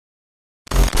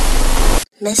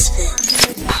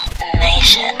Misfit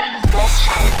Nation.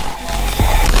 Misfit.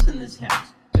 In this house.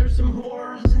 There's some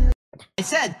whores in this. I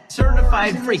said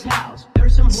certified freak.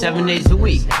 7 days a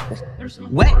week.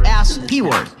 Wet ass P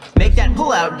word. Make that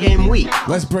pullout game weak.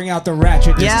 Let's bring out the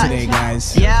ratchetness today,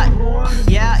 guys. Yeah,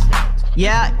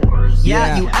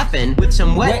 you effing with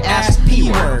some wet ass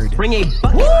P word. Bring a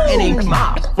bucket and a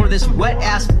mop for this wet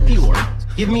ass P word.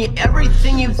 Give me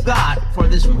everything you've got for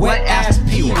this wet ass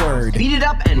P word. Beat it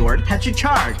up, N word. Catch a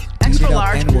charge. Extra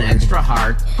large and extra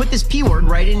hard. Put this P word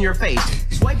right in your face.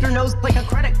 Swipe your nose like a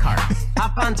credit card.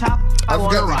 Hop on top. I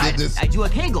want to ride. I do a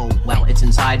kegel while it's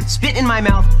inside. Spit in my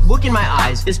mouth. Look in my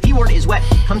eyes. This P word is wet.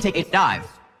 Come take a dive.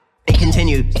 It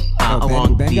continued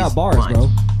along Ben these got bars, lines. bro.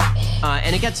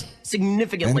 And it gets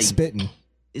significantly And spitting.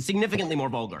 It's significantly more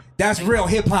vulgar. That's real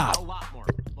hip A hop. lot more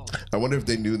vulgar. I wonder if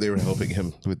they knew they were helping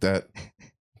him with that.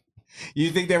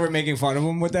 You think they were making fun of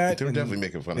him with that? They were definitely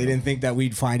making fun of They him. didn't think that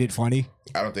we'd find it funny.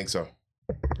 I don't think so.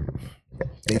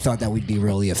 They thought that we'd be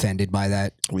really offended by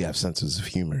that. We have senses of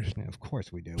humor. Yeah, of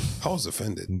course we do. I was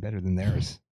offended. Better than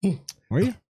theirs. Were you?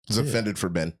 I was offended for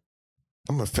Ben.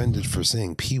 I'm offended for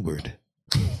saying P word.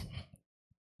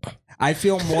 I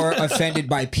feel more offended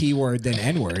by P word than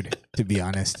N word, to be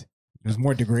honest. It was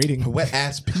more degrading. Wet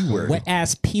ass P word. Wet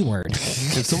ass P word.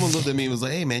 If someone looked at me and was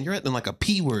like, hey man, you're acting like a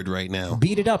P word right now.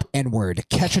 Beat it up, N word.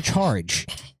 Catch a charge.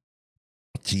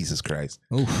 Jesus Christ.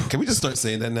 Oof. Can we just start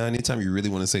saying that now? Anytime you really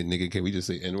want to say nigga, can we just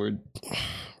say N word?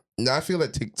 No, I feel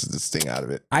that takes the sting out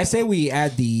of it. I say we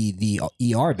add the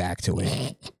ER back to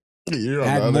it. You're on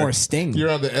Add the other, more sting. You're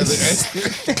on the other end.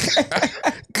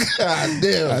 God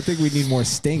damn. I think we need more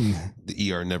sting.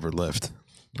 The ER never left.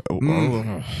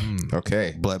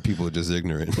 Okay. Black people are just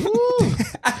ignorant.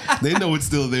 They know it's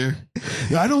still there.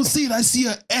 I don't see it. I see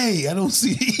a A. I don't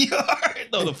see ER.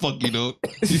 No, the fuck you don't.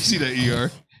 You see that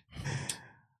ER.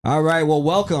 All right. Well,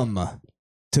 welcome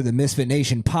to the Misfit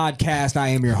Nation podcast. I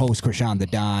am your host, Krishan the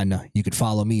Don. You can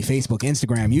follow me Facebook,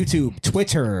 Instagram, YouTube,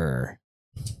 Twitter.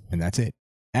 And that's it.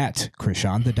 At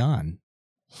Krishan the Don.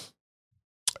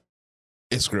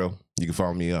 It's Skrill. You can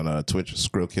follow me on Twitch,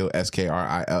 Skrillkill,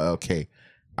 SKRILLKIIL.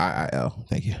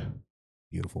 Thank you.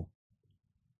 Beautiful.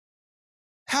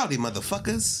 Howdy,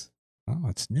 motherfuckers. Oh,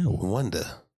 it's new. Wonder.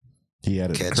 He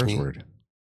added a Catch curse me. word.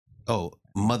 Oh,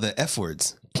 mother F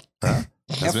words. Huh?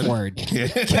 That's F it? word.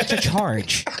 Catch a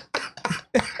charge.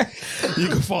 You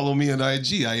can follow me on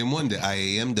IG. I am Wonder.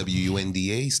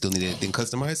 IAMWUNDA. Still need anything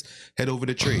customized? Head over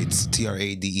to Trades.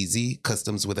 TRADEZ.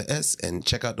 Customs with a S. And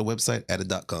check out the website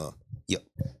at.com. Yep.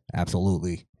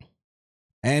 Absolutely.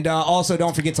 And also,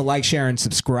 don't forget to like, share, and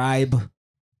subscribe.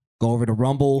 Go over to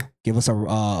Rumble. Give us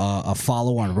a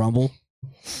follow on Rumble.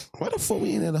 Why the fuck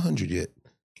we ain't at 100 yet?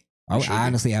 I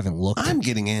honestly haven't looked. I'm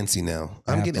getting antsy now.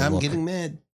 I I'm have to look. getting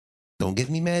mad. Don't get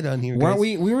me mad on here. Weren't guys.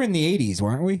 we? We were in the 80s,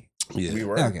 weren't we? Yeah. We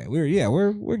were. Okay,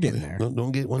 we're getting there.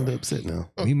 Don't get one upset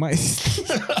now. We might.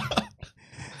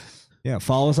 Yeah,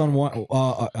 follow us on one.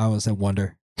 I was at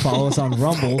Wonder. Follow us on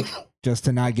Rumble just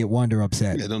to not get Wonder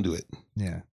upset. Yeah, don't do it.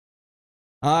 Yeah.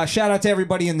 Shout out to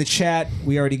everybody in the chat.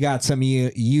 We already got some of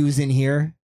yous in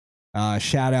here.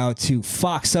 Shout out to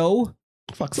Foxo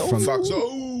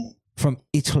Foxo. from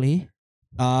Italy.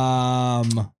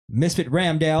 Misfit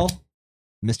Ramdale.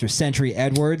 Mr. Century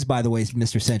Edwards. By the way,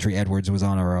 Mr. Century Edwards was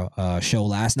on our show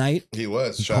last night. He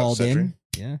was. He Shout out called Century. in.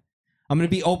 Yeah. I'm going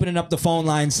to be opening up the phone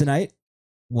lines tonight.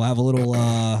 We'll have a little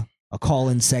a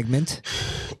call-in segment.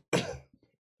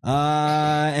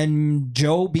 And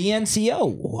Joe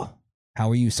BNCO. How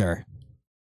are you, sir?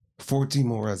 14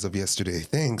 more as of yesterday.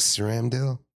 Thanks,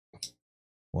 Ramdale.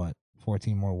 What?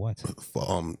 14 more what?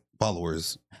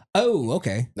 Followers. Oh,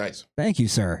 okay. Nice. Thank you,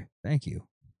 sir. Thank you.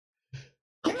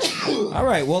 All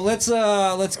right. Well, let's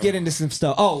get into some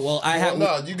stuff. Oh, well, I have.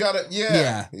 No, you got it.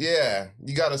 Yeah.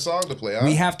 You got a song to play, huh?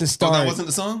 We have to start. Oh, that wasn't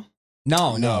the song?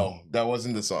 No. That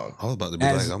wasn't the song. I was about to be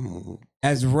As- like, I'm.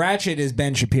 As ratchet as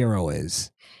Ben Shapiro is.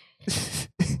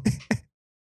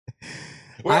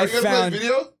 Wait, I are you gonna play found- the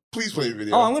video? Please play the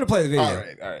video. Oh, I'm going to play the video. All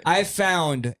right. I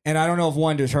found, and I don't know if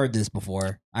Wonder's heard this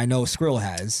before. I know Skrill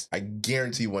has. I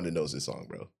guarantee Wonder knows this song,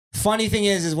 bro. Funny thing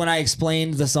is when I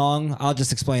explained the song, I'll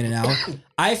just explain it now.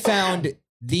 I found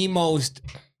the most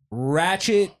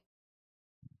ratchet,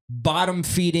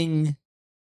 bottom-feeding,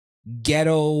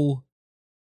 ghetto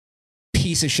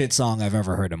piece of shit song I've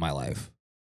ever heard in my life.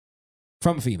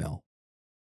 From a female.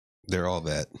 They're all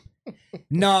that.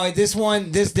 No, this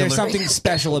one, there's pillar. something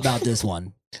special about this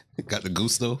one. Got the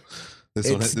gusto. This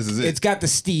is it. It's got the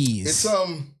steez.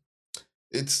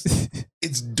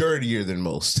 It's dirtier than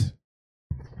most.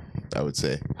 I would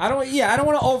say. I don't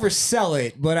want to oversell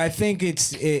it, but I think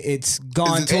it's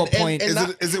gone to a point.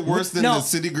 Is it worse than the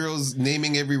City Girls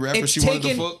naming every rapper she wanted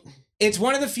to fuck? It's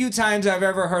one of the few times I've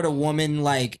ever heard a woman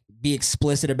like be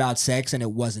explicit about sex and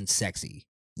it wasn't sexy.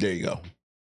 There you go.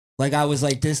 Like I was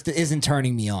like, this isn't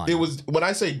turning me on. It was when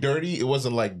I say dirty, it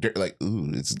wasn't like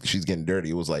ooh, she's getting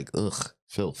dirty. It was like ugh,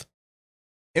 filth.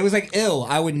 It was like ill.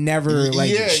 I would never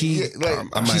like she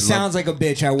sounds like a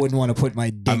bitch. I wouldn't want to put my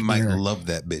dick. I might near her. love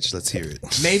that bitch. Let's hear it.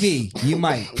 Maybe you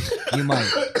might.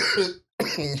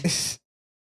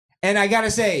 And I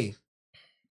gotta say,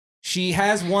 she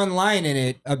has one line in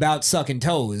it about sucking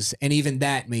toes, and even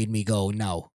that made me go,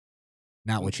 no,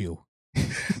 not with you. I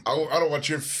don't want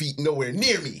your feet nowhere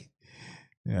near me.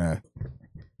 Yeah.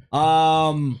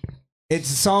 It's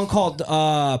a song called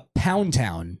Pound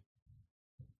Town.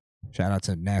 Shout out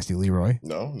to Nasty Leroy.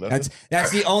 No, nothing.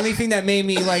 That's the only thing that made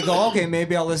me like, oh, okay,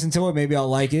 maybe I'll listen to it. Maybe I'll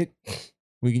like it.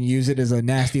 We can use it as a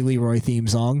Nasty Leroy theme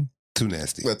song. Too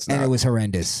nasty. And it was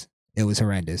horrendous. It was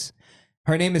horrendous.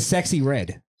 Her name is Sexy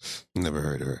Red. Never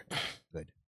heard of her.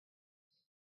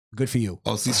 Good for you.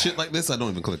 Oh, see, shit like this, I don't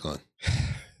even click on.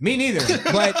 Me neither.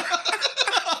 But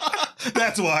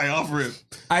that's why I offer it.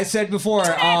 I said before,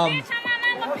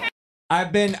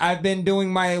 I've been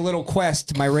doing my little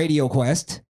quest, my radio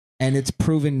quest, and it's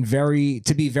proven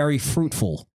to be very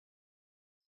fruitful.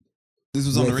 This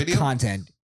was on the radio? Content.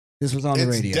 This was on the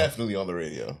radio. It's definitely on the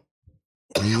radio.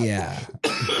 Yeah.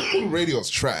 Radio's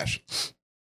trash.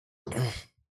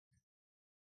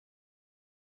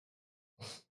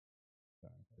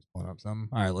 Pulling up something.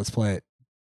 All right, let's play it.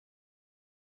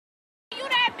 You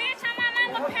that bitch, I'm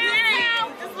on number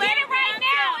pound. Just let it right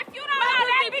now. If you don't know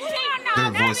that bitch, you don't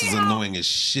know Their voice is annoying as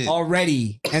shit.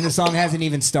 Already, and the song hasn't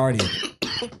even started.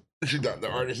 She's not the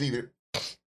artist either.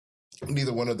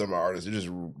 Neither one of them are artists. They're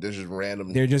just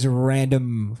random. They're just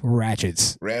random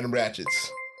ratchets. Random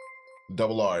ratchets.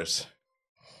 Double R's.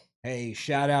 Hey,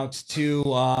 shout outs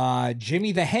to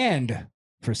Jimmy the Hand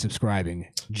for subscribing.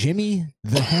 Jimmy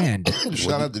the Hand.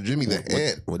 Shout out to Jimmy the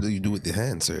Hand. What do you do with the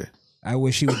hand, sir? I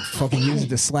wish he would fucking use it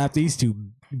to slap these two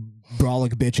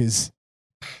brolic bitches.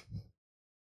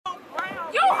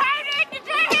 You heard it. Did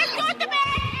you hear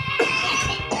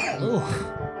it? Ooh.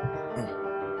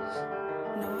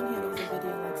 No one handles a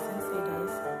video like Sensei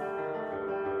does.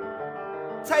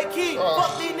 Take heat.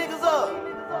 Fuck these niggas up.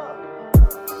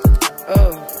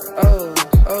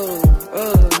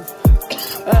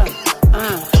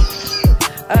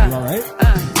 You all right?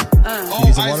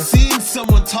 Oh, I seen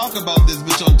someone talk about this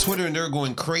bitch on Twitter and they're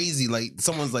going crazy. Like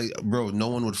someone's like, bro, no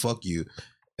one would fuck you.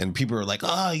 And people are like,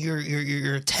 oh,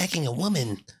 you're attacking a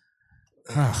woman.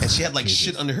 And she had like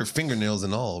shit under her fingernails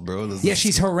and all, bro. Yeah,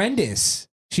 she's horrendous.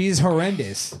 She is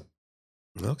horrendous.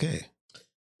 Okay.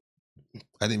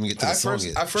 I didn't even get to the song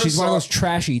yet. She's one of those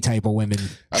trashy type of women.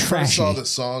 I Trashy. first saw the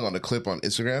song on the clip on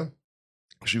Instagram.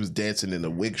 She was dancing in a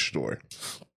wig store.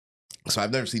 So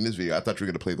I've never seen this video. I thought you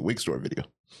were going to play the wig store video.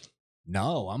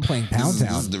 No, I'm playing Pound Town.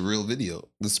 This is the real video,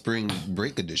 the spring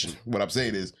break edition. What I'm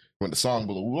saying is, when the song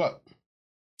blew up,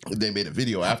 they made a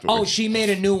video afterwards. Oh, she made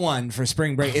a new one for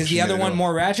spring break. Is She the other made a one new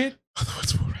more ratchet?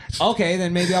 What's more ratchet? Okay,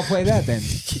 then maybe I'll play that then.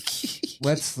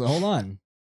 Let's hold on.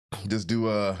 Just do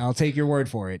I'll take your word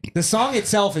for it. The song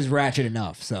itself is ratchet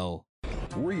enough, so.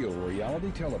 Real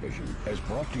reality television is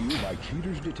brought to you by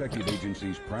Cheaters Detective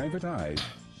Agency's Private Eyes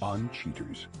on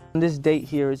Cheaters. On this date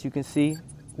here, as you can see,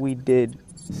 we did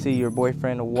see your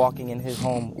boyfriend walking in his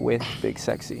home with Big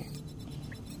Sexy.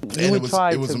 And You would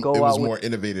try to go it was out more with...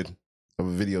 innovative of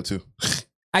a video too.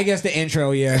 I guess the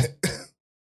intro, yeah.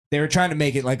 They were trying to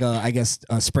make it like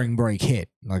a spring break hit,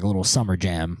 like a little summer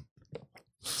jam.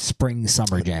 Spring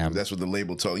summer jam. That's what the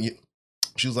label told you.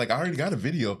 She was like, I already got a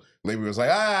video. Label was like,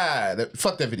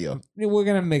 fuck that video. We're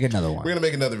gonna make another one. We're gonna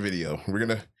make another video. We're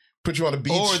gonna put you on the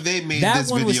beach. Or they made That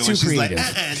this one video was too and she's creative.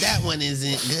 like, that one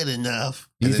isn't good enough.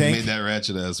 You And then think? made that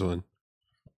ratchet ass one.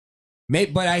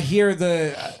 But I hear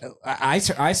I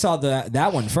saw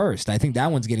that one first. I think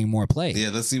that one's getting more play.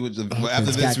 Yeah, let's see what after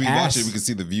It's this got we ass. watch it, we can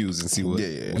see the views and see what.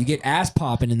 Yeah. You get ass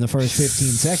popping in the first 15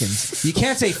 seconds. You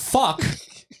can't say fuck,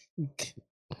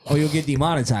 or you'll get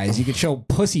demonetized. You can show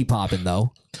pussy popping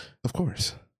though. Of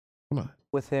course. Come on.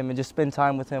 with him and just spend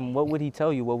time with him, what would he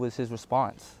tell you? What was his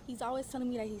response? He's always telling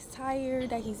me that he's tired,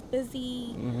 that he's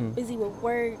busy, busy with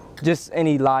work. Just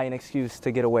any lie and excuse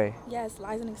to get away. Yes,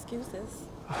 lies and excuses.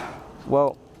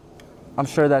 Well, I'm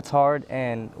sure that's hard,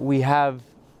 and we have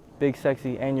Big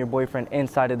Sexy and your boyfriend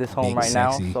inside of this home Big right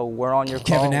Sexy. now, so we're on your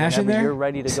call. Kevin Nash in Whenever there? you're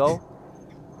ready to go,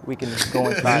 we can go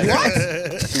inside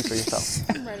and see for yourself.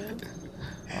 I'm ready.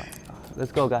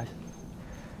 Let's go, guys.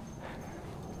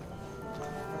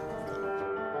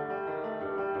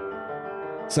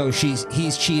 So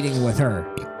he's cheating with her.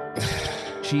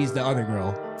 She's the other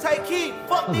girl. Take heat.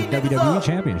 Fuck Oh, the these niggas WWE up.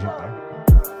 Championship there.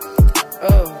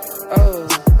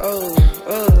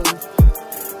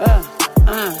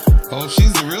 Oh,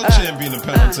 she's the real champion of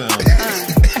Pound Town.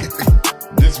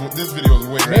 This video is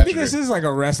way Maybe ratcheter. this is like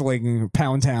a wrestling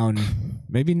Pound Town.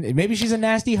 Maybe she's a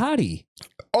nasty hottie.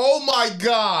 Oh my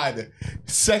God.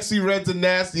 Sexy Red's a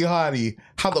nasty hottie.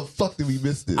 How the fuck did we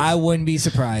miss this? I wouldn't be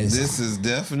surprised. This is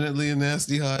definitely a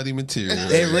nasty hottie material.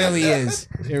 It really is.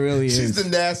 It really is. She's the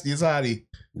nastiest hottie.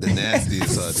 The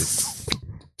nastiest hottie.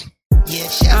 Yeah,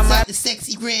 shouts out to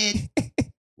Sexy Red.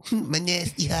 My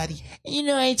nasty hottie. You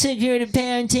know, I took her to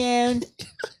Pound Town.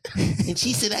 And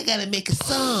she said, I gotta make a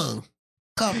song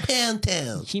called Pound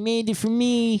Town. She made it for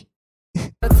me.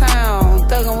 The town,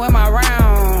 thuggin' with my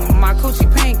round. My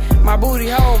coochie pink, my booty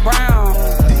hole brown.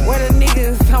 Where the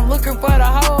niggas, I'm looking for the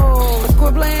hoes.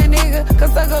 Quit playing nigga,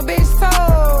 cause suck a bitch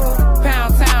soul.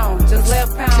 Pound Town, just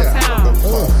left Pound Town.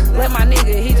 Let my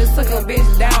nigga, he just took a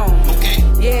bitch down.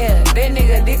 Yeah, that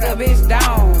nigga dick a bitch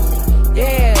down.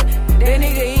 Yeah, that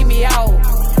nigga eat me out.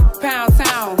 Pound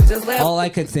Town, just left. All I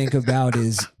could think about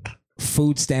is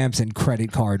food stamps and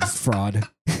credit card fraud.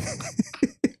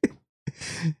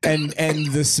 and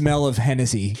the smell of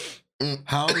Hennessy.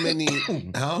 How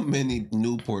many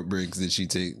Newport breaks did she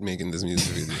take making this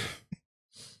music video?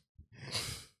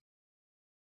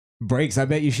 Breaks. I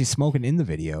bet you she's smoking in the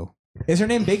video. Is her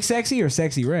name Big Sexy or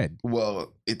Sexy Red?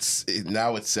 Well,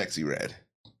 now it's Sexy Red.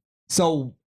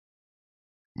 So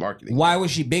marketing. Why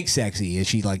was she Big Sexy? Is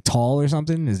she like tall or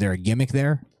something? Is there a gimmick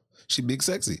there? She big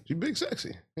sexy. She big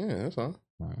sexy. Yeah, that's all.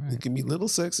 It can be little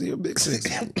sexy or big sexy.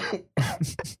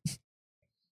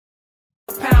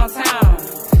 Pound Town.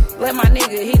 Let my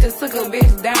nigga, he just took a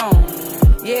bitch down.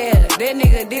 Yeah, that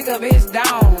nigga dick a bitch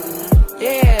down.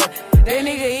 Yeah, that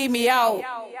nigga eat me out.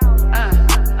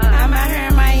 I'm out here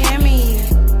in Miami,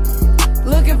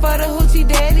 looking for the hoochie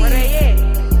daddy. Where they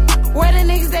at? Where the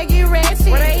niggas that get ratchet?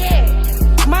 Where they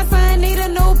at? My son need a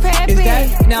new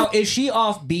pappy. Is she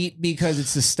offbeat because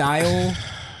it's the style?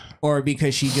 Or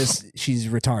because she's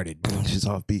retarded? She's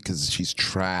offbeat because she's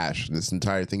trash. This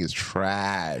entire thing is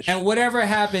trash. And whatever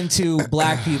happened to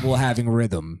black people having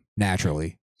rhythm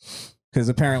naturally? Because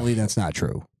apparently that's not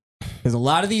true. Because a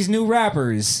lot of these new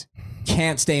rappers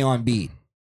can't stay on beat.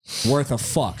 Worth a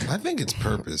fuck. I think it's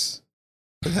purpose.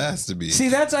 It has to be. See,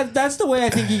 that's the way I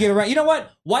think you get around. You know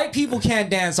what? White people can't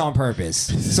dance on purpose.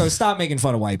 So stop making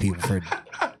fun of white people for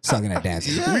sucking at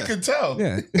dancing. Yeah. We can tell.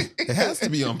 Yeah. It has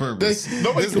to be on purpose.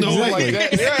 There's no way. Like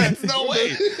that. Yeah, it's no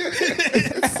way.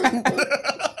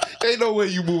 Ain't no way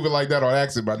you moving like that on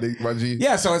accident, my G.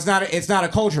 Yeah, so it's not a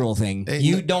cultural thing.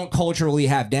 You don't culturally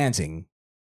have dancing.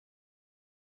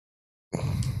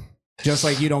 Just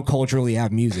like you don't culturally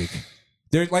have music.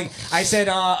 There's like I said,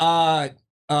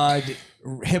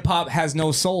 hip hop has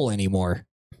no soul anymore.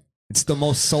 It's the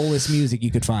most soulless music you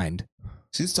could find.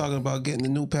 She's talking about getting a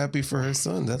new pappy for her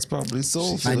son. That's probably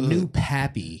soul. A new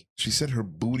pappy. She said her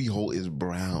booty hole is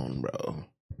brown, bro.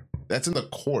 That's in the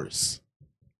chorus.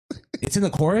 It's in the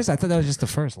chorus? I thought that was just the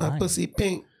first line. My pussy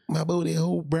pink, my booty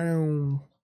hole brown.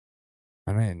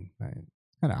 I mean, kind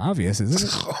of obvious, isn't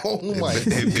it? Oh my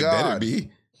It better God.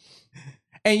 be.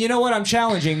 And you know what? I'm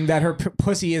challenging that her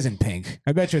pussy isn't pink.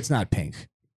 I bet you it's not pink.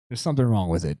 There's something wrong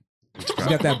with it. She's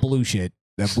got that blue shit.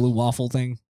 That blue waffle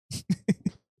thing.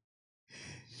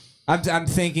 I'm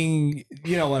thinking,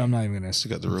 you know what? I'm not even going to. She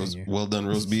got the well done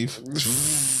roast beef.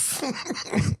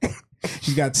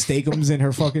 She's got steakums in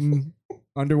her fucking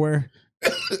underwear.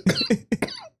 Too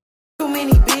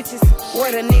many bitches,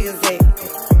 where the niggas at?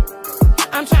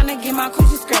 I'm trying to get my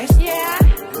coochie scratched. Yeah.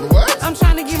 What? I'm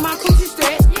trying to get my coochie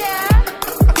stretched.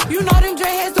 Yeah. You know them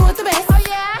dreadheads do it the best. Oh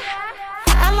yeah.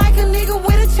 I like a nigga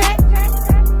with a check.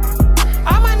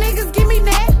 All my niggas give me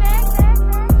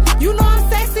that. You know I'm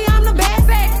sexy, I'm the best.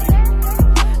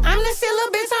 I'm the shit,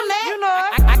 little bitch, I'm that. You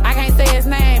know I can't say his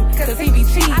name, cause he be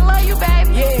cheating. I love you,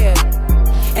 baby. Yeah.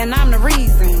 And I'm the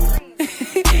reason.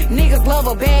 Niggas love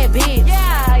a bad bitch.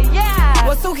 Yeah, yeah.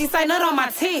 What Suki say, nut on my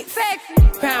tits.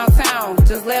 Sexy. Pound Town,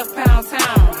 just left Pound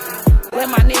Town. Let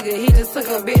my nigga, he just took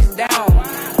a bitch down.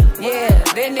 Yeah,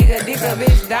 that nigga dick a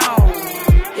bitch down.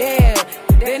 Yeah,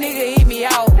 that nigga eat me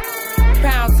out.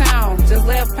 Pound Town, just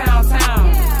left Pound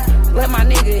Town. Let my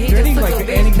nigga, he just took a bitch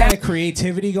any down. kind of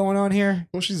creativity going on here?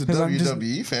 Well, she's a 'Cause I'm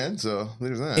WWE fan, so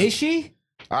there's that. Is she?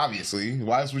 Obviously.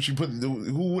 Why else would she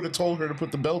who would have told her to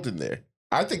put the belt in there?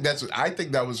 I think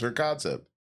that was her concept.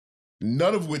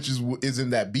 None of which is in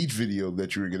that beach video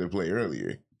that you were gonna play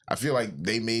earlier. I feel like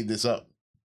they made this up.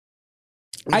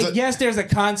 I guess there's a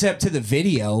concept to the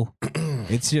video.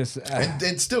 It's just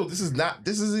and still, this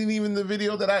isn't even the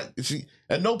video that she.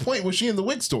 At no point was she in the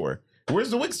wig store.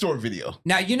 Where's the wig store video?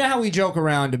 Now you know how we joke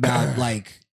around about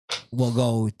like, we'll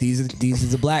go these are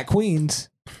the black queens,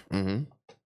 mm-hmm.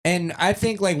 and I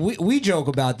think like we joke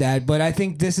about that, but I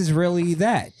think this is really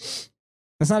that.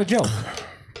 That's not a joke.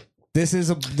 This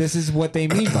is what they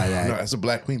mean by that. No, that's a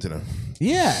black queen to them.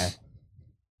 Yeah,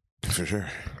 for sure.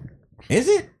 Is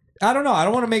it? I don't know. I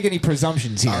don't want to make any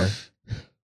presumptions here.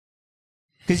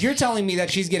 Because you're telling me that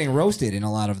she's getting roasted in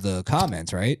a lot of the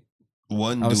comments, right?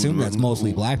 I assume that's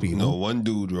mostly black people. No, one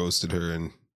dude roasted her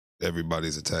and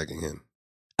everybody's attacking him.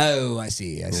 Oh, I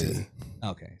see. I see.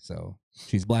 Okay, so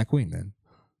she's Black Queen then.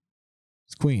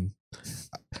 It's Queen.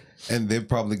 And they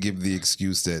probably give the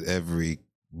excuse that every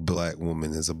black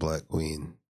woman is a black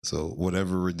queen. So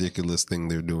whatever ridiculous thing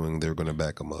they're doing, they're going to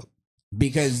back them up.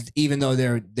 Because even though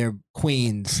they're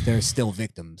queens, they're still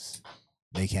victims.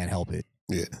 They can't help it.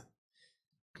 Yeah.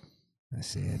 I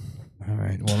see it. All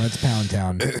right. Well, that's Pound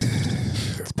Town.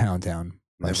 It's Pound Town.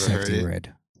 Never Sexy heard it.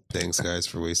 Red. Thanks, guys,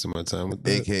 for wasting my time with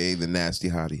that. AKA the nasty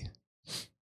hottie.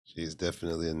 She's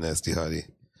definitely a nasty hottie.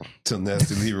 Till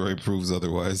Nasty Leroy proves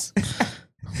otherwise.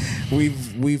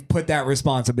 We've put that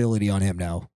responsibility on him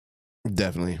now.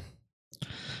 Definitely.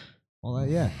 Well,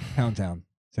 yeah. Pound Town.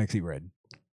 Sexy Red.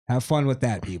 Have fun with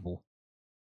that, people.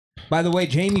 By the way,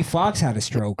 Jamie Foxx had a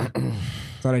stroke.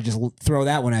 Thought I'd just throw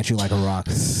that one at you like a rock.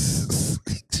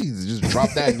 Jesus, just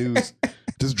drop that news.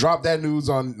 Just drop that news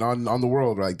on the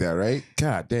world like that, right?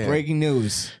 God damn. Breaking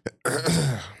news.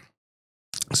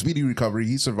 Speedy recovery.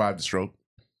 He survived the stroke.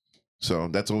 So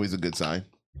that's always a good sign.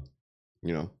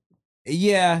 You know?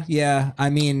 Yeah. I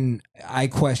mean, I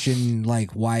question,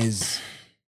 like, why is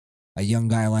a young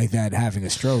guy like that having a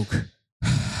stroke?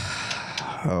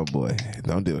 Oh, boy.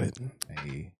 Don't do it.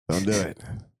 Hey. Don't do it.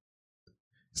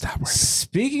 Stop working.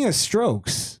 Speaking of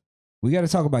strokes, we got to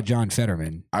talk about John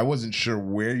Fetterman. I wasn't sure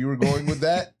where you were going with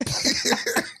that.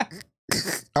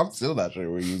 I'm still not sure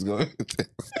where you was going with that.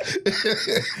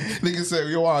 Nigga said,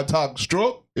 you want to talk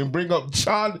stroke and bring up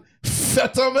John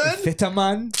Fetterman?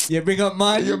 Fetterman? You bring up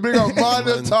man? You bring up man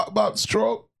and talk about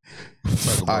stroke?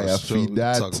 Talk about stroke, feed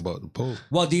that. talk about the Pope.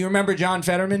 Well, do you remember John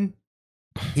Fetterman?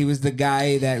 He was the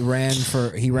guy that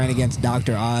ran against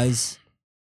Dr. Oz,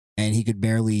 and he could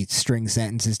barely string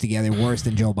sentences together, worse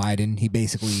than Joe Biden. He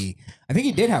basically, I think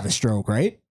he did have a stroke,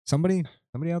 right? Somebody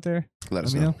out there? Let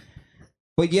us know.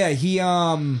 But yeah, he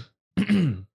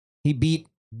he beat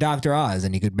Dr. Oz,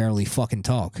 and he could barely fucking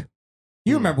talk.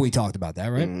 You remember we talked about that,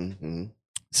 right? Mm-hmm.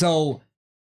 So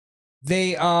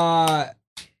they I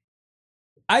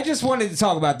just wanted to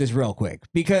talk about this real quick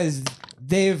because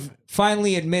they've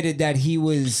finally admitted that he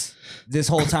was, this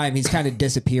whole time he's kind of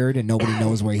disappeared and nobody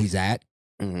knows where he's at.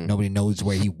 Mm-hmm. Nobody knows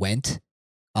where he went.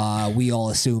 We all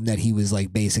assume that he was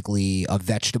like basically a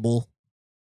vegetable.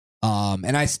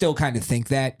 And I still kind of think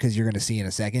that, because you're going to see in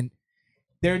a second.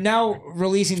 They're now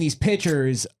releasing these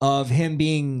pictures of him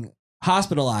being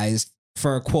hospitalized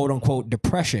for quote unquote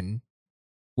depression,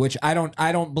 which I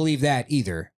don't believe that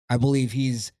either. I believe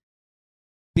he's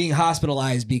being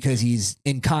hospitalized because he's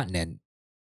incontinent.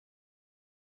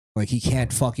 Like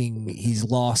he's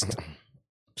lost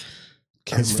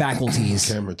his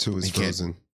faculties. Camera 2 is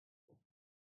frozen.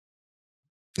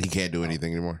 He can't do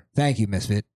anything anymore. Thank you,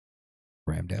 Misfit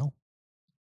Ramdale.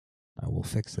 I will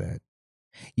fix that.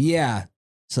 Yeah.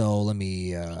 So let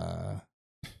me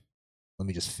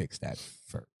just fix that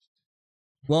first.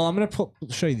 Well, I'm gonna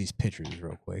show you these pictures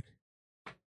real quick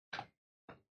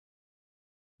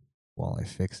while I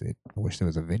fix it. I wish there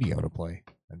was a video to play.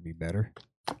 That'd be better.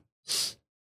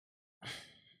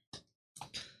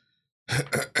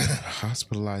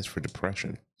 Hospitalized for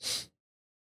depression.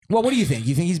 Well, what do you think?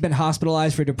 You think he's been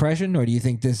hospitalized for depression, or do you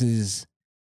think this is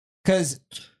because?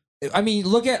 I mean,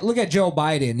 look at Joe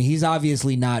Biden. He's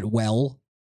obviously not well,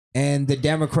 and the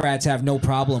Democrats have no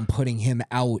problem putting him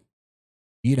out.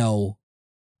 You know,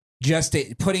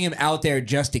 putting him out there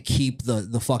just to keep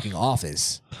the fucking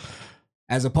office,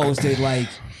 as opposed to like,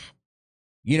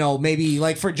 you know, maybe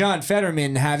like for John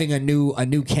Fetterman having a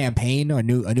new campaign or a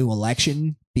new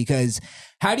election. Because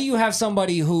how do you have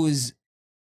somebody who's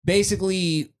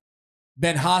basically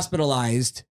been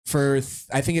hospitalized for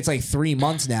I think it's like 3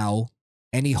 months now,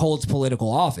 and he holds political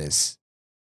office?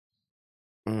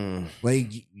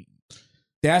 Like,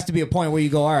 there has to be a point where you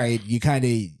go, all right, you kind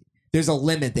of, there's a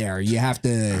limit there. You have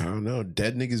to. I don't know.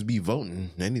 Dead niggas be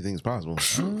voting. Anything's possible.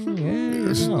 Yeah,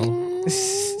 I know.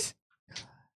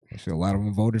 Actually, a lot of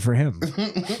them voted for him. We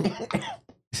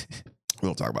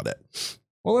don't talk about that.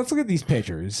 Well, let's look at these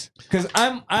pictures, because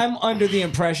I'm under the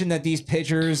impression that these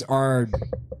pictures are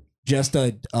just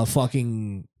a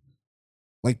fucking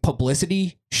like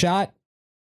publicity shot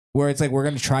where it's like we're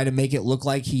gonna try to make it look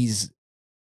like he's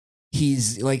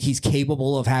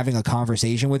capable of having a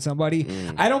conversation with somebody.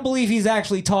 I don't believe he's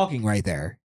actually talking right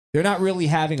there. They're not really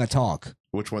having a talk.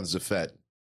 Which one's the Fet?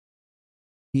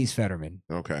 He's Fetterman.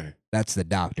 Okay. That's the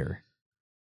doctor.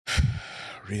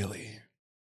 Really?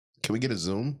 Can we get a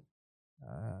zoom?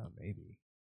 Maybe.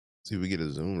 See if we get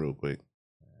a zoom real quick.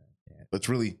 Let's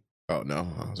really. Oh no,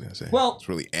 I was gonna say. Well, let's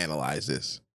really analyze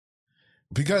this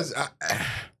because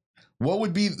what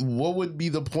would be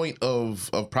the point of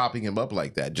propping him up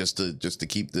like that? Just to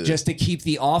keep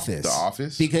the office. The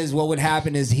office. Because what would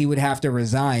happen is he would have to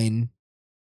resign,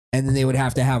 and then they would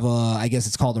have to have I guess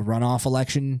it's called a runoff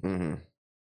election.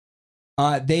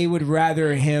 They would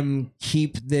rather him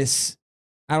keep this.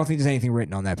 I don't think there's anything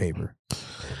written on that paper.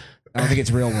 I don't think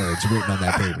it's real words written on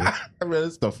that paper. I mean,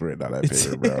 there's stuff written on that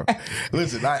paper, bro.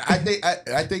 Listen,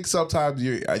 I think sometimes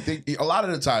I think a lot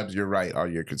of the times you're right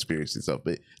on your conspiracy stuff,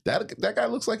 but that guy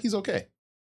looks like he's okay.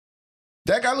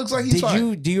 That guy looks like he's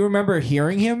fine. Do you remember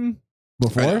hearing him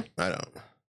before? I don't.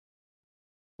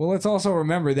 Well, let's also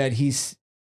remember that he's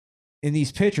in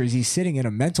these pictures. He's sitting in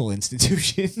a mental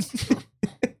institution.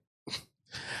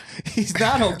 He's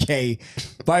not okay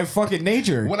by fucking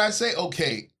nature. When I say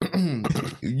okay,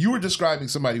 you were describing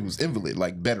somebody who's invalid,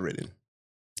 like bedridden.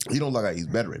 He don't look like he's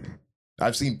bedridden.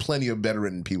 I've seen plenty of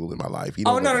bedridden people in my life.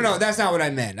 Oh, no. That's not what I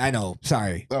meant. I know.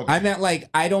 Sorry. Okay. I meant like,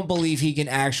 I don't believe he can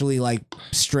actually like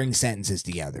string sentences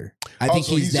together. I think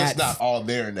so he's just not all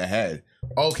there in the head.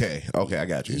 Okay, I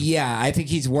got you. Yeah, I think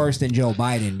he's worse than Joe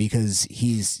Biden because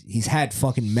he's had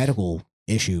fucking medical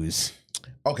issues.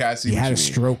 Okay, I see. He had a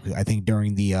stroke, I think,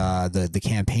 during the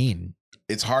campaign.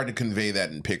 It's hard to convey that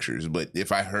in pictures, but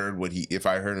if I heard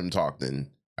him talk,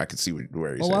 then I could see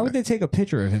where he's. Well, why would they take a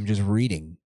picture of him just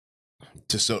reading?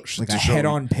 A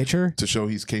head-on picture to show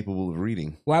he's capable of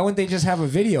reading. Why wouldn't they just have a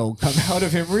video come out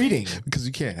of him reading? Because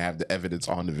you can't have the evidence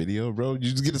on the video, bro.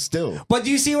 You just get a still. But do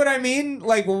you see what I mean?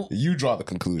 Like, you draw the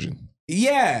conclusion.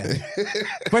 Yeah,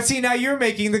 but see, now you're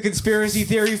making the conspiracy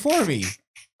theory for me.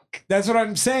 That's what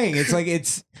I'm saying. It's like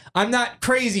I'm not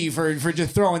crazy for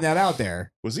just throwing that out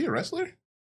there. Was he a wrestler?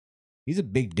 He's a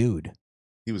big dude.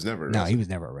 He was never. No, he was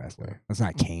never a wrestler. That's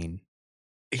not Kane.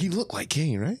 He looked like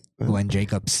Kane, right? Glenn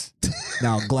Jacobs.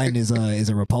 No, Glenn is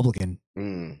a Republican.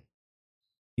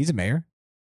 He's a mayor.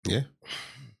 Yeah.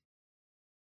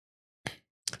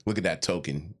 Look at that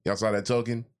token. Y'all saw that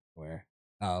token? Where?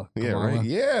 Oh, yeah, Kamala? right.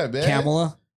 Yeah, man.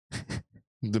 Kamala.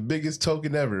 The biggest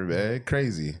token ever, man.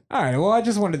 Crazy. All right. Well, I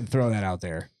just wanted to throw that out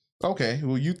there. Okay.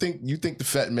 Well, you think the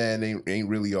fat man ain't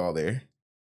really all there?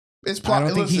 It's I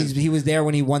don't think he was there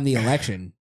when he won the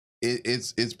election.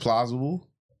 It's plausible.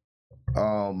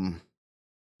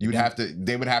 They would have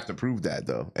to prove that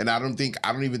though, and I don't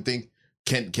even think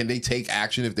can they take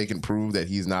action if they can prove that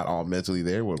he's not all mentally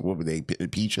there. What would they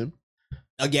impeach him?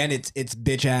 Again, it's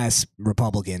bitch ass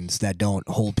Republicans that don't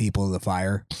hold people to the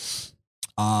fire.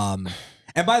 And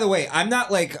by the way, I'm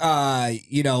not like I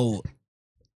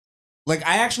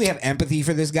actually have empathy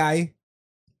for this guy.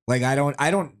 Like I don't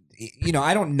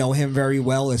know him very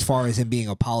well as far as him being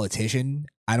a politician.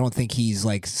 I don't think he's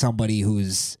like somebody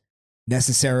who's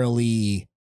necessarily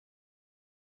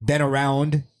been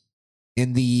around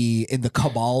in the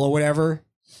cabal or whatever.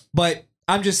 But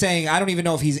I'm just saying I don't even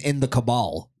know if he's in the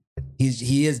cabal.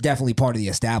 He is definitely part of the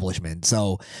establishment.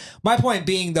 So my point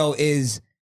being though is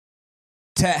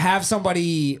to have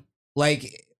somebody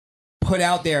like put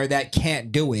out there that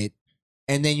can't do it,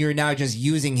 and then you're now just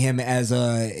using him as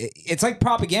it's like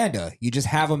propaganda. You just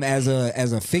have him as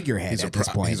a figurehead at this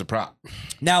point. He's a prop.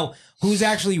 Now, who's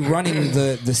actually running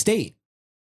the state?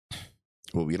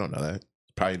 Well, we don't know that.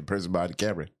 Probably the person behind the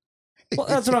camera. Well,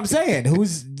 that's what I'm saying.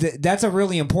 That's a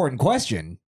really important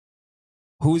question.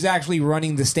 Who's actually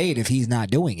running the state if he's not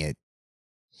doing it?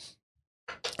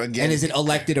 Again, and is it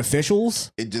elected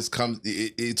officials? It just comes.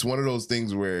 It's one of those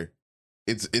things where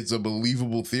it's a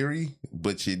believable theory,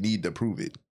 but you need to prove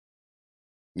it.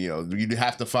 You know, you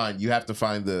have to find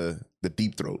the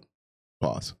deep throat.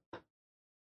 Pause.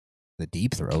 The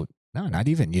deep throat? No, not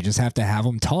even. You just have to have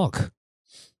them talk.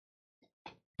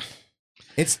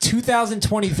 It's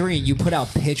 2023 and you put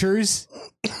out pictures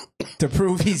to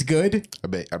prove he's good? I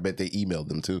bet they emailed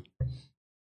them too.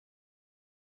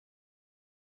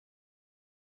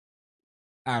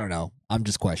 I don't know. I'm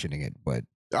just questioning it, but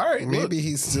all right, maybe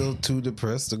he's still too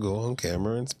depressed to go on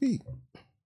camera and speak.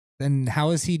 Then how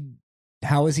is he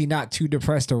not too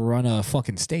depressed to run a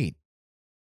fucking state?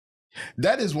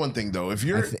 That is one thing though. If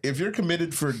you're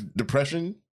committed for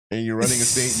depression and you're running a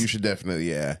state, you should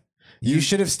definitely You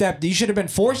should have been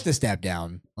forced to step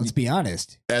down. Let's be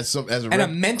honest. And a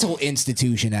mental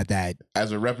institution at that.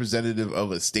 As a representative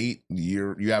of a state,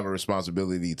 you have a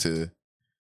responsibility to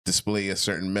display a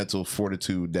certain mental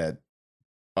fortitude that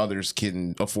others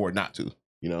can afford not to,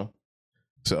 you know?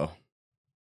 So,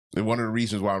 and one of the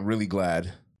reasons why I'm really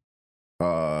glad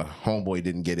Homeboy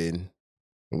didn't get in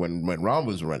when Ron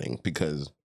was running,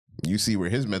 because you see where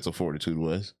his mental fortitude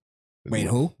was. Wait,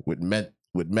 who? With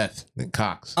meth and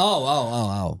Cox. Oh.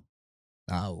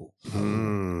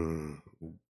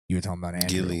 You were talking about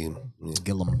Andrew.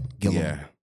 Gillum. Yeah.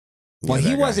 Well,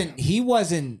 Yeah, he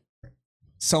wasn't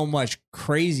so much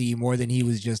crazy more than he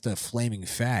was just a flaming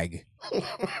fag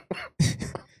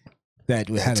that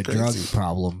had a drug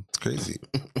problem. It's crazy.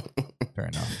 Fair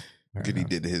enough. Good, he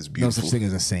did to his beautiful. No such thing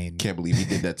as a sane. Can't believe he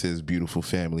did that to his beautiful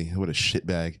family. What a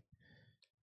shitbag.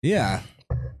 Yeah.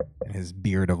 And his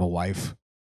beard of a wife.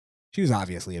 She was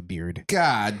obviously a beard.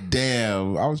 God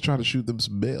damn. I was trying to shoot them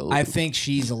some bells. I think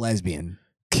she's a lesbian.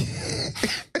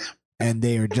 And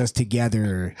they are just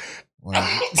together.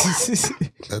 Like,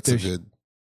 That's a good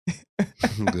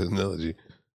analogy.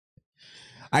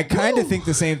 I kind of think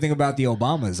the same thing about the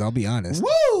Obamas, I'll be honest.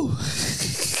 Woo!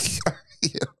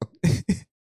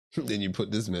 Then you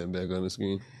put this man back on the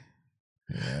screen.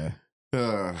 Yeah.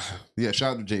 Yeah,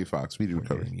 shout out to Jay Fox. We do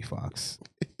recover. Jamie Foxx.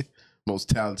 Most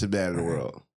talented man in the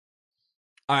world.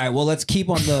 All right, well, let's keep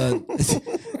on the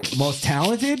most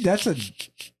talented. That's a...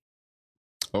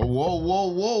 Oh,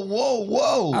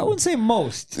 whoa. I wouldn't say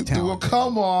most talented. Well,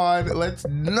 come on. Let's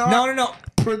not No.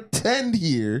 pretend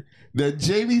here that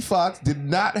Jamie Foxx did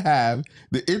not have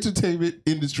the entertainment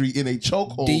industry in a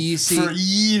chokehold for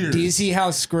years. Do you see how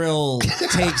Skrill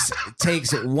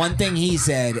takes one thing he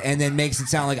said and then makes it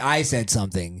sound like I said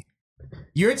something?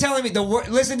 You're telling me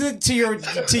listen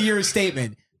to your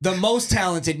statement. The most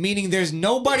talented, meaning there's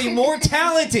nobody more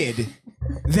talented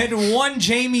than one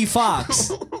Jamie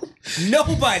Foxx.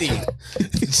 Nobody.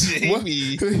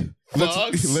 Jamie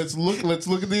Foxx. Let's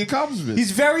look at the accomplishments. He's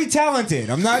very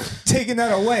talented. I'm not taking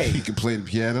that away. He can play the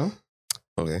piano.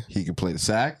 Okay. He can play the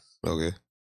sax. Okay.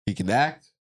 He can act.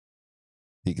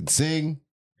 He can sing.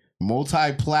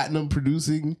 Multi-platinum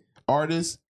producing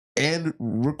artist and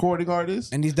recording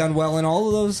artist. And he's done well in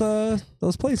all of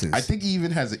those places. I think he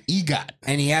even has an EGOT.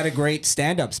 And he had a great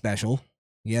stand-up special.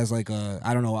 He has like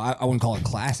I don't know, I wouldn't call it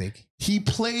classic. He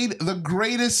played the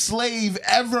greatest slave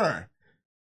ever.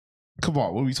 Come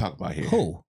on, what are we talking about here?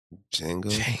 Who?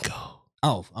 Django.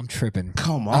 Oh, I'm tripping.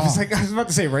 Come on. I was about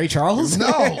to say Ray Charles. No.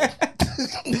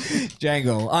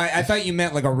 Django. I thought you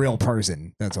meant like a real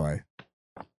person. That's why.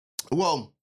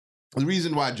 Well, the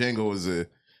reason why Django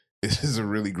is a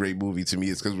really great movie to me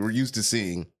is because we're used to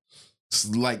seeing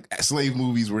like slave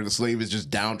movies where the slave is just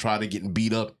downtrodden, getting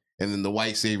beat up, and then the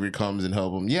white savior comes and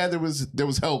help him. Yeah, there was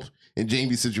help in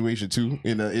Jamie's situation too,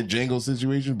 in Django's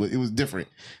situation, but it was different.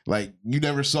 Like you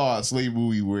never saw a slave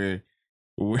movie where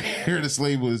the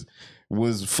slave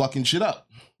was fucking shit up.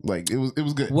 Like it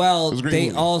was good. Well, it was a great they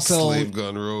movie. also Slave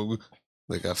gone rogue.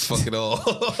 Like I fuck it all.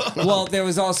 well, there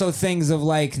was also things of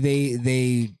like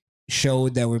they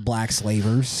showed that were black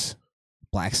slavers,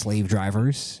 black slave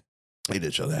drivers. They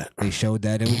did show that. They showed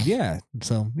that it was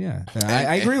So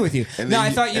I agree with you. And No, they,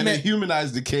 I thought you and meant they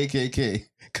humanized the KKK.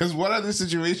 Because what other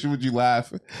situation would you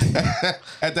laugh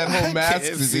at that whole mask?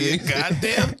 Can't see a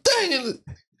goddamn thing.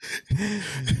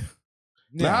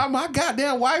 Nah, my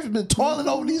goddamn wife has been toiling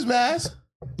over these masks.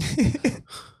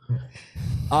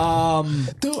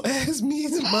 Don't ask me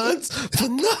the months for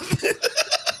nothing.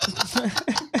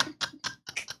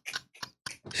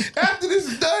 After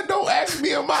this is done, don't ask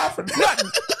me a mile for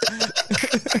nothing.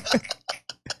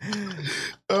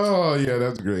 Oh yeah,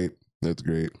 that's great. That's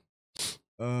great.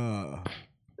 All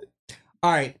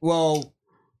right, well,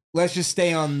 let's just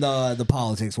stay on the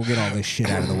politics. We'll get all this shit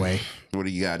out of the way. What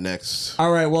do you got next?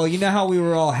 All right, well, you know how we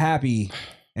were all happy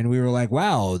and we were like,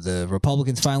 wow, the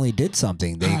Republicans finally did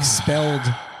something. They expelled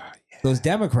those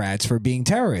Democrats for being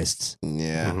terrorists.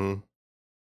 Yeah. Mm-hmm.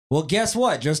 Well, guess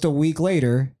what? Just a week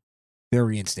later, they're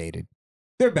reinstated.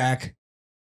 They're back.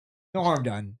 No harm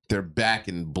done. They're back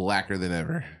and blacker than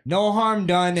ever. No harm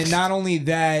done. And not only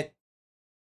that,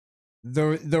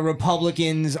 the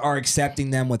Republicans are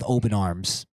accepting them with open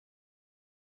arms.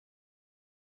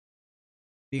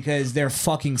 Because they're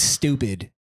fucking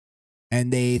stupid.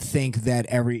 And they think that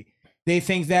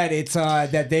it's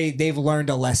that they've learned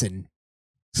a lesson.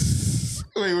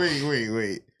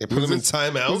 Wait. They put them in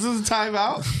timeout. Was this a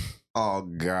timeout? Oh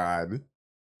God.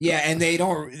 Yeah, and they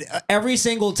don't. Every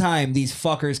single time these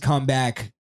fuckers come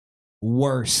back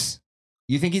worse.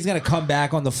 You think he's gonna come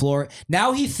back on the floor?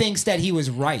 Now he thinks that he was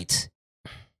right.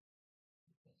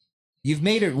 You've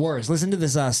made it worse. Listen to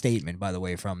this statement, by the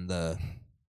way, from the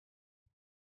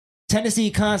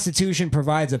Tennessee Constitution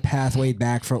provides a pathway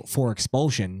back for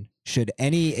expulsion. Should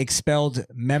any expelled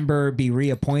member be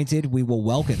reappointed, we will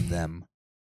welcome them.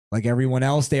 Like everyone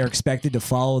else, they are expected to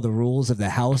follow the rules of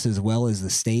the House as well as the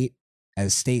state,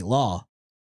 as state law.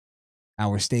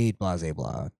 Our state, blah, blah,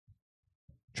 blah.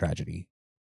 Tragedy.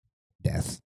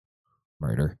 Death.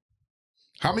 Murder.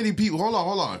 How many people? Hold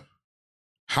on.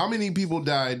 How many people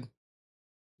died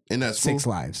in that school? 6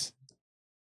 lives.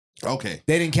 Okay.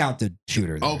 They didn't count the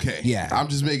shooter. There. Okay. Yeah. I'm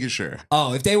just making sure.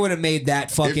 Oh, if they would have made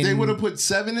that fucking... If they would have put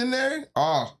 7 in there,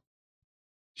 oh,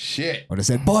 shit. Would have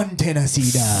said, Bun,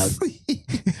 Tennessee, dog.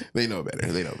 They know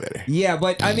better. Yeah,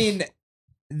 but I mean,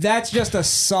 that's just a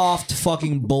soft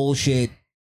fucking bullshit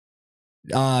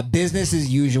business as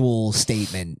usual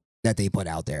statement that they put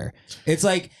out there. It's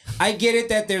like, I get it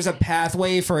that there's a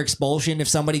pathway for expulsion if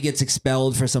somebody gets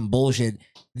expelled for some bullshit.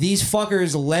 These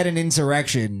fuckers led an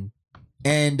insurrection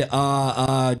and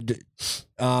what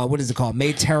is it called?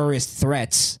 Made terrorist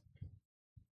threats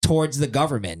towards the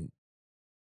government.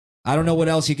 I don't know what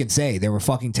else you can say. They were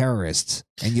fucking terrorists,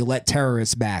 and you let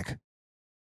terrorists back.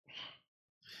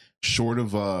 Short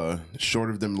of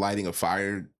them lighting a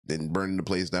fire and burning the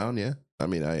place down, yeah. I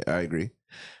mean, I agree.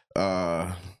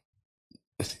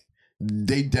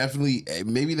 They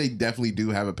definitely do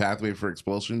have a pathway for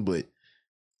expulsion, but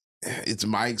it's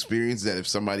my experience that if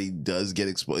somebody does get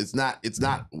expelled, it's not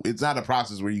a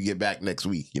process where you get back next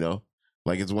week, you know?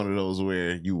 Like it's one of those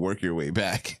where you work your way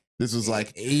back. This is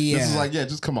like,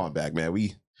 just come on back, man.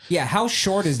 Yeah, how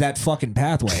short is that fucking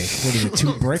pathway? What is it,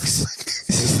 2 bricks?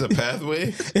 This is a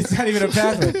pathway? It's not even a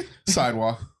pathway.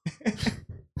 Sidewalk.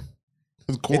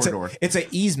 Corridor. It's an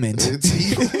easement.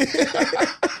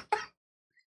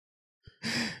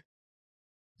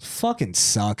 Fucking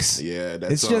sucks. Yeah,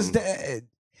 that's it's just.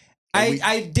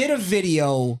 I did a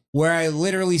video where I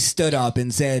literally stood up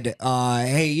and said,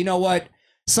 "Hey, you know what?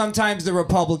 Sometimes the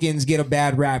Republicans get a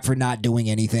bad rap for not doing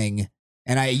anything,"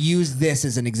 and I used this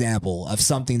as an example of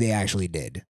something they actually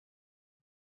did,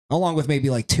 along with maybe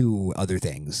like 2 other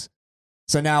things.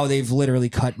 So now they've literally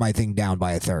cut my thing down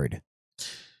by 1/3.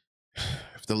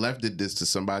 If the left did this to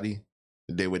somebody,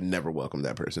 they would never welcome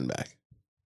that person back.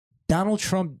 Donald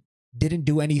Trump didn't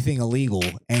do anything illegal,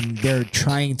 and they're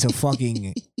trying to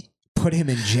fucking put him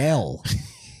in jail.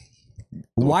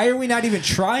 Why are we not even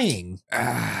trying?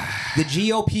 The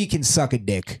GOP can suck a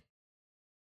dick.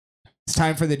 It's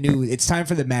time for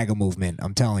the MAGA movement.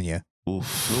 I'm telling you.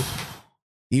 Oof.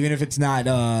 Even if it's not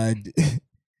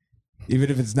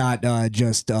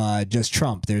just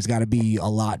Trump, there's got to be a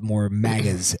lot more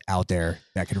MAGAs out there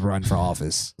that could run for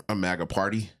office. A MAGA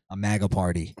party? A MAGA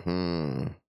party.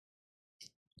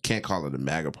 Can't call it a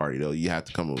MAGA party, though. You have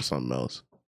to come up with something else.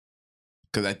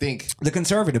 Because I think... The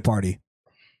Conservative Party.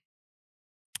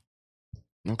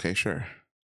 Okay, sure.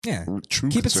 Yeah.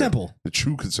 Keep it simple. The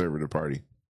true Conservative Party.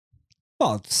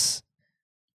 Well, it's...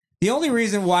 The only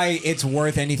reason why it's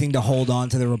worth anything to hold on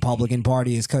to the Republican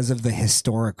Party is because of the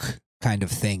historic kind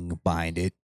of thing behind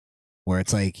it. Where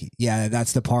it's like, yeah,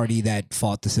 that's the party that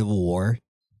fought the Civil War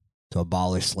to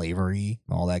abolish slavery,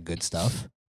 all that good stuff.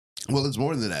 Well, it's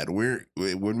more than that.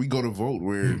 When we go to vote,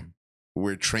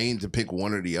 we're trained to pick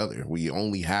one or the other. We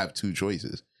only have 2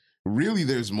 choices. Really,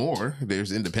 there's more.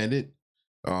 There's independent.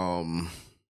 I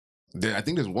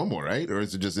think there's one more, right? Or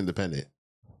is it just independent?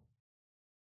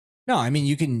 No, I mean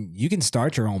you can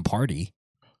start your own party.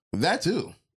 That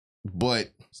too,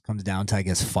 but it comes down to, I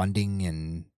guess, funding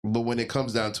and. But when it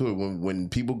comes down to it, when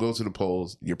people go to the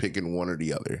polls, you're picking one or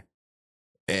the other,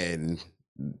 and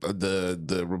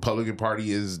the Republican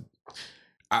Party is,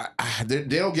 they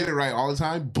don't get it right all the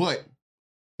time, but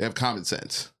they have common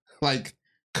sense, like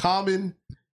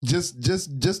just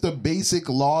the basic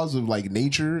laws of like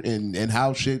nature and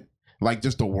how shit. Like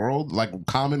just the world, like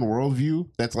common worldview.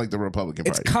 That's like the Republican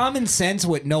Party. It's common sense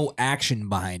with no action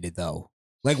behind it, though.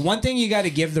 Like one thing you got to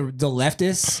give the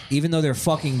leftists, even though they're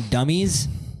fucking dummies,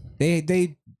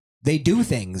 they do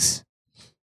things.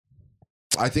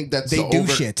 I think that's they do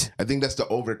shit. I think that's to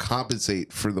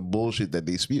overcompensate for the bullshit that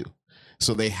they spew.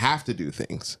 So they have to do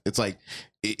things. It's like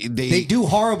they do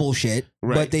horrible shit,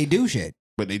 right. But they do shit.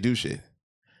 But they do shit.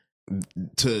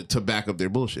 To back up their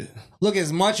bullshit. Look,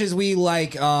 as much as we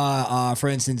like, for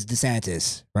instance,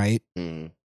 DeSantis, right?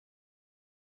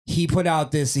 He put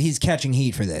out this. He's catching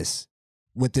heat for this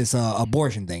with this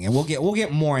abortion thing, and we'll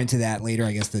get more into that later.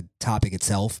 I guess the topic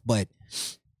itself, but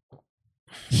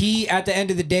he, at the end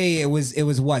of the day, it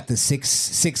was what, the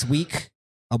six week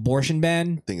abortion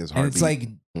ban thing is, and it's like,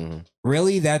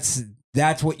 really, that's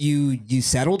what you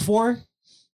settled for.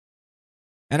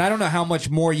 And I don't know how much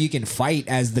more you can fight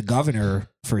as the governor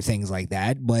for things like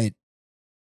that, but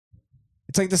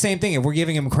it's like the same thing. If we're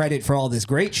giving him credit for all this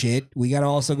great shit, we got to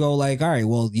also go like, all right,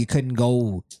 well, you couldn't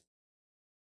go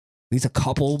at least a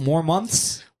couple more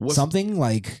months? Something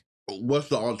like... What's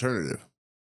the alternative?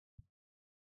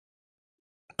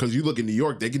 Because you look in New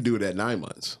York, they can do it at 9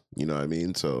 months. You know what I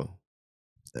mean? So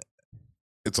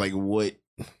it's like, what?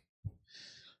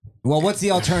 Well, what's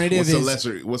the alternative?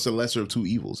 What's the lesser of two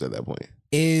evils at that point?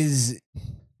 Is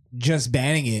just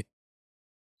banning it.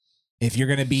 If you're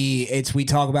gonna be, we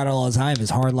talk about it all the time,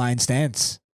 is hardline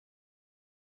stance.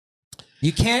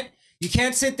 You can't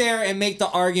sit there and make the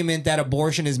argument that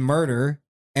abortion is murder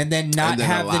and then not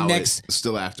have the next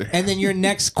still after. And then your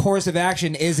next course of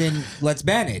action isn't let's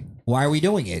ban it. Why are we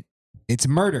doing it? It's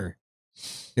murder.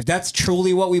 If that's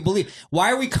truly what we believe, why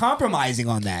are we compromising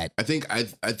on that? I think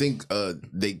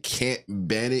they can't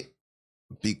ban it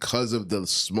because of the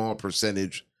small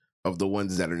percentage of the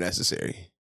ones that are necessary.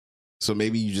 So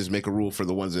maybe you just make a rule for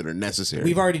the ones that are necessary.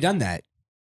 We've already done that.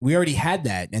 We already had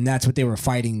that, and that's what they were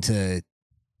fighting to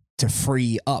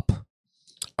free up.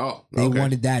 Oh, they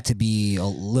wanted that to be a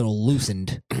little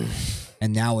loosened,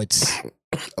 and now it's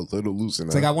a little loosened.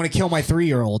 It's like I want to kill my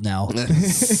 3-year-old now.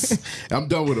 I'm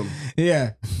done with him.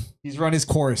 Yeah, he's run his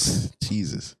course.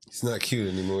 Jesus, he's not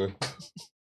cute anymore.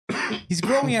 He's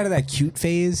growing out of that cute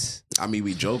phase. I mean,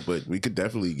 we joke, but we could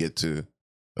definitely get to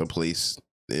a place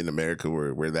in America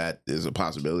where that is a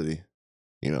possibility.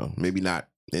 You know, maybe not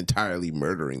entirely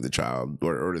murdering the child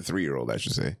or the 3-year-old, I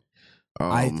should say.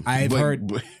 I've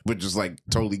heard, but just like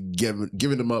totally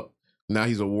giving him up. Now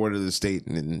he's a ward of the state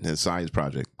in his science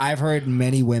project. I've heard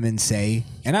many women say,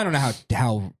 and I don't know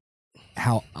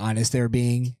how honest they're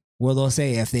being. Well, they'll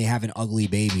say if they have an ugly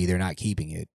baby, they're not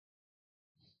keeping it.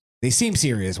 They seem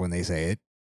serious when they say it,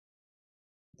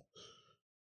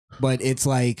 but it's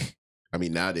like, I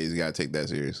mean, nowadays you gotta take that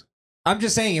serious. I'm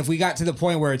just saying, if we got to the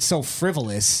point where it's so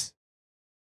frivolous,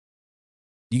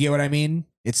 you get what I mean?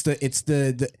 It's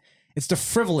the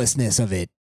frivolousness of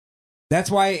it. That's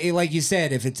why, like you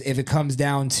said, if it comes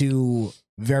down to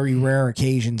very rare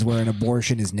occasions where an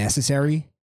abortion is necessary,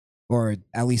 or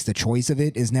at least the choice of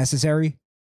it is necessary,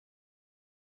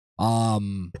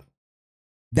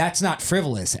 that's not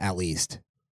frivolous. At least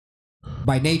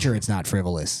by nature, it's not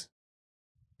frivolous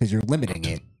because you're limiting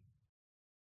it.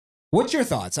 What's your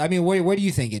thoughts? I mean, what do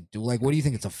you think it? Like, what do you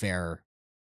think it's a fair?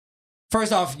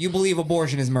 First off, you believe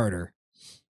abortion is murder?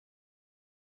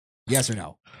 Yes or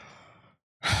no?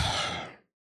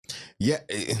 Yeah.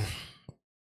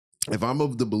 If I'm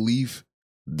of the belief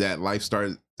that life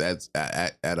starts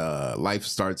life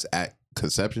starts at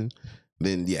conception,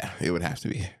 then yeah, it would have to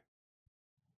be.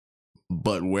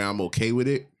 But where I'm okay with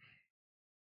it,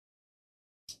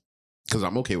 because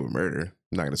I'm okay with murder.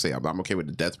 I'm not gonna say I'm okay with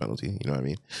the death penalty. You know what I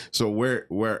mean? So where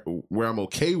I'm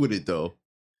okay with it though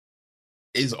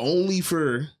is only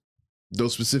for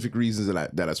those specific reasons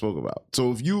that I spoke about.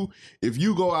 So if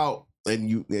you go out and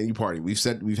you party, we've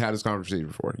had this conversation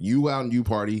before. You out and you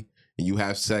party and you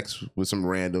have sex with some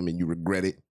random and you regret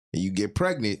it and you get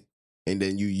pregnant and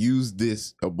then you use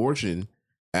this abortion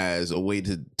as a way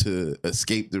to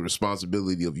escape the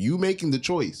responsibility of you making the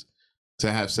choice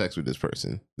to have sex with this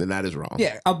person, then that is wrong.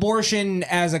 Yeah, abortion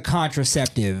as a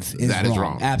contraceptive is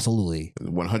wrong. Absolutely,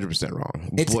 100%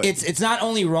 wrong. It's not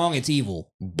only wrong, it's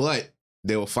evil. But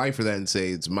they will fight for that and say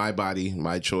it's my body,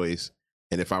 my choice,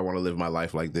 and if I want to live my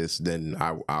life like this, then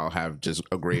I'll have just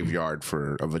a graveyard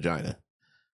for a vagina.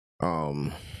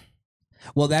 Well,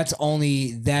 that's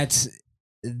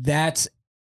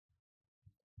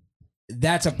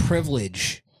a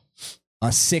privilege,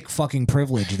 a sick fucking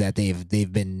privilege that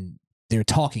they're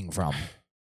talking from.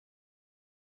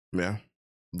 Yeah,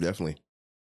 definitely.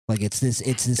 Like it's this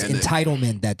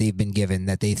entitlement that they've been given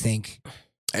that they think,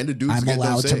 and the dudes I'm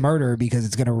allowed to murder because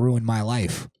it's going to ruin my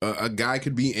life. A guy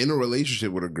could be in a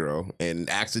relationship with a girl and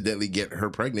accidentally get her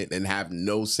pregnant and have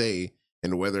no say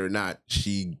in whether or not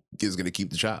she is going to keep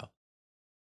the child.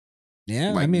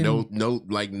 Yeah, like, I mean, no,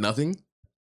 like nothing.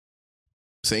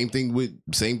 Same thing with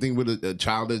a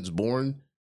child that's born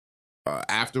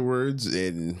afterwards,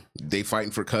 and they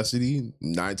fighting for custody.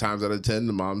 9 times out of 10,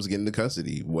 the mom's getting the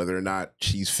custody, whether or not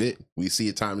she's fit. We see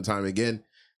it time and time again.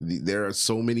 There are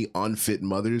so many unfit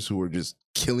mothers who are just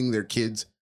killing their kids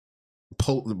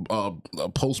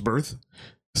post birth,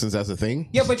 since that's a thing.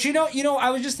 Yeah, but you know, I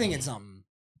was just thinking something,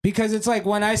 because it's like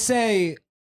when I say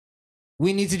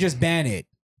we need to just ban it,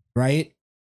 right?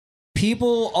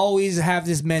 People always have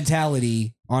this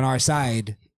mentality on our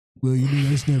side. Well, you know,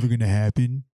 that's never gonna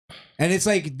happen. And it's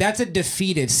like, that's a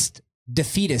defeatist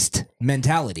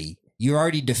mentality. You're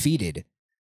already defeated.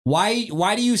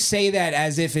 Why do you say that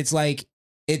as if it's like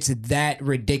it's that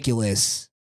ridiculous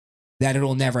that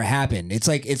it'll never happen? It's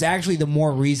like it's actually the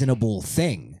more reasonable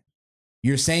thing.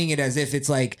 You're saying it as if it's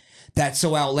like that's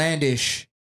so outlandish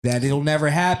that it'll never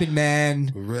happen,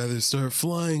 man. We'd rather start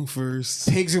flying first.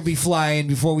 Pigs will be flying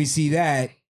before we see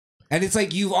that. And it's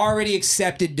like you've already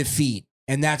accepted defeat.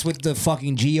 And that's what the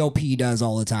fucking GOP does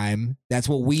all the time. That's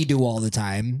what we do all the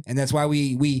time. And that's why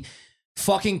we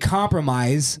fucking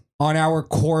compromise on our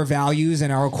core values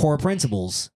and our core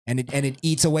principles. And it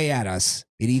eats away at us.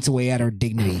 It eats away at our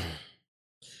dignity.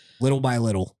 Little by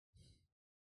little.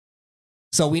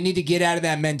 So we need to get out of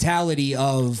that mentality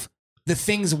of the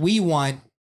things we want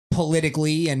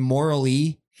politically and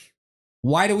morally.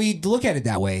 Why do we look at it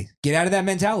that way? Get out of that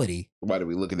mentality. Why do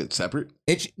we look at it separate?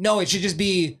 It should just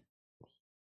be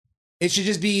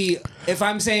if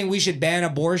I'm saying we should ban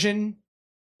abortion,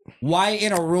 why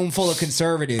in a room full of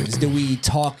conservatives do we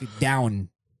talk down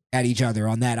at each other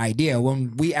on that idea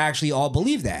when we actually all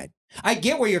believe that? I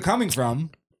get where you're coming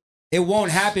from. It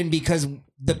won't happen because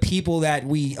the people that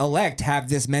we elect have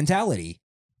this mentality.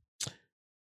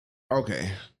 Okay.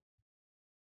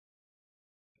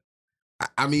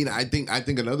 I mean, I think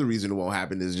another reason it won't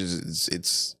happen is just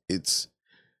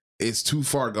it's too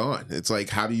far gone. It's like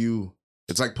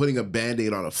it's like putting a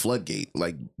Band-Aid on a floodgate.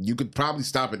 Like you could probably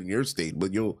stop it in your state,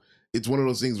 but it's one of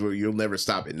those things where you'll never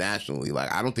stop it nationally.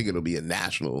 Like I don't think there'll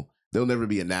never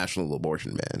be a national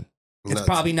abortion ban. It's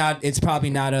probably not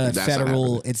a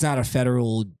federal. It's not a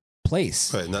federal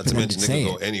place. Right. Not to mention they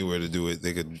could go anywhere to do it.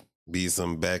 They could be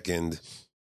some back end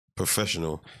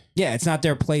professional. Yeah, it's not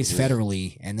their place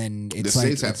federally, and then it's like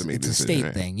states have to make it's a decision, state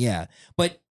right? thing. Yeah,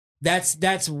 but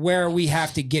that's where we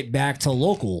have to get back to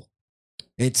local.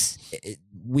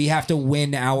 We have to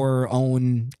win our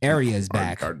own areas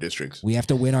back, our districts. We have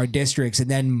to win our districts,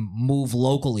 and then move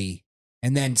locally.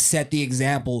 And then set the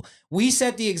example. We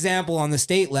set the example on the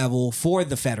state level for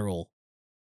the federal,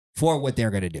 for what they're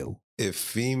going to do. If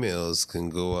females can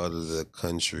go out of the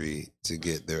country to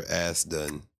get their ass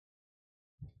done,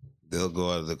 they'll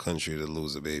go out of the country to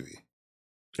lose a baby.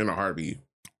 In a heartbeat.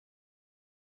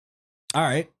 All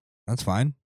right. That's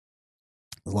fine.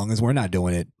 As long as we're not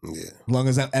doing it. Yeah.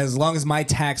 As long as my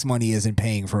tax money isn't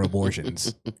paying for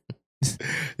abortions.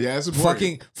 Yeah, it's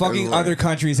important. Fucking other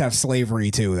countries have slavery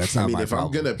too. That's not my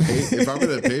problem. If I'm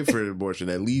gonna pay for an abortion,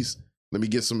 at least let me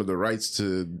get some of the rights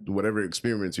to whatever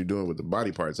experiments you're doing with the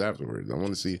body parts afterwards. I want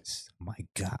to see. My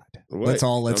God, what? let's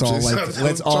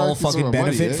all fucking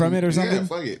benefit from it or something. Yeah,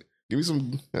 fuck it. Give me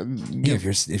some. Yeah,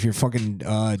 if you're fucking,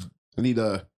 I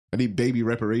need baby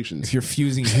reparations. If you're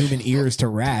fusing human ears to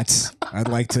rats, I'd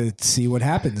like to see what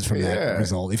happens from that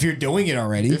result. If you're doing it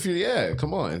already,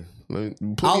 come on.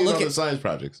 I'll look at at the science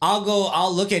projects.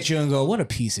 I'll look at you and go, what a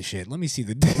piece of shit. Let me see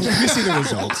the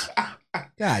results.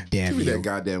 God damn Give me that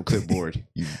goddamn clipboard.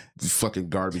 You fucking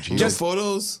garbage. Just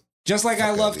photos. Just like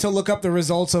I love to look up the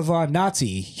results of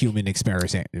Nazi human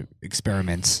experiments.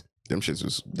 Them shits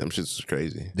was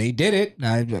crazy. They did it.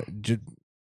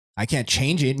 I can't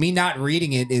change it. Me not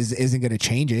reading it isn't going to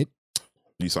change it.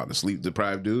 You saw the sleep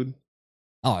deprived dude?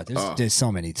 Oh, there's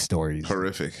so many stories.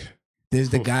 Horrific. There's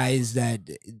the guys that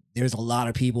there's a lot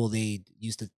of people they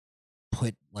used to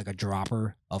put like a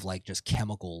dropper of like just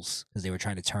chemicals because they were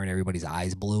trying to turn everybody's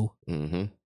eyes blue. Mm-hmm.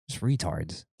 Just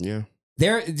retards. Yeah.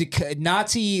 They're the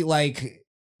Nazi, like,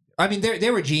 I mean,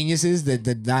 they were geniuses,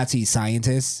 the Nazi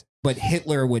scientists, but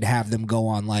Hitler would have them go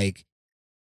on like,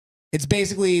 it's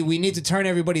basically we need to turn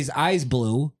everybody's eyes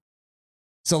blue,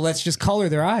 so let's just color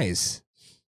their eyes.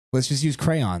 Let's just use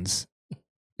crayons.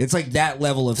 It's like that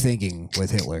level of thinking with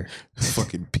Hitler.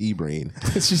 Fucking pea brain.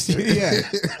 It's just, yeah.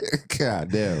 God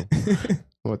damn.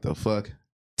 What the fuck?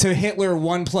 To Hitler,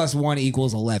 1 + 1 =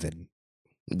 11.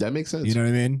 That makes sense. You know what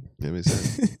I mean? That makes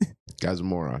sense. Guy's a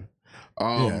moron.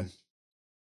 Yeah.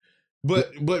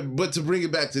 But to bring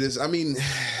it back to this, I mean,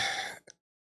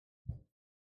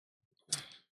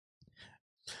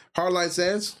 hardline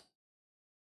stance.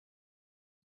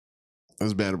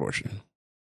 Let's ban abortion.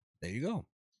 There you go.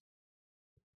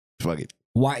 Fuck it.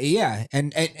 Why? Yeah,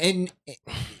 and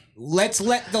let's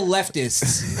let the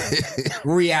leftists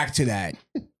react to that.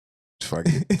 Fuck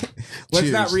it. Let's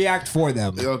not react for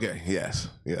them. Okay. Yes.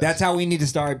 That's how we need to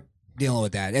start dealing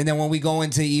with that. And then when we go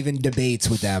into even debates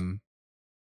with them,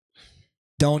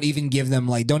 don't even give them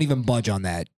don't even budge on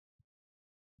that.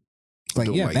 It's like,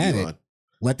 yeah, ban it.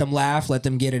 Let them laugh. Let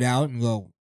them get it out and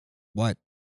go. What?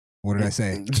 What did I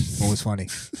say? What was funny?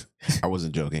 I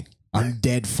wasn't joking. I'm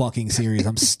dead fucking serious.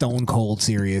 I'm stone cold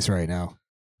serious right now.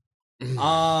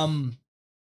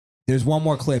 There's one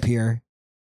more clip here.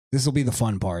 This will be the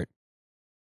fun part.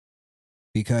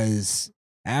 Because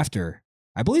after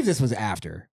I believe this was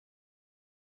after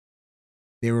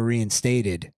they were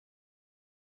reinstated.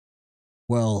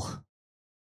 Well,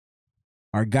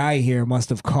 our guy here must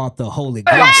have caught the Holy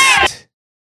Ghost.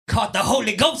 Caught the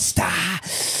Holy Ghost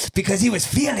because he was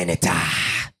feeling it.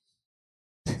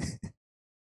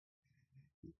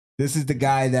 This is the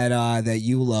guy that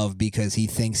you love because he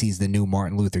thinks he's the new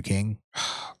Martin Luther King.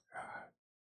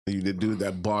 You the dude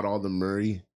that bought all the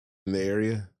Murray in the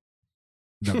area?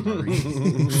 The Murray.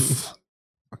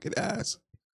 Fucking ass.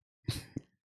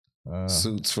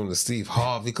 Suits from the Steve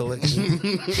Harvey collection.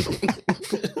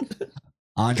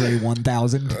 Andre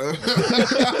 1000.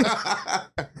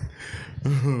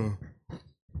 All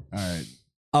right.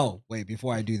 Oh, wait,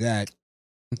 before I do that.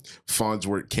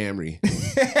 Farnsworth Camry.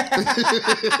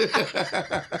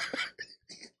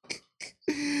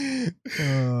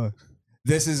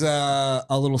 This is a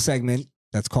little segment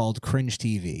that's called Cringe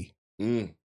TV.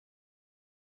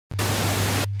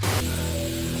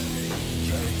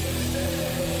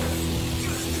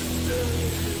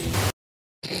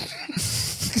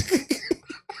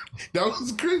 That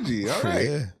was cringy. All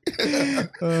right.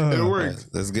 Yeah. It worked. Right,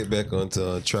 let's get back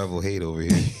onto travel hate over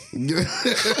here.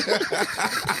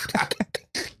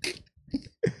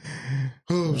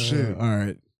 Oh, shit. All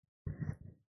right.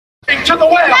 To the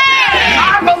well.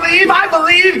 I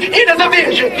believe it is a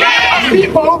vision.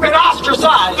 People who've been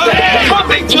ostracized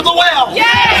coming to the well. See,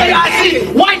 I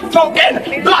see white folk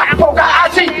and black folk. I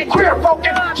see queer folk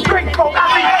and straight folk.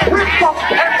 I see rich folk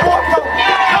and poor folk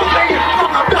coming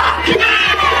from the back to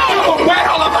the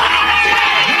well of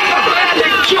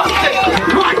justice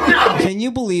right now. Can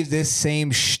you believe this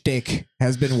same shtick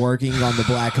has been working on the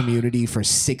black community for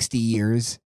 60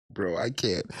 years? Bro, I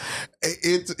can't.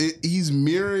 He's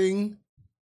mirroring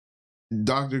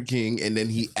Dr. King, and then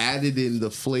he added in the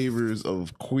flavors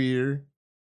of queer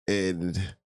and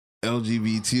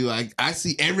LGBT. I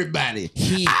see everybody.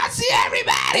 I see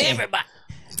everybody.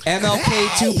 MLK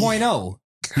 2.0.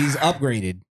 He's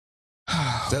upgraded.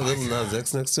 That little Nas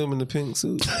X next to him in the pink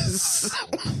suit.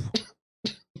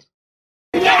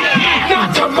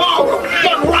 Not tomorrow,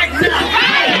 but right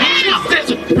now.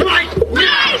 Justice right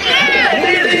now.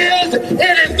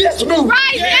 It is this movement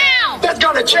Right now. that's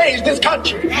gonna change this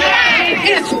country.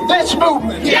 It's this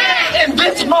movement in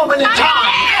this moment in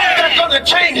time that's gonna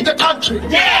change the country.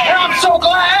 And I'm so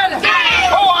glad.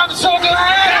 Oh, I'm so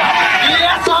glad.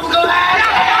 Yes, I'm glad.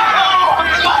 Oh,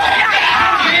 I'm glad.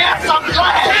 Yes, I'm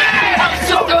glad. I'm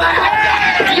so glad.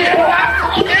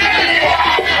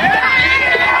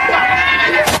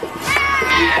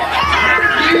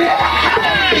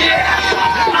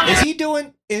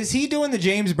 Is he doing the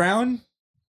James Brown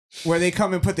where they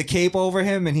come and put the cape over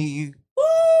him and he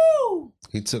woo?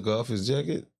 He took off his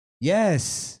jacket?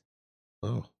 Yes.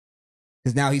 Oh.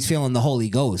 Because now he's feeling the Holy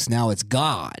Ghost. Now it's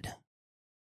God.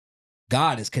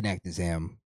 God is connected to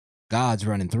him. God's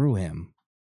running through him.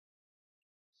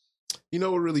 You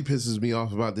know what really pisses me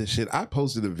off about this shit? I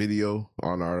posted a video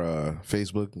on our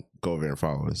Facebook. Go over and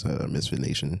follow us at Misfit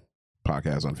Nation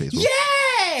podcast on Facebook.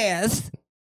 Yes.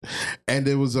 And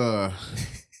it was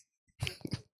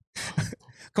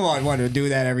Come on, Wonder, do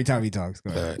that every time he talks. Go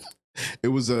ahead. It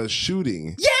was a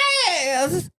shooting.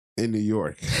 Yes. In New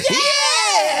York.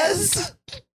 Yes.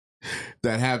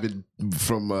 That happened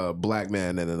from a black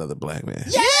man and another black man.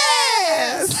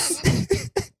 Yes.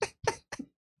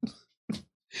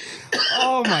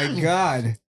 Oh my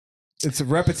God. It's a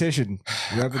repetition.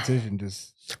 Repetition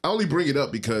just. I only bring it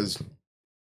up because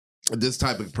this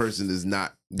type of person is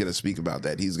not going to speak about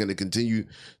that. He's going to continue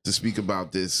to speak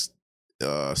about this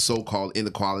so-called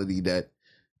inequality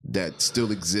that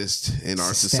still exists in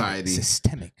our society.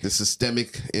 The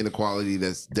systemic inequality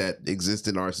that exists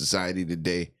in our society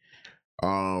today.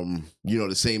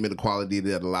 The same inequality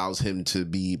that allows him to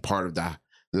be part of the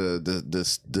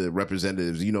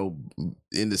representatives.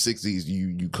 In the 60s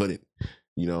you couldn't,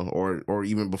 or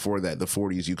even before that, the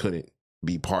 40s, you couldn't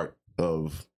be part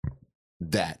of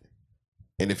that.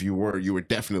 And if you were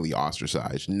definitely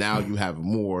ostracized. Now you have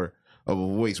more of a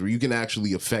voice where you can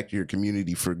actually affect your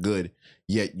community for good,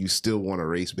 yet you still want to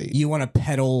race bait. You want to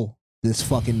peddle this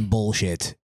fucking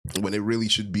bullshit. When it really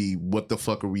should be, what the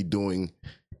fuck are we doing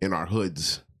in our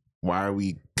hoods? Why are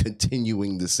we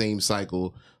continuing the same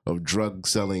cycle of drug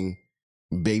selling,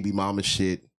 baby mama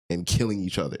shit, and killing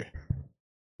each other?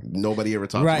 Nobody ever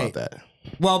talks about that.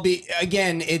 Well,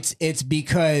 again, it's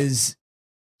because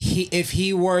if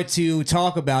he were to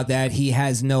talk about that, he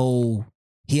has no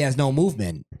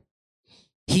movement.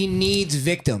 He needs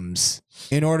victims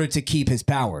in order to keep his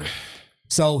power.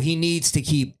 So he needs to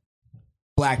keep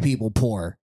black people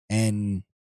poor and,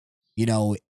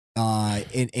 in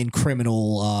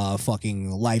criminal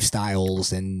fucking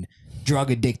lifestyles and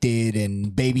drug addicted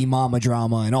and baby mama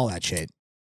drama and all that shit.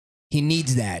 He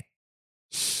needs that.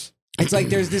 It's like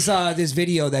there's this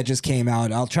video that just came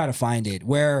out. I'll try to find it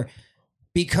where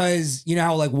because you know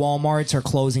how like Walmarts are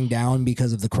closing down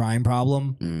because of the crime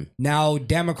problem. Now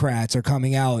Democrats are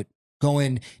coming out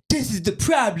going, this is the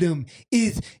problem,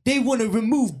 is they want to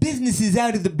remove businesses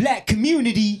out of the black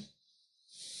community.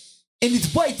 And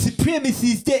it's white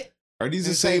supremacists that... Are these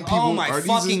the same people? Oh my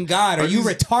fucking God, are you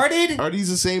retarded? Are these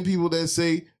the same people that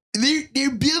say,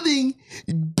 they're building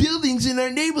buildings in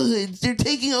our neighborhoods, they're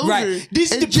taking over. Right.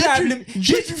 This is the problem.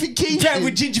 Gentrification.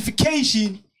 With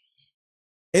gentrification.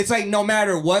 It's like no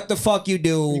matter what the fuck you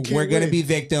do, we're going to be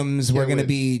victims. We're going to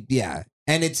be, yeah.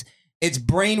 And it's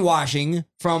brainwashing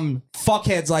from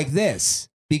fuckheads like this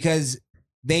because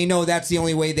they know that's the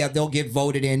only way that they'll get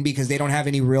voted in because they don't have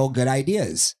any real good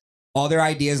ideas. All their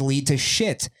ideas lead to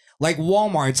shit. Like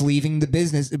Walmart's leaving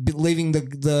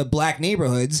the black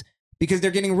neighborhoods because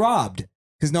they're getting robbed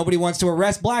because nobody wants to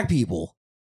arrest black people.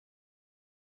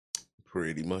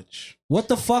 Pretty much. What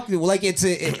the fuck? Like it's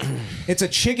a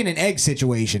chicken and egg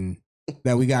situation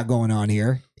that we got going on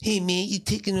here. Hey man, you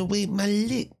taking away my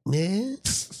lick, man.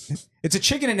 It's a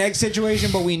chicken and egg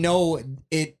situation, but we know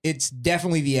it's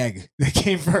definitely the egg that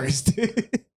came first.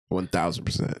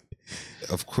 1000%.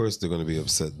 Of course they're going to be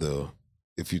upset though.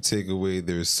 If you take away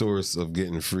their source of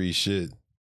getting free shit,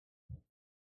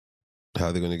 how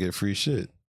are they going to get free shit?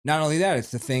 Not only that,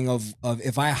 it's the thing of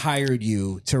if I hired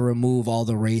you to remove all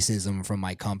the racism from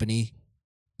my company,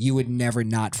 you would never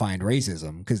not find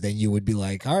racism because then you would be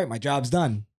like, all right, my job's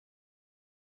done.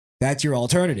 That's your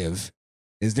alternative.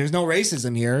 Is there's no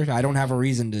racism here. I don't have a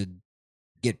reason to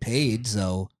get paid.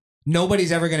 So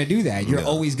nobody's ever going to do that. You're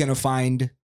always going to find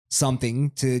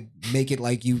something to make it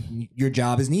like your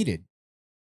job is needed.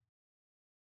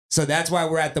 So that's why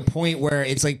we're at the point where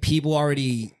it's like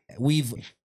we've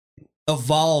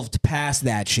evolved past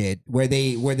that shit where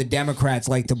the Democrats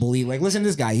like to believe, like, listen to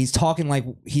this guy, he's talking like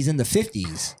he's in the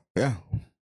 50s. Yeah.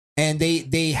 And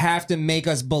they have to make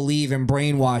us believe and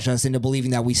brainwash us into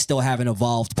believing that we still haven't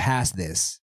evolved past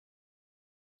this.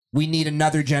 We need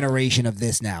another generation of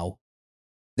this now.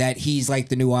 That he's like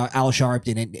the new Al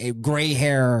Sharpton and gray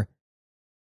hair,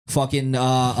 fucking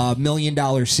 $1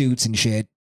 million suits and shit.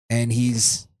 And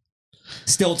he's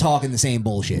still talking the same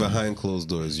bullshit. Behind closed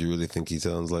doors, you really think he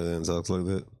sounds like that and talks like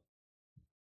that?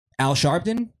 Al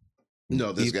Sharpton?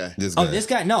 No, this guy. Oh, this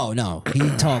guy? No. He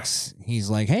talks. He's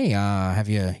like, hey,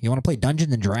 you want to play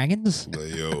Dungeons and Dragons?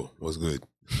 Like, yo, what's good?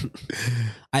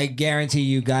 I guarantee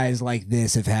you guys like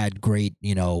this have had great,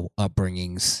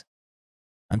 upbringings.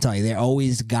 I'm telling you, they're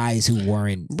always guys who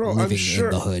weren't living in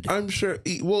the hood. I'm sure.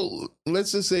 Well,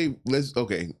 let's just say,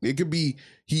 it could be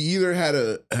he either had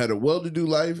a well-to-do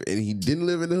life and he didn't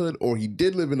live in the hood, or he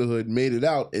did live in the hood, made it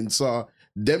out, and saw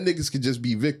them niggas could just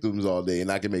be victims all day and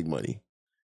I can make money.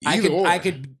 I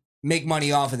could make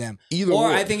money off of them.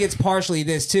 Or I think it's partially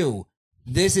this too.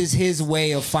 This is his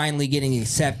way of finally getting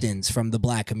acceptance from the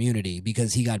black community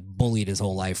because he got bullied his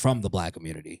whole life from the black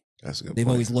community. That's a good They've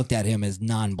point. always looked at him as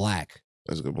non-black.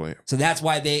 That's a good point. So that's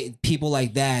why people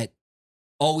like that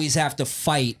always have to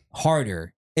fight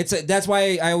harder. That's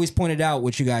why I always pointed out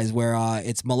with you guys where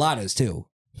it's mulattoes too.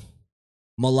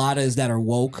 Mulattoes that are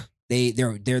woke,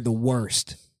 they're the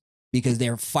worst because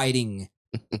they're fighting.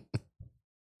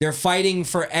 They're fighting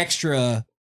for extra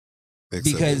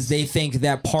because they think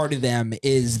that part of them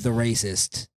is the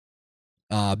racist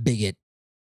bigot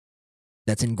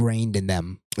that's ingrained in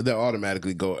them. They'll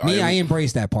automatically go. I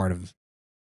embrace that part of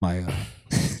my.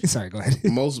 Sorry, go ahead.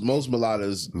 Most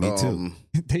mulattoes. Me too.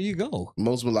 There you go.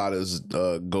 Most mulattoes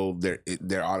go.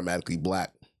 They're automatically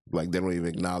black. Like they don't even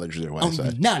acknowledge their white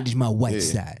side. Acknowledge my white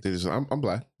side. I'm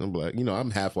black. I'm black. I'm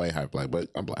half white, half black, but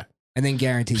I'm black. And then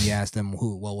guarantee you ask them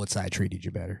what side treated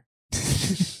you better.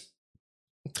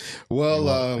 Well,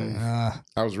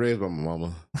 I was raised by my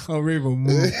mama. Oh, raised by my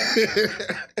mama.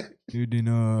 You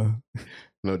didn't.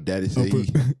 No, daddy said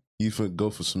he finna go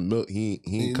for some milk. He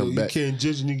ain't come back. You can't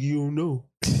judge a nigga you don't know.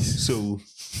 So.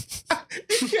 What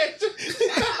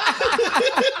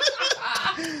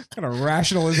kind of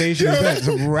rationalization is that?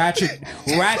 Some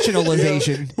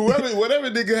rationalization.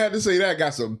 Whatever nigga had to say that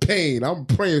got some pain. I'm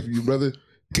praying for you, brother.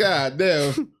 God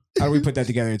damn. How do we put that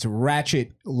together? It's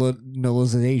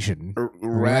rationalization.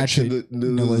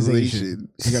 Rationalization.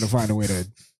 We got to find a way to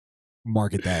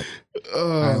market that. All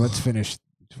right, let's finish.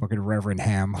 Fucking Reverend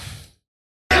Ham.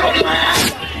 I'm so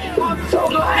glad. I'm so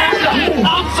glad.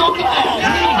 I'm so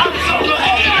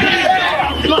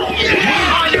glad.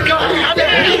 Are you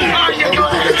glad? Are you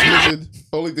glad?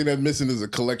 Only thing that's missing is a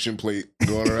collection plate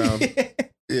going around.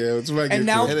 Yeah, it's right. And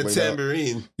now and a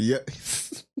tambourine. Yeah.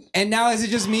 And now is it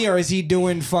just me or is he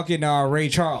doing fucking Ray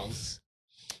Charles?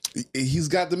 He's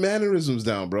got the mannerisms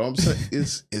down, bro. I'm saying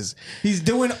he's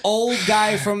doing old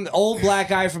black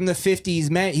guy from the 50s,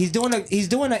 man. He's doing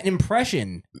an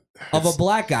impression of a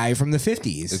black guy from the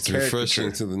 50s. It's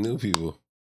refreshing to the new people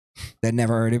that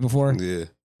never heard it before. Yeah.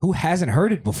 Who hasn't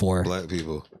heard it before? Black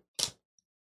people.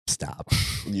 Stop.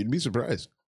 You'd be surprised.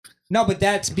 No, but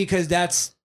that's because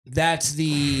that's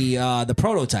the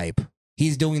prototype.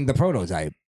 He's doing the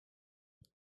prototype.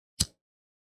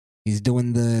 He's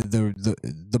doing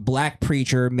the black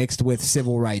preacher mixed with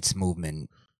civil rights movement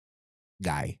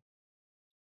guy.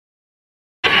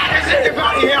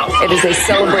 It is a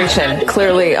celebration,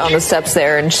 clearly on the steps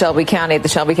there in Shelby County, the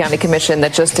Shelby County Commission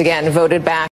that just again voted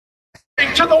back.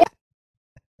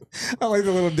 I like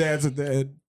the little dance at the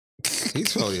end.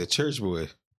 He's probably a church boy.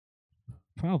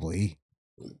 Probably.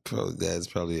 Dad's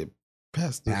probably a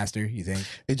pastor. Pastor, you think?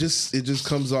 It just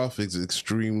comes off as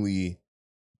extremely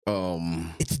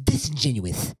it's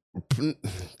disingenuous. All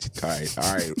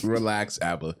right, relax,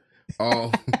 Abba.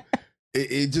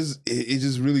 It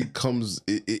just really comes.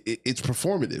 It's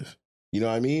performative. You know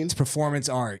what I mean? It's performance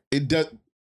art. It does.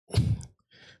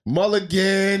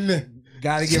 Mulligan.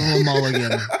 Gotta give him a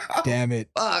mulligan. Damn it.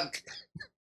 Fuck.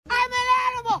 I'm an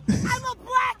animal. I'm a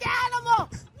black animal.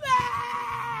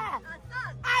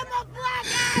 I'm a black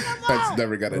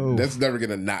animal. That's never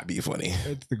gonna not be funny.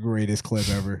 That's the greatest clip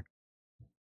ever.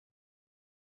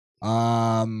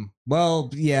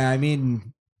 Well, yeah, I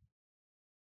mean,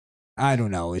 I don't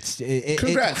know. It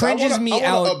cringes me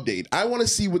out. Update. I want to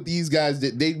see what these guys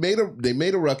did. They made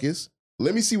a ruckus.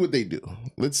 Let me see what they do.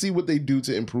 Let's see what they do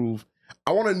to improve.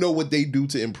 I want to know what they do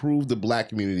to improve the black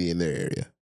community in their area.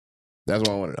 That's what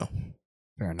I want to know.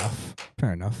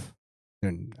 Fair enough.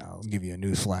 I'll give you a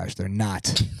news flash. They're not.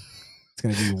 It's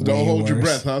gonna be. Don't hold your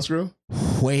worse. breath, huh, Skrill?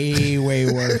 Way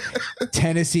worse.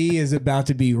 Tennessee is about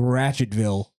to be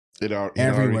Ratchetville.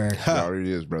 Everywhere. It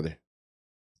already is, brother.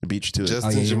 The beach to it.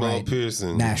 Justin Jamal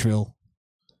Pearson. Nashville.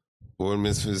 Born in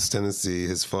Memphis, Tennessee.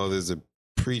 His father's a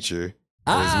preacher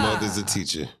and his mother's a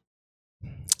teacher.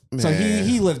 So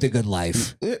he lived a good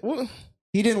life.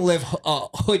 He didn't live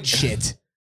hood shit.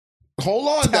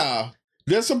 Hold on now.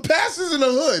 There's some pastors in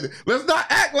the hood. Let's not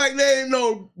act like they ain't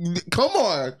no. Come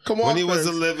on. When he was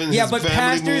 11, yeah, his but family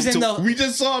pastors moved in to, the we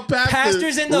just saw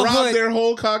pastors in the rob hood. their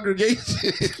whole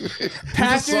congregation.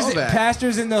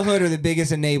 Pastors in the hood are the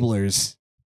biggest enablers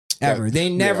ever. They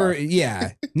never,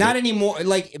 not anymore.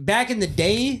 Like back in the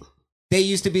day, they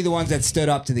used to be the ones that stood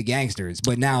up to the gangsters,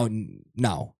 but now,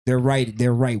 no, they're right.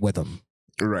 They're right with them.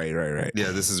 Right.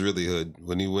 Yeah, this is really hood.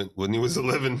 When he was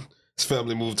 11, his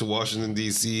family moved to Washington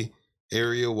D.C.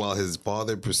 area while his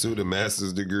father pursued a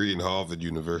master's degree in Harvard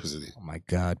University. Oh my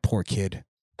God, poor kid.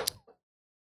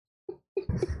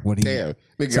 What do you? Damn,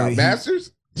 they got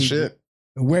masters. Shit.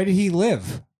 Where did he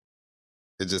live?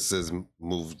 It just says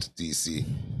moved to D.C.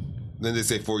 Then they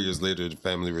say 4 years later, the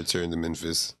family returned to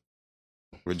Memphis,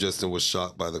 where Justin was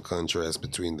shocked by the contrast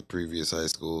between the previous high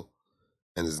school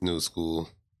and his new school,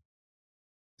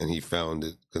 and he found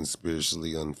it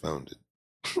conspiracially unfounded.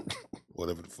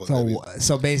 Whatever the fuck.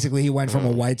 So basically, he went from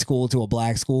a white school to a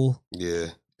black school. Yeah,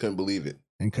 couldn't believe it,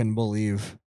 and couldn't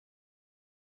believe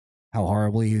how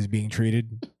horribly he was being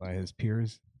treated by his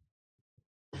peers.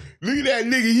 Look at that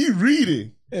nigga, he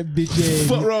reading. That bitch ass.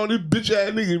 Fuck wrong this bitch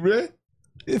ass nigga, bruh.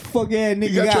 This fuck ass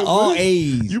nigga got all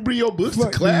A's. You bring your books to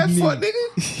class, fuck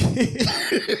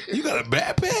nigga. You got a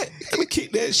backpack? I'ma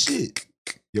kick that shit.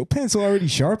 Your pencil already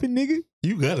sharpened, nigga?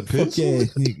 You got a pencil? Fuck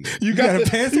ass nigga. You got a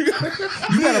pencil?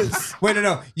 You got a wait,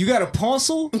 no. You got a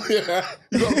pencil? Yeah.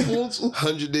 You got a pencil?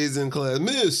 100 days in class.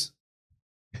 Miss,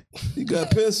 you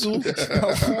got a pencil? You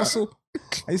got a pencil?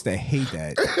 I used to hate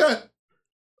that.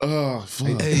 Oh,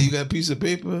 fuck. Hey, you got a piece of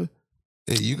paper?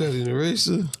 Hey, you got an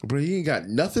eraser? Bro, you ain't got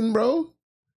nothing, bro?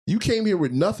 You came here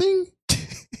with nothing?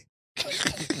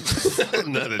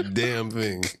 Not a damn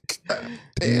thing.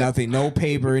 Damn. Nothing. No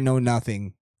paper, no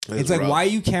nothing. That's it's like, rough. why are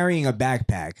you carrying a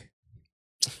backpack?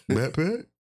 Backpack?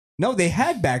 No, they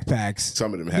had backpacks.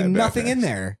 Some of them had nothing backpacks. in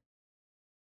there.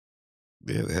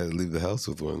 Yeah, they had to leave the house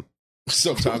with one.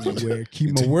 Sometimes you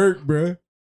keep my work, bro.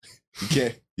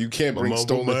 You can't My bring mom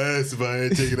stolen. my ass if I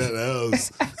ain't taking out the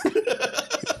house.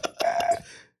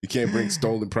 You can't bring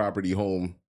stolen property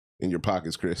home in your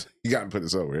pockets, Chris. You got to put it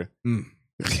somewhere.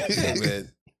 Hey,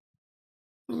 man.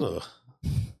 Look,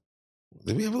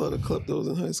 did we have a lot of kleptos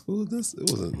in high school? It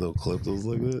wasn't no kleptos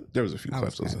like that. There was a few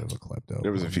kleptos.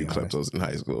 There was a few kleptos in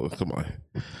high school.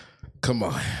 Come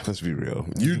on. Let's be real.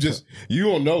 You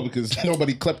don't know because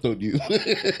nobody kleptoed you.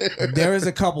 There was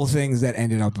a couple things that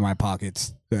ended up in my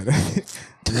pockets that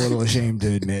I'm a little ashamed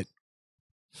to admit.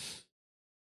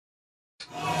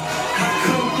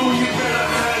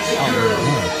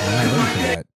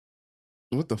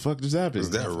 What the fuck just happened? Is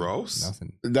that Ross?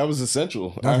 Nothing. That was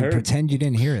essential. I Nothing. heard. Pretend you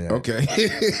didn't hear that. Okay.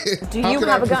 Do you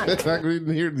have a gun? I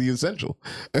didn't hear the essential.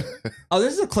 Oh,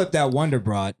 this is a clip that Wonder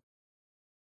brought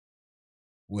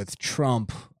with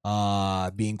Trump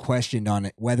being questioned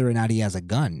on whether or not he has a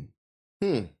gun.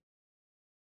 And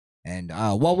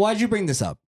well, why'd you bring this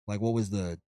up? Like, what was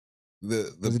was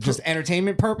it just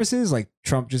entertainment purposes? Like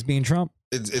Trump just being Trump?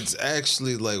 It's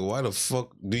actually like, why the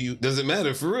fuck does it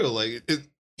matter for real? Like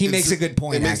he makes a good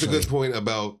point. It makes a good point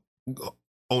about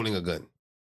owning a gun.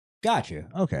 Gotcha.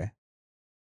 Okay.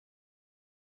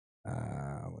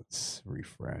 Let's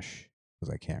refresh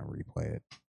because I can't replay it.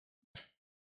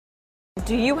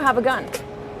 Do you have a gun?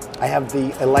 I have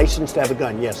a license to have a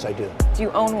gun. Yes, I do. Do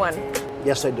you own one?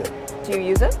 Yes, I do. Do you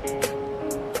use it?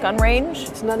 Gun range?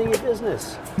 It's none of your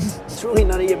business. It's really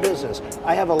none of your business.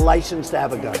 I have a license to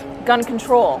have a gun. Gun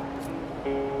control?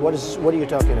 What are you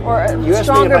talking about? Or You asked me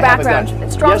stronger if I have a background,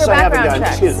 gun. stronger yes, I have a background gun.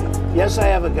 checks. Excuse me. Yes, I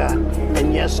have a gun,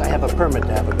 and yes, I have a permit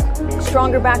to have a gun.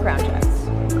 Stronger background checks.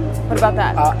 What about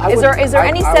that? I Is would- there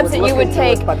any I steps would that you look would into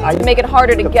take it, but to make it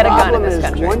harder to get a gun in this The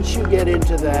country? problem is, once you get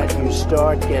into that, you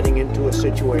start getting into a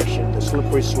situation, the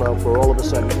slippery slope, where all of a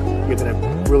sudden you're going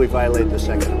to really violate the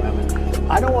Second Amendment.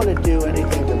 I don't want to do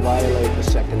anything to violate the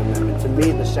Second Amendment. To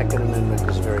me, the Second Amendment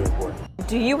is very important.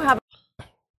 Do you have?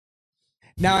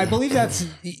 Now, I believe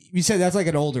you said that's like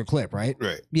an older clip, right?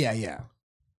 Right. Yeah.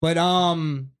 But I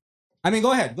mean,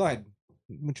 go ahead.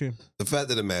 The fact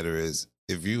of the matter is,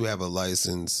 if you have a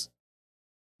license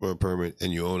or a permit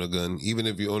and you own a gun, even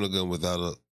if you own a gun without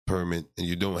a permit and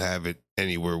you don't have it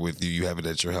anywhere with you, you have it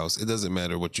at your house, it doesn't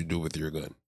matter what you do with your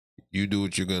gun. You do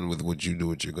with your gun with what you do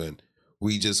with your gun.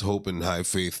 We just hope in high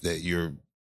faith that you're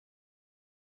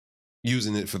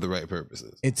using it for the right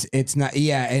purposes. It's not,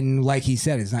 and like he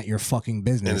said, it's not your fucking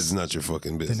business. And it's not your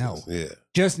fucking business. To know. Yeah.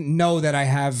 Just know that I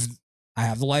have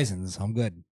the license. I'm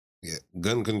good. Yeah.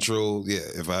 Gun control. Yeah.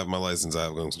 If I have my license, I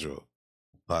have gun control.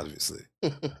 Obviously.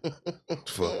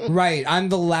 Right. I'm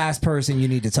the last person you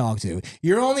need to talk to.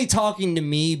 You're only talking to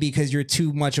me because you're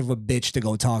too much of a bitch to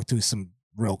go talk to some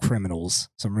real criminals,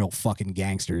 some real fucking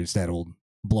gangsters that'll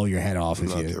blow your head off.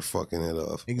 Knock your fucking head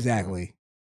off. Exactly.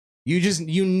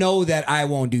 You know that I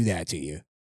won't do that to you.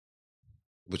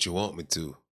 But you want me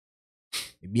to.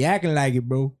 You be acting like it,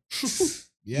 bro.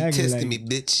 You testing me,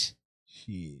 bitch.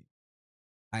 Shit.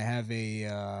 I have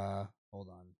a hold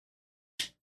on.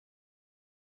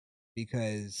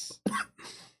 Because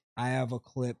I have a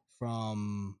clip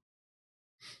from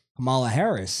Kamala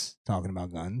Harris talking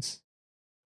about guns.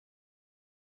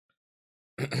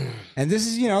 And this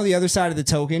is, the other side of the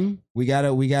token. We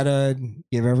gotta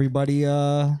give everybody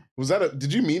Was that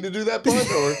did you mean to do that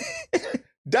part or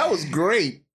that was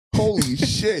great. Holy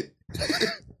shit.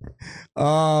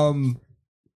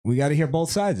 We gotta hear both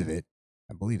sides of it.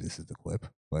 I believe this is the clip,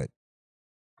 but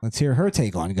let's hear her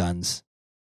take on guns.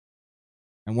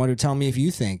 And Wonder, tell me if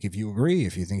you agree,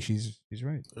 if you think she's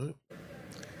right.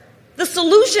 The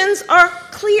solutions are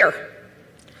clear.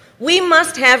 We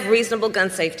must have reasonable gun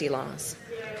safety laws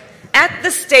at the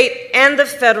state and the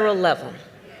federal level.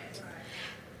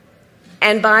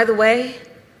 And by the way,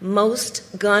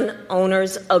 most gun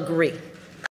owners agree.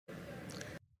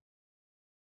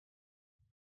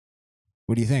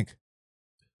 What do you think?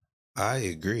 I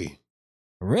agree.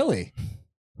 Really?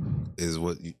 Is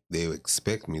what they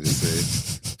expect me to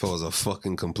say if I was a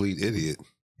fucking complete idiot.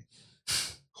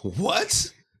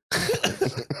 What?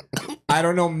 I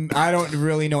don't know. I don't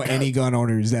really know any gun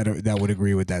owners that would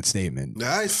agree with that statement.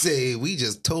 I say we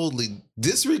just totally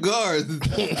disregard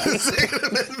the Second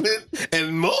Amendment,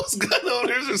 and most gun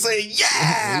owners are saying,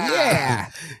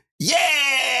 yeah,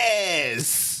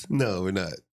 yes. No, we're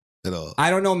not at all. I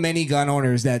don't know many gun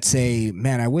owners that say,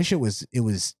 "Man, I wish it was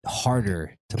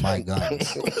harder to buy guns."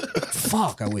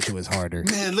 Fuck, I wish it was harder.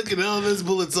 Man, look at all those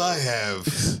bullets I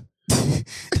have.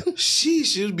 She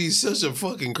should be such a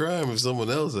fucking crime if someone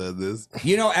else had this.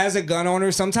 As a gun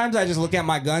owner, sometimes I just look at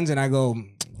my guns and I go,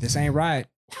 "This ain't right.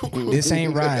 This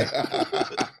ain't right."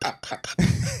 I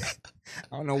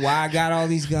don't know why I got all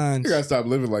these guns. You gotta stop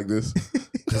living like this.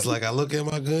 It's like I look at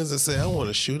my guns and say, I want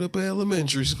to shoot up an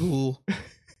elementary school.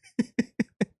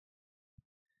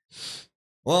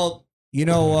 Well,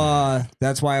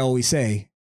 that's why I always say,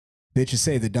 bitches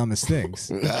say the dumbest things.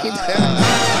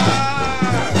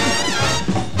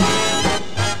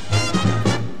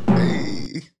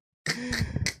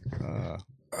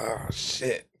 Oh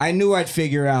shit! I knew I'd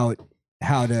figure out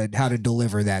how to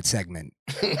deliver that segment.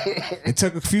 It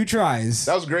took a few tries.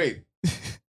 That was great.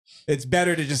 It's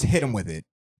better to just hit them with it.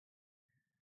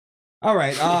 All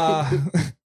right.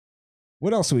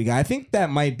 What else do we got? I think that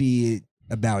might be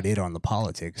about it on the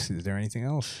politics. Is there anything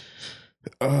else?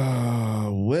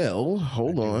 Well,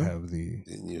 hold on.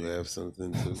 Didn't you have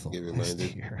something to get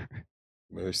reminded?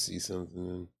 Mercy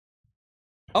something.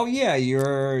 Oh yeah,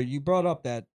 you brought up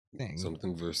that thing.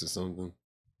 Something versus something.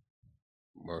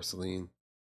 Marceline.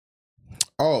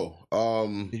 Oh,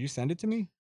 did you send it to me?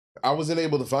 I wasn't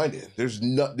able to find it. There's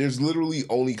literally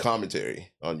only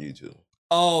commentary on YouTube.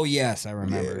 Oh yes, I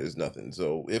remember. Yeah, there's nothing.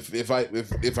 So if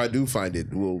I do find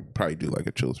it, we'll probably do like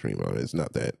a chill stream on it. It's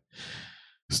not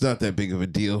that big of a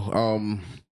deal.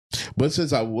 But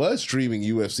since I was streaming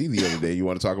UFC the other day, you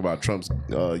want to talk about Trump's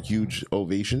huge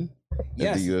ovation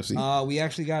at the UFC? We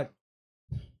actually got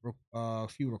a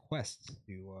few requests to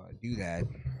do that.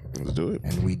 Let's do it.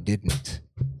 And we didn't.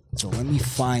 So let me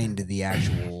find the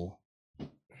actual.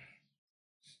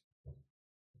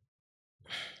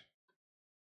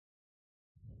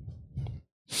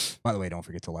 By the way, don't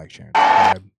forget to like, share, and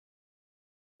subscribe.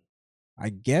 I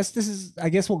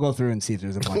guess we'll go through and see if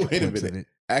there's a bunch of clips of it.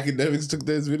 Academics took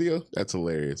this video? That's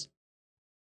hilarious.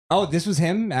 Oh, this was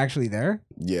him actually there?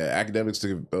 Yeah, Academics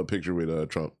took a picture with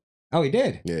Trump. Oh, he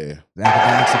did? Yeah. The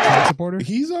Academics a Trump supporter?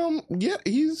 He's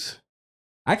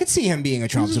I could see him being a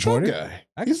Trump supporter. Trump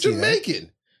guy. He's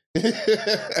Jamaican.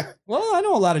 Well, I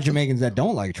know a lot of Jamaicans that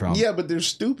don't like Trump. Yeah, but they're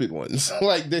stupid ones.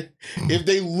 Like if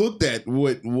they looked at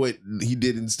what he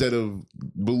did instead of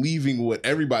believing what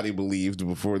everybody believed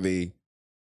before they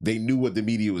knew what the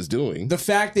media was doing. The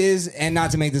fact is, and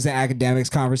not to make this an academics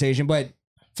conversation, but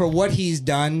for what he's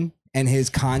done and his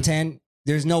content,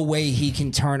 there's no way he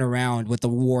can turn around with the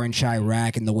war in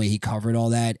Chirac and the way he covered all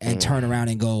that and turn around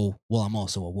and go, well, I'm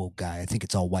also a woke guy. I think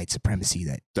it's all white supremacy.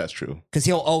 That's true. Because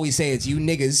he'll always say it's you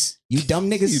niggas, you dumb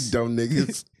niggas. You dumb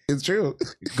niggas. It's true.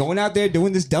 Going out there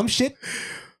doing this dumb shit.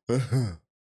 All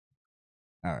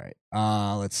right.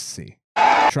 Let's see.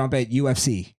 Trump at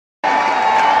UFC.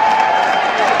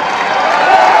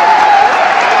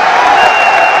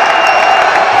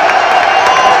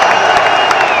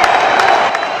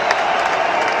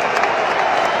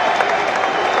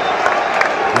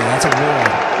 That's a roar.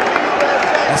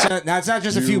 That's not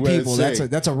just a few people.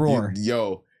 That's a roar.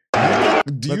 Do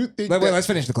you think? Wait, let's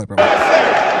finish the clip.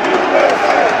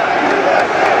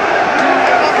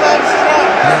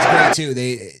 That's great too.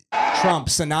 Trump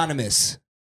synonymous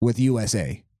with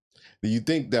USA. Do you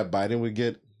think that Biden would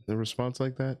get a response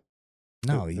like that?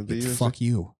 No, fuck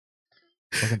you.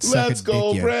 Let's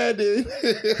go, Brandon.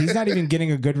 He's not even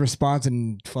getting a good response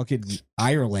in fucking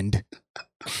Ireland.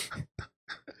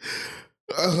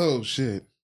 Oh shit.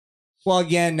 Well,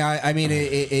 again, I mean,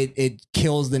 it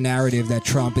kills the narrative that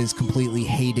Trump is completely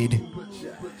hated.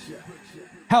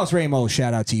 House Ramo,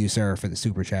 shout out to you, sir, for the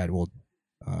super chat. We'll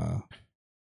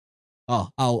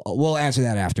answer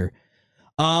that after.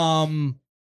 But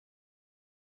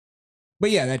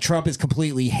yeah, that Trump is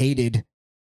completely hated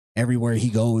everywhere he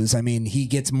goes. I mean, he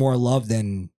gets more love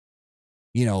than,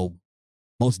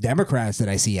 most Democrats that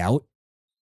I see out.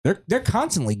 They're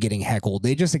constantly getting heckled.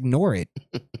 They just ignore it.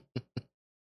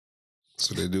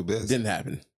 So they do best. Didn't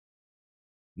happen.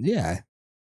 Yeah.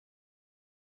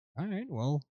 All right.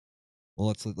 Well,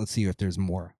 let's see if there's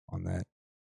more on that.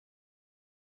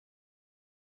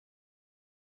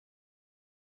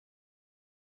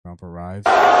 Trump arrives.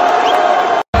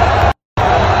 I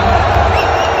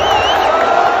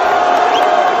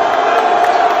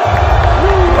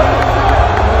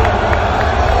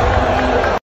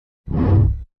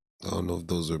don't know if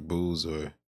those are boos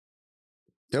or.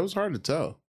 That was hard to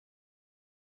tell.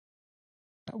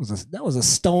 That was a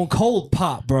stone cold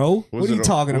pop, bro. What are you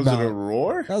talking about? Was it a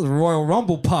roar? That was a Royal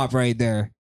Rumble pop right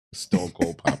there. Stone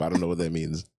cold pop. I don't know what that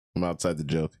means. I'm outside the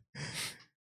joke.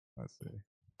 Let's see.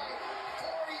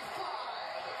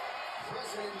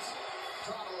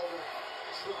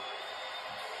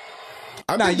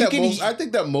 I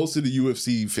think that most of the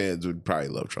UFC fans would probably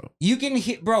love Trump. You can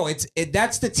hear, bro.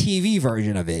 That's the TV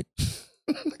version of it.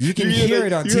 You can hear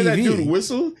it on TV. You hear that dude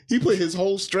whistle? He put his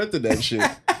whole strength in that shit.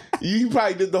 He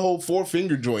probably did the whole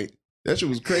 4-finger joint. That shit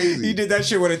was crazy. He did that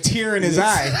shit with a tear in his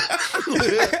eye.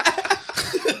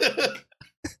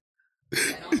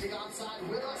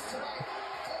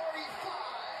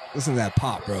 Listen to that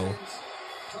pop, bro.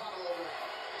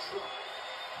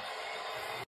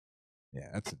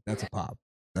 Yeah, that's a pop.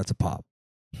 That's a pop.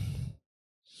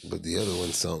 But the other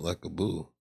ones sound like a boo.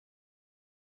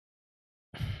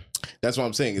 That's what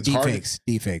I'm saying. It's deepfakes,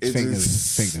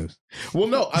 fake news. Well,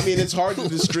 no, I mean it's hard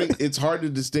to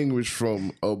distinguish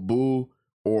from a boo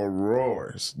or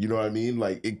roars. You know what I mean?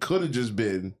 Like it could have just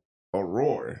been a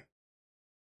roar.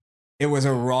 It was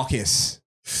a raucous,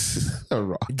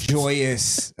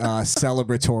 joyous,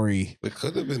 celebratory. It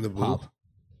could have been the boo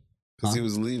because he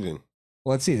was leaving.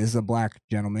 Well, let's see. This is a black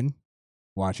gentleman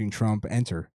watching Trump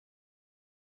enter.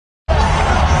 Oh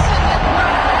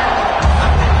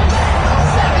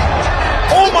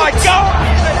my God!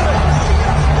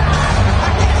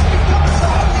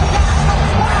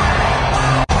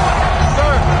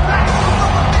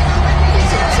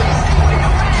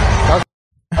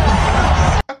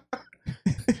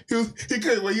 He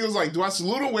couldn't wait. He was like, do I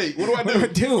salute or wait? What do I do?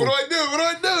 What do I do? What do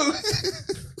I do?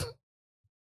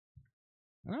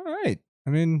 All right. I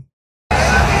mean,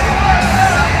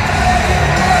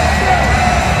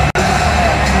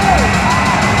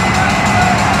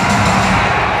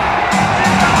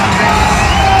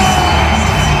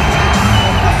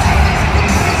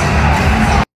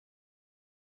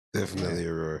 Definitely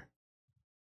a roar.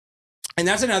 and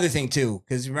that's another thing too,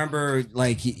 because remember,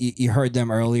 like you heard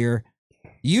them earlier.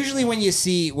 Usually, when you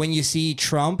see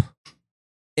Trump,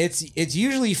 it's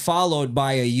usually followed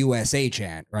by a USA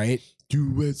chant, right?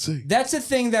 USA. That's the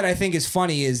thing that I think is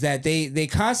funny is that they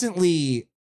constantly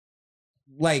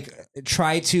like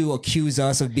try to accuse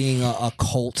us of being a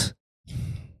cult.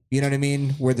 You know what I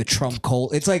mean? We're the Trump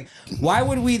cult. It's like, why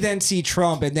would we then see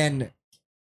Trump and then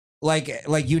like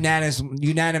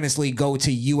unanimously go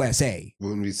to USA?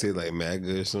 Wouldn't we say like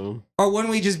MAGA or something? Or when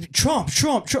we just Trump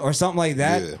or something like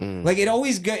that? Yeah. Like it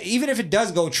always even if it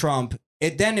does go Trump,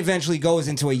 it then eventually goes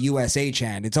into a USA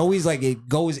chant. It's always like it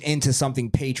goes into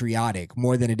something patriotic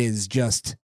more than it is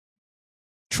just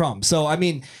Trump. So I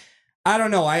mean, I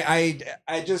don't know. I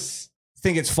just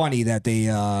think it's funny that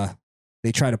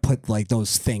they try to put like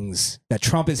those things that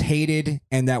Trump is hated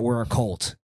and that we're a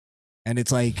cult. And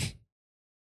it's like,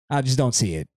 I just don't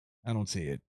see it. I don't see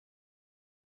it.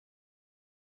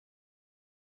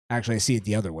 Actually, I see it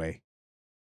the other way.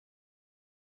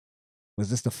 Was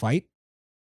this the fight?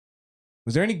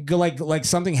 Was there any like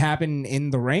something happened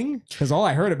in the ring? Because all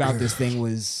I heard about this thing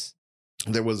was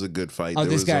there was a good fight. Oh,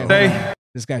 there this was, guy.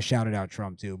 This guy shouted out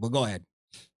Trump too. But go ahead.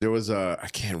 There was I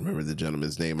can't remember the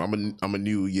gentleman's name. I'm a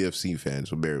new UFC fan,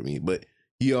 so bear with me. But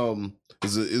he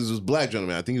is this black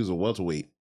gentleman. I think he was a welterweight.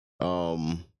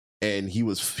 And he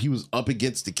was up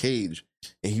against the cage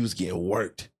and he was getting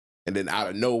worked. And then out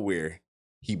of nowhere,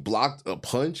 he blocked a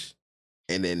punch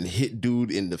and then hit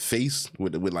dude in the face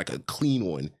with like a clean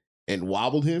one and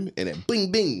wobbled him, and then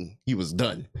bing bing, he was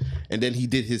done. And then he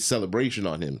did his celebration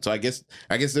on him. So I guess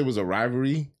there was a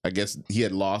rivalry. I guess he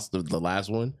had lost the last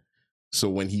one. So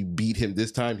when he beat him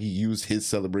this time, he used his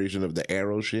celebration of the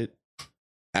arrow shit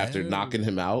after knocking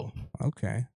him out.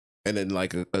 Okay. And then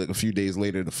like a few days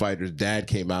later, the fighter's dad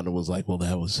came out and was like, well,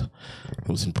 it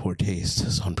was in poor taste.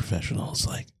 It's unprofessional. It's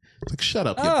like shut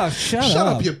up. Shut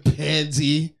up, you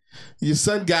pansy. Your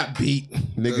son got beat,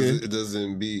 nigga. It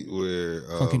doesn't beat where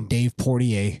Fucking Dave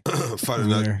Portier.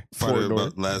 fighter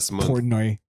about last month.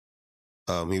 Portnoy.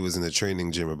 He was in the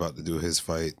training gym about to do his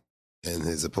fight, and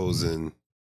his opposing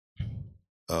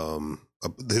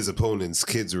his opponent's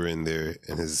kids were in there,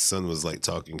 and his son was like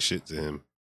talking shit to him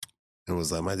and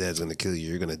was like, my dad's gonna kill you,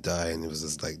 you're gonna die, and it was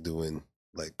just like doing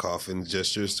like coughing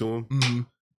gestures to him.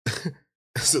 Mm-hmm.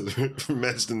 So the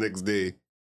match the next day,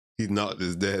 he knocked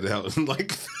his dad out in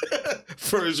like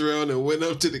first round and went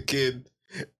up to the kid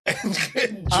and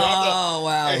dropped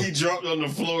wow. And he dropped on the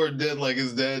floor dead, like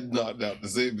his dad knocked out the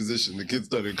same position. The kid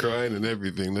started crying and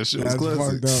everything. That shit was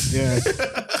classic. Fucked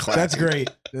up. Yeah. That's great.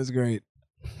 That's great.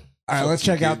 All right, let's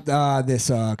check out this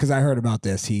because I heard about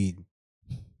this. He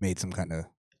made some kind of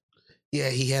Yeah,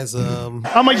 he has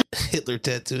Hitler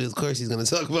tattoo. Of course, he's gonna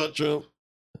talk about Trump.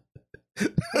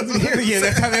 Yeah,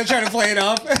 that's how they're trying to play it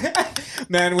off.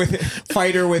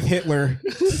 Fighter with Hitler.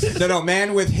 No,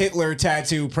 man with Hitler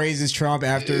tattoo praises Trump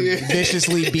after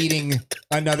viciously beating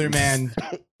another man.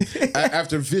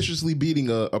 After viciously beating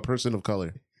a person of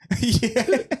color. Yeah.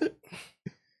 Did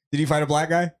he fight a black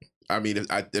guy? I mean,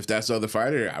 if that's the other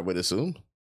fighter, I would assume.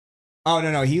 Oh,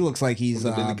 no. He looks like he's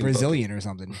Brazilian or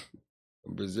something.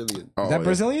 Brazilian. Is that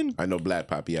Brazilian? I know Black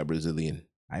Poppy. Yeah, Brazilian.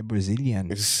 I'm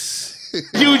Brazilian.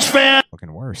 Huge fan.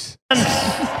 Fucking worse.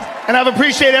 And I've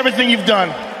appreciated everything you've done.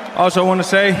 Also, I want to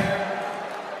say,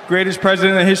 greatest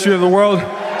president in the history of the world,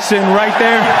 sitting right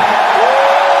there.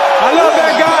 I love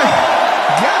that guy.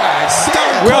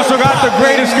 We also got the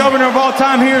greatest governor of all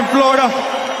time here in Florida.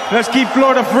 Let's keep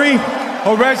Florida free,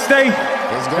 a red state,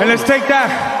 and let's take that.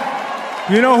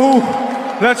 You know who?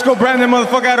 Let's go Brandon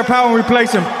motherfucker out of power and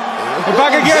replace him. If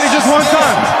I could get it just one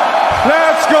time.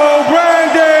 Let's go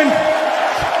Brandon.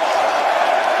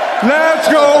 Let's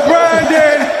go,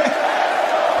 Brandon!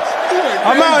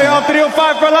 I'm out, y'all.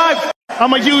 305 for life.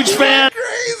 I'm a huge fan.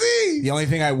 Crazy. The only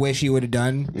thing I wish he would have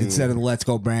done instead of the "Let's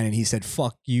Go Brandon," he said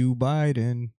 "Fuck you,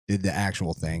 Biden." Did the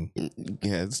actual thing?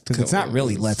 Yeah, because it's not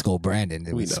really "Let's Go Brandon."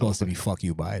 It was know, supposed to be "Fuck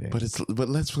you, Biden." But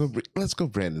let's go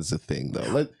Brandon's a thing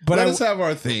though. Let us have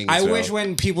our thing. I wish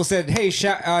when people said, "Hey,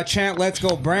 chant Let's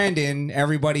Go Brandon,"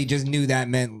 everybody just knew that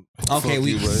meant okay.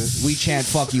 We chant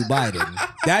 "Fuck you, Biden."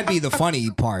 That'd be the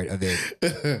funny part of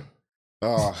it.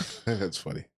 Oh, that's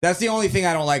funny. That's the only thing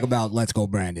I don't like about "Let's Go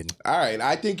Brandon." All right,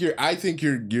 I think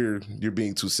you're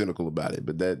being too cynical about it,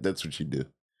 but that's what you do.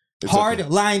 It's Hard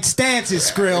line stances,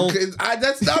 Skrill.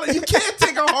 That's not. You can't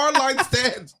take a hard line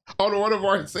stance on one of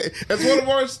our. That's one of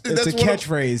our. That's a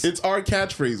catchphrase. It's our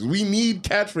catchphrase. We need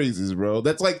catchphrases, bro.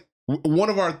 That's like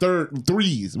one of our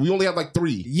threes. We only have like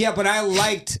 3. Yeah, but I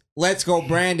liked "Let's Go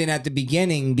Brandon" at the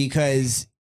beginning because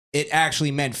it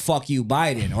actually meant "Fuck you,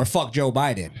 Biden" or "Fuck Joe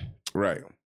Biden." Right.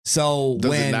 So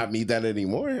does it not mean that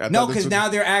anymore? No, because now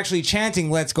they're actually chanting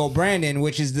 "Let's Go Brandon,"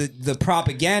 which is the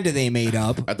propaganda they made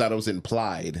up. I thought it was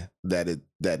implied that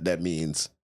that means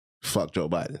 "fuck Joe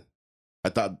Biden." I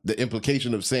thought the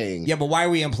implication of saying but why are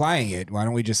we implying it? Why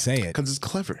don't we just say it? Because it's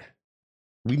clever.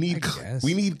 We need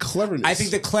cleverness. I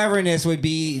think the cleverness would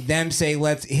be them say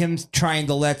him trying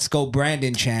the "Let's Go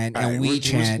Brandon" chant, and we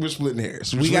chant. We're splitting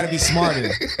hairs. We got to be smarter.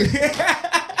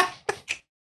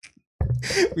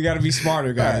 We got to be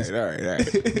smarter, guys. All right.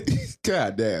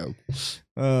 God damn.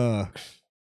 But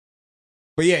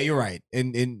yeah, you're right.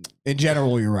 In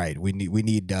general, you're right. We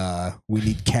need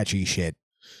catchy shit.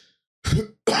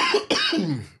 All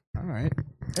right.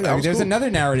 There's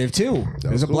another narrative too.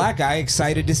 There's a black guy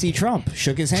excited to see Trump.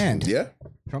 Shook his hand. Yeah.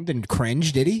 Trump didn't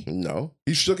cringe, did he? No.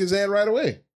 He shook his hand right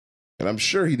away. And I'm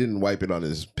sure he didn't wipe it on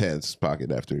his pants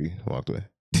pocket after he walked away.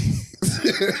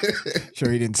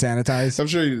 Sure he didn't sanitize? I'm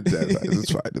sure he didn't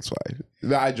sanitize. It's fine.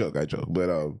 No, I joke.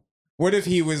 But what if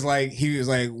he was like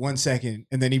 1 second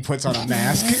and then he puts on a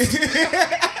mask?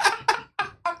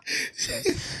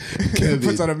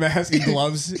 Puts on a mask and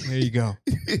gloves. There you go.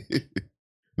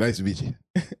 Nice to meet you.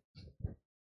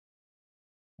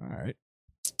 All right.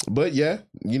 But yeah,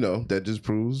 that just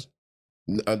proves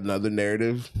another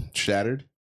narrative shattered.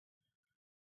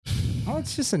 Oh,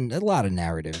 it's just a lot of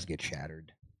narratives get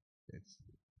shattered.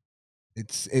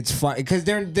 It's fun because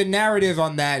the narrative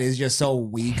on that is just so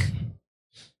weak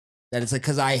that it's like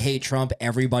because I hate Trump,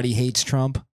 everybody hates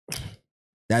Trump.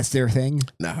 That's their thing.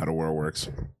 Not how the world works.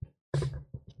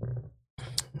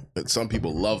 But some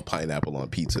people love pineapple on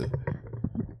pizza.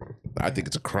 I think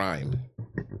it's a crime.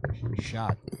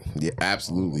 Shot. Yeah,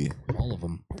 absolutely. All of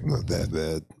them. Not that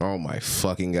bad. Oh my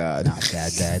fucking God. Not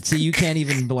that bad. See, you can't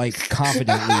even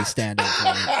confidently stand up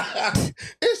for it.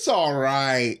 It's all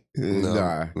right. No,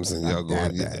 Nah, I'm saying y'all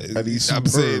going.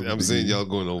 I'm saying y'all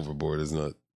going overboard. It's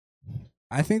not.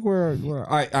 I think we're all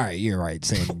right. You're right.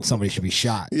 Saying somebody should be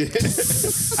shot. I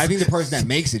think the person that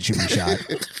makes it should be shot.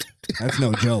 That's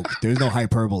no joke. There's no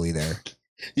hyperbole there.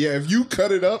 Yeah, if you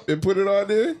cut it up and put it on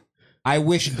there, I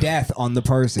wish death on the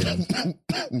person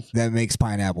that makes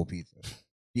pineapple pizza.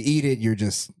 You eat it, you're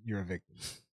a victim.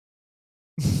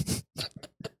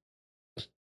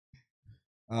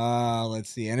 Let's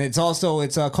see, and it's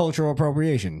cultural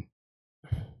appropriation.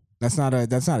 That's not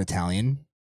Italian.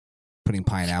 Putting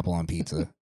pineapple on pizza.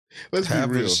 Let's be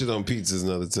real. Shit on pizza is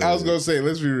not Italian. I was gonna say,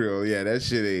 let's be real. Yeah, that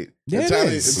shit ain't. Yeah, Italian,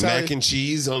 it is. Mac and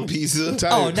cheese on pizza.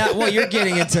 You're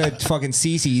getting into fucking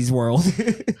Cece's world.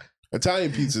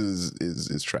 Italian pizza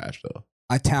is trash though.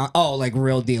 Like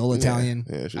real deal Italian.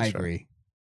 Yeah, I agree.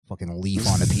 Fucking leaf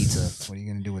on a pizza. What are you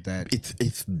gonna do with that?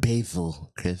 It's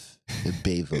basil, Chris. It's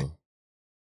basil.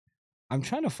 I'm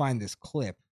trying to find this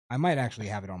clip. I might actually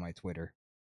have it on my Twitter.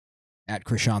 At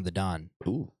Krishan the Don.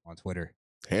 Ooh. On Twitter.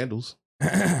 Handles.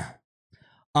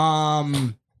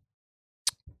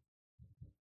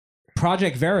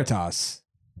 Project Veritas.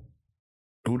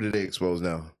 Who did they expose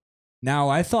now? Now,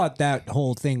 I thought that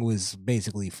whole thing was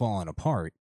basically falling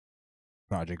apart.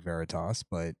 Project Veritas,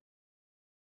 but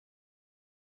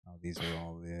these are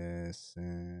all this.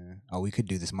 We could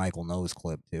do this Michael Knowles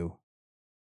clip too.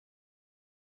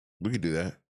 We could do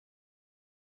that.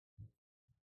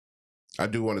 I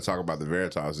do want to talk about the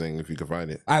Veritas thing if you can find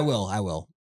it. I will.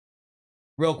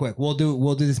 Real quick, we'll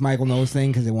do this Michael Knowles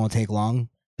thing because it won't take long.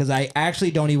 Because I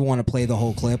actually don't even want to play the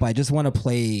whole clip. I just want to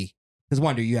play. Because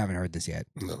Wonder, you haven't heard this yet.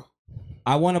 No.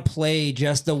 I want to play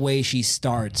just the way she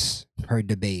starts her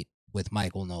debate with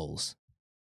Michael Knowles.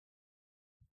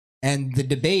 And the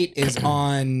debate is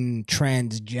on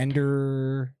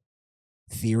transgender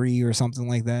theory or something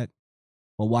like that.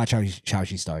 Well, watch how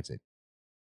she starts it.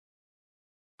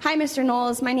 Hi, Mr.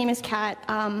 Knowles. My name is Kat,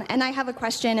 and I have a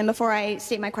question. And before I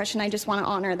state my question, I just want to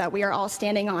honor that we are all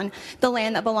standing on the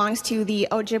land that belongs to the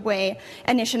Ojibwe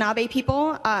Anishinaabe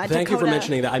people. Thank you for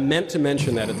mentioning that. I meant to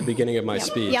mention that at the beginning of my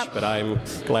speech, but I'm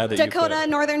glad that Dakota,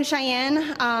 Northern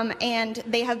Cheyenne, and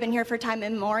they have been here for time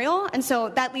immemorial. And so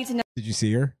that leads into... Did you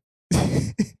see her?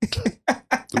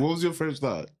 What was your first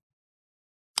thought?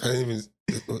 I didn't even...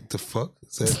 What the fuck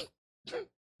is that?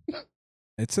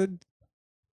 It's a...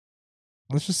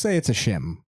 Let's just say it's a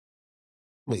shim.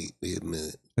 Wait a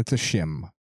minute. It's a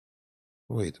shim.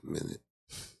 Wait a minute.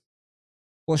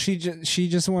 Well, she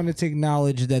just wanted to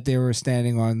acknowledge that they were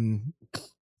standing on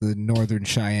the Northern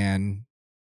Cheyenne.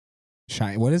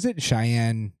 What is it?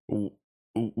 Cheyenne.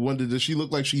 Does she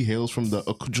look like she hails from the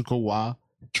Okujikawa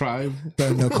tribe? The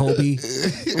Nokobi.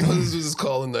 What is this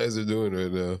colonizer doing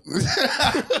right now?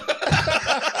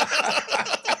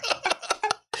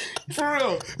 For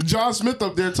real, John Smith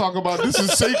up there talking about this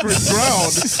is sacred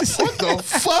ground. What the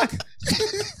fuck?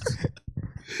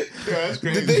 Yeah, that's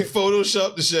crazy. Did they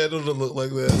Photoshop the shadow to look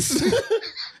like this?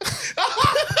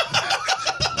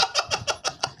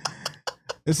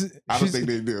 I don't think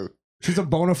they do. She's a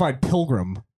bona fide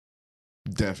pilgrim.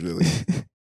 Definitely.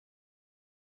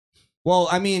 Well,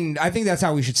 I mean, I think that's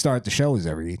how we should start the shows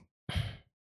every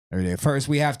day. First,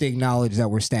 we have to acknowledge that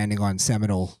we're standing on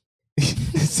Seminole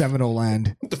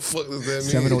land. What the fuck does that mean?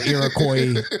 Seminole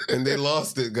Iroquois. And they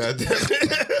lost it, goddamn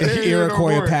it.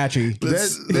 Iroquois Apache.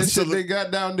 That shit they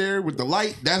got down there with the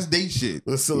light, that's they shit.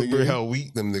 Let's celebrate how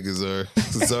weak them niggas are.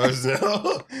 It's ours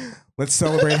now. Let's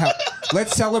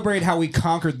celebrate how we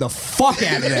conquered the fuck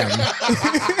out of them.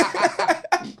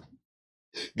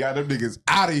 Got them niggas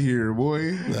out of here,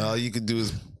 boy. Now all you could do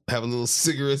is have a little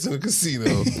cigarettes in a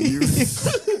casino.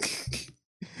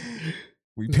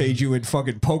 We paid you in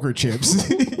fucking poker chips.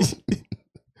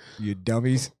 You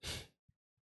dummies.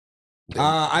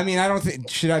 I mean, I don't think...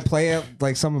 Should I play it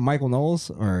like some of Michael Knowles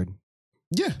or...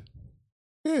 Yeah.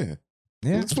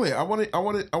 Let's play it. I want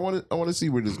to see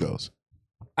where this goes.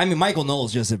 I mean, Michael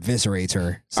Knowles just eviscerates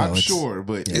her. So I'm sure,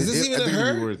 but is this even I think her?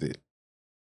 it'd be worth it.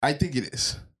 I think it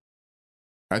is.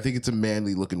 I think it's a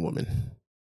manly looking woman.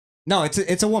 No,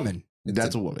 it's a woman.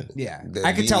 That's a woman. Yeah,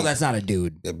 I can tell that's not a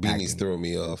dude. That beanie's throwing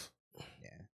me off.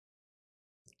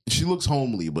 She looks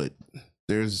homely, but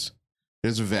there's a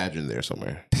vag in there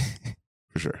somewhere.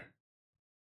 For sure.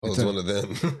 Oh, it's one of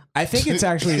them. I think it's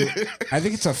actually... I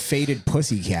think it's a faded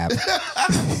pussy cap.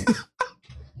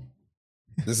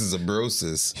 This is a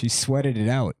brosis. She sweated it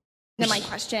out. To my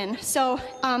question. So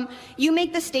you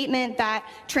make the statement that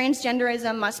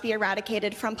transgenderism must be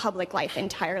eradicated from public life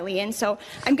entirely. And so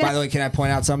I'm going to... By the way, can I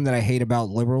point out something that I hate about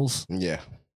liberals? Yeah.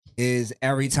 Is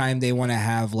every time they want to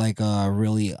have like a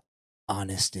really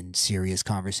honest and serious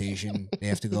conversation, they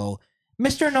have to go,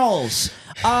 Mr. Knowles,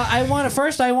 I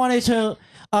wanted to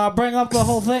bring up the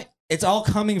whole thing. It's all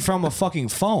coming from a fucking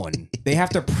phone. They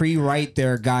have to pre-write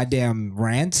their goddamn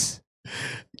rants.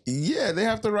 Yeah, they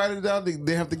have to write it down.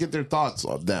 They have to get their thoughts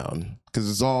down because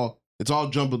it's all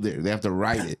jumbled there. They have to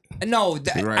write it. No,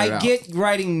 I get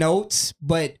writing notes,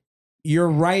 but you're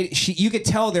right. You could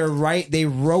tell they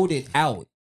wrote it out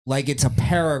like it's a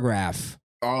paragraph.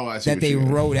 Oh, I see that they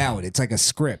wrote out. It's like a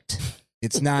script.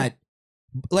 It's not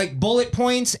like bullet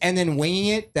points and then winging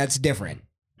it. That's different.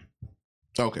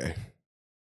 Okay.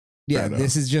 Yeah,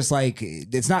 this is just like,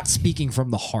 it's not speaking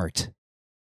from the heart.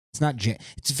 It's not.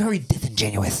 It's very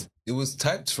disingenuous. It was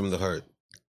typed from the heart.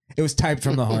 It was typed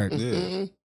from the heart. Yeah.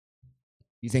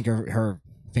 You think her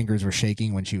fingers were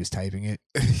shaking when she was typing it?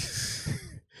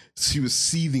 She was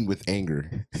seething with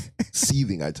anger.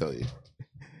 Seething, I tell you.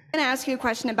 I'm going to ask you a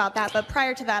question about that, but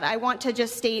prior to that, I want to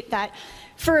just state that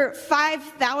for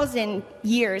 5,000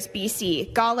 years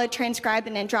BC, Gala transcribed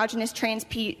and androgynous trans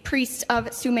priests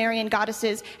of Sumerian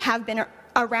goddesses have been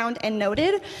around and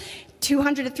noted.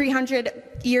 200 to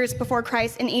 300 years before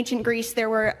Christ in ancient Greece, there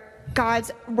were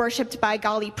gods worshipped by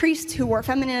Gali priests who wore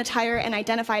feminine attire and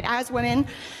identified as women.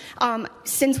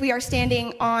 Since we are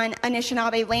standing on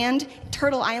Anishinaabe land,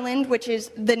 Turtle Island, which is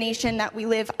the nation that we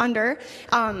live under,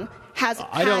 has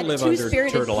I don't live under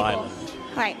Turtle Island.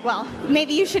 All right, well,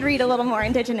 maybe you should read a little more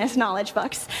indigenous knowledge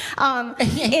books.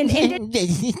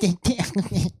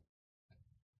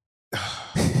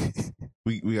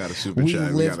 We got a super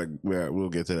chat. We'll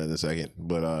get to that in a second.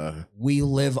 But we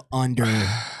live under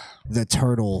the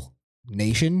Turtle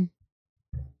Nation.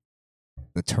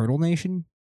 The Turtle Nation.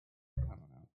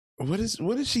 What is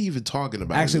she even talking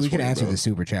about? Actually, we can answer the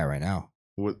super chat right now.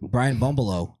 What? Brian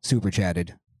Bumbelow super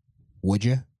chatted. Would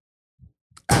you?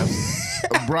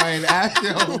 Brian I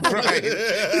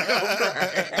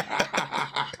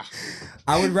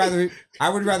I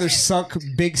would rather suck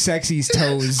Big Sexy's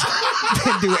toes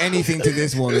than do anything to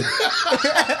this woman.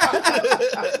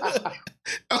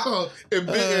 Oh, and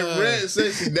red,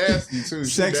 sexy, nasty too.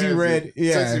 Sexy red,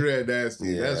 yeah. Sexy red,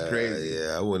 nasty. That's crazy.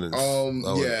 Yeah, I wouldn't.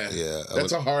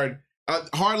 That's a hard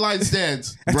line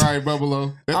stance, Brian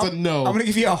Bubbalo. That's a no. I'm gonna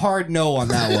give you a hard no on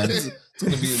that one. It's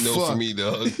gonna be a no for me,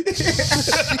 dog.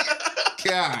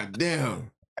 God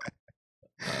damn.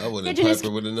 I wouldn't pipe her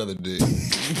with another dick.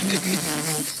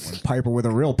 Pipe her with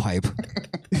a real pipe.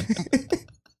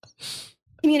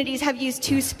 Communities have used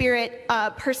two-spirit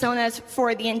personas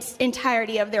for the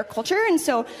entirety of their culture, and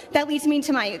so that leads me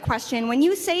to my question. When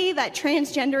you say that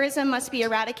transgenderism must be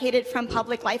eradicated from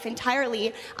public life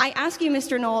entirely, I ask you,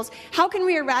 Mr. Knowles, how can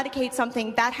we eradicate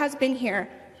something that has been here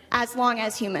as long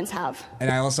as humans have? And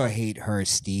I also hate her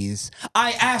steez.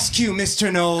 I ask you,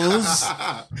 Mr. Knowles.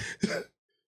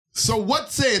 So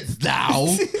what sayest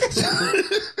thou?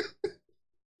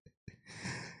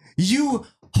 You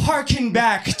hearken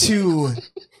back to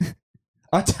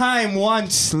a time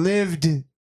once lived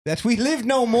that we live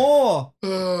no more.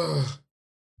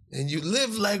 And you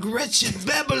live like wretched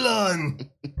Babylon.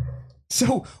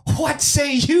 So what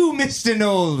say you, Mr.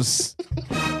 Knowles?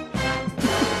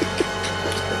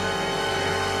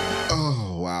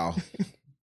 Oh, wow.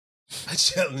 I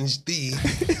challenge thee.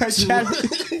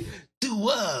 Do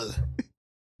well.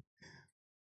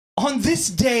 On this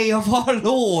day of our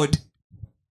Lord,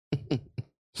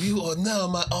 you are now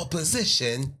my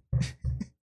opposition.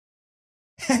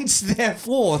 Hence,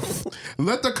 therefore,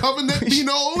 let the covenant be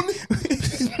known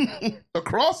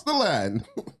across the land.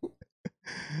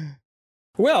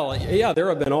 Well, yeah, there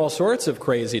have been all sorts of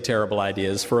crazy, terrible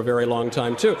ideas for a very long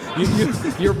time, too.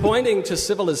 You're pointing to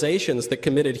civilizations that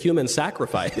committed human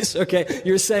sacrifice, okay?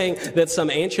 You're saying that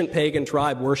some ancient pagan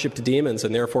tribe worshipped demons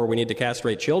and therefore we need to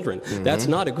castrate children. Mm-hmm. That's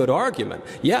not a good argument.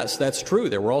 Yes, that's true.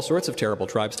 There were all sorts of terrible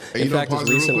tribes. In fact, as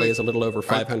recently as a little over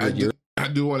 500 years. I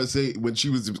do want to say, when she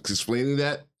was explaining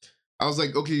that, I was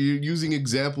like, okay, you're using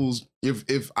examples.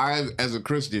 If I, as a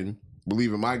Christian,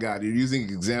 believe in my God, you're using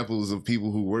examples of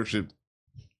people who worship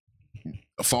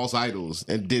false idols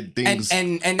and did things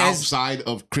and outside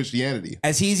of Christianity.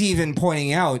 As he's even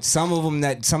pointing out, some of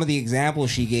the examples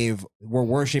she gave were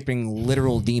worshiping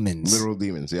literal demons. Literal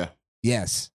demons, yeah.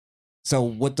 Yes. So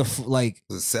what the was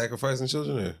it sacrificing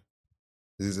children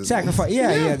or sacrifice?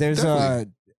 Yeah. There's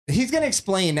he's gonna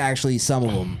explain actually some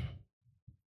of them.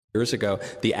 Years ago,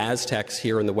 the Aztecs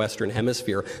here in the Western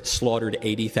Hemisphere slaughtered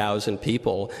 80,000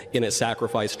 people in a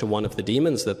sacrifice to one of the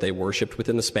demons that they worshipped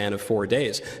within the span of 4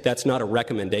 days. That's not a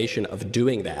recommendation of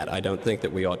doing that. I don't think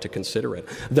that we ought to consider it.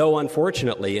 Though,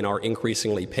 unfortunately, in our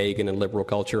increasingly pagan and liberal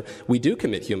culture, we do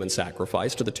commit human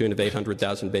sacrifice to the tune of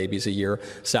 800,000 babies a year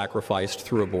sacrificed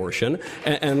through abortion.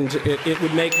 And it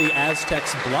would make the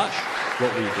Aztecs blush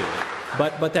what we do.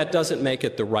 But that doesn't make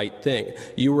it the right thing.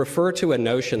 You refer to a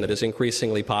notion that is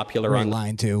increasingly popular on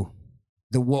line two.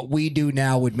 What we do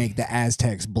now would make the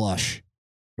Aztecs blush.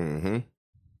 Mm-hmm.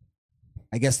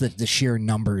 I guess the sheer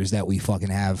numbers that we fucking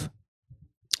have.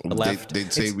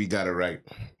 They'd say we got it right.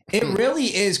 It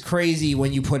really is crazy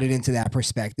when you put it into that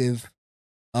perspective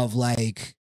of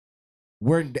like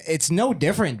it's no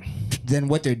different than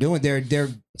what they're doing. They're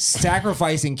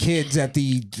sacrificing kids at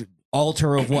the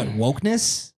altar of what?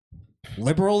 Wokeness?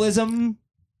 Liberalism?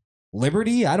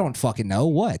 Liberty? I don't fucking know.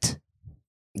 What?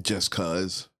 Just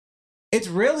cause. It's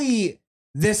really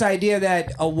this idea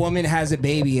that a woman has a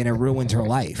baby and it ruins her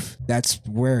life. That's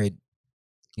where it,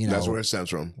 that's where it stems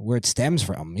from. Where it stems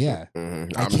from, yeah.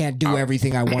 Mm-hmm. I can't do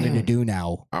everything I wanted to do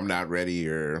now. I'm not ready,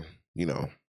 or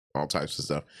all types of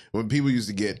stuff. When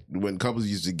couples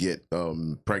used to get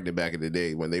pregnant back in the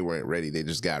day, when they weren't ready, they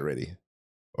just got ready.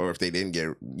 Or if they didn't get,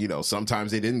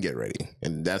 sometimes they didn't get ready,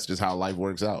 and that's just how life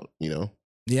works out,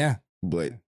 Yeah.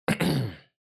 But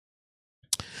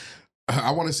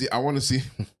I want to see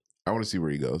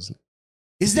where he goes.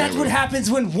 Is that what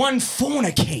happens when one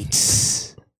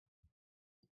fornicates?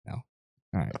 No.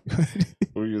 All right.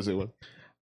 What were you gonna say? What?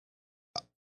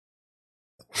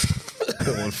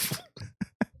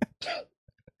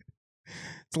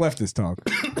 It's leftist talk.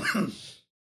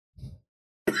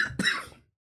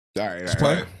 All right.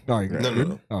 No.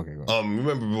 Okay, go ahead.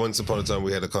 Remember once upon a time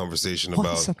we had a conversation about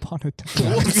Once upon a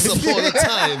time. Once upon a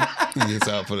time. Yes,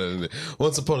 I'll put it in there.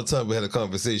 Once upon a time we had a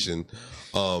conversation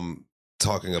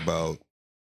talking about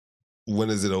when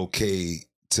is it okay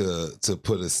to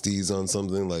put a steez on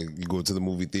something, like you go to the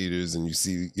movie theaters and you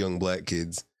see young black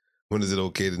kids. When is it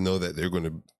okay to know that they're going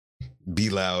to be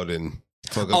loud and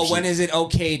fuck up shit? When is it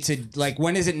okay to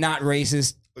when is it not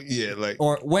racist? Yeah,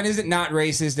 or when is it not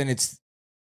racist and it's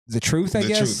the truth, I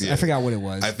guess. I forgot what it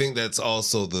was. I think that's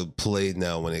also the play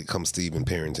now when it comes to even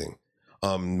parenting.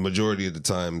 Majority of the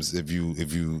times, if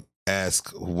you ask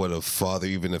what a father,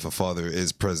 even if a father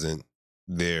is present,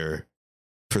 their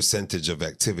percentage of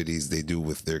activities they do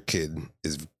with their kid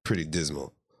is pretty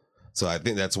dismal. So I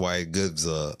think that's why it gives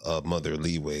a mother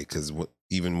leeway, because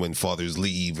even when fathers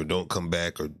leave or don't come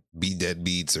back or be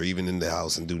deadbeats or even in the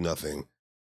house and do nothing,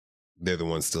 they're the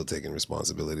ones still taking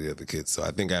responsibility of the kids. So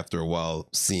I think after a while,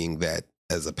 seeing that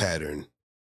as a pattern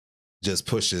just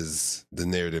pushes the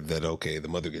narrative that, okay, the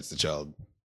mother gets the child.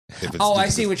 I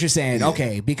see what you're saying. Yeah.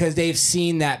 Okay, because they've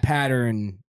seen that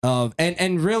pattern of,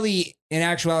 and really, in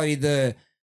actuality,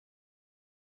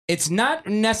 it's not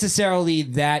necessarily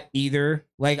that either.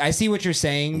 Like, I see what you're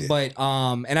saying, but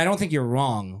and I don't think you're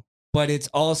wrong, but it's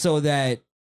also that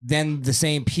then the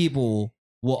same people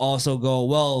will also go,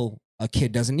 well, a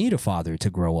kid doesn't need a father to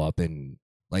grow up, and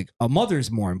like a mother's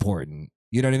more important.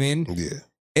 You know what I mean? Yeah.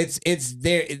 It's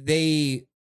they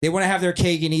want to have their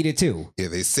cake and eat it too. Yeah,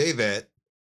 they say that,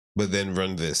 but then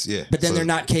run this. Yeah. But then they're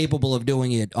not capable of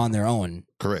doing it on their own.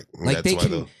 Correct. Like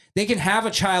they can have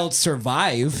a child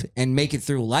survive and make it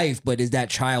through life, but is that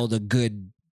child a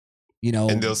good,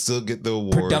 and they'll still get the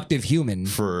award, productive human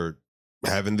for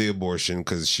having the abortion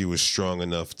because she was strong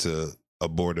enough to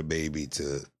abort a baby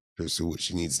to pursue what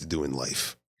she needs to do in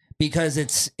life. Because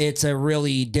it's a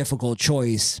really difficult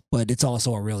choice, but it's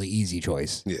also a really easy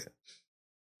choice. Yeah.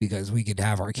 Because we could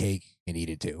have our cake and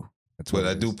eat it too. That's what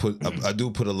I do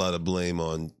put a lot of blame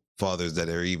on fathers that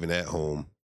are even at home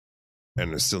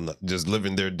and are still not just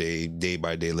living their day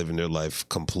by day, living their life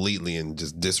completely and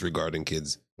just disregarding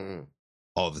kids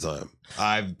all the time.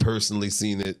 I've personally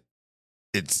seen it.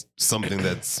 It's something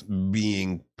that's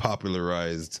being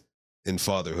popularized in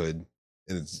fatherhood,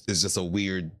 and it's just a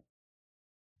weird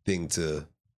thing to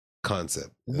concept.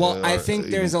 Well, I think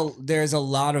there's a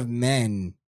lot of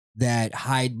men that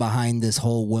hide behind this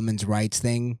whole women's rights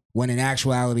thing, when in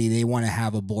actuality they want to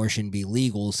have abortion be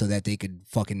legal so that they could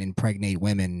fucking impregnate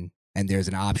women and there's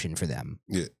an option for them.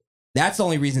 Yeah. That's the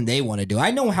only reason they want to do it.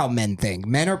 I know how men think.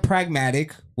 Men are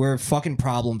pragmatic. We're fucking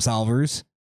problem solvers.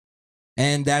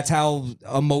 And that's how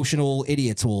emotional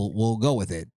idiots will go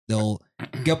with it. They'll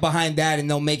get behind that and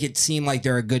they'll make it seem like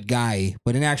they're a good guy.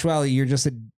 But in actuality, you're just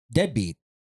a deadbeat.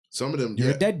 Some of them,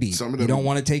 you're a deadbeat. Some of them, you don't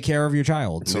want to take care of your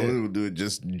child. Some of them will do it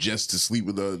just to sleep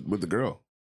with the girl.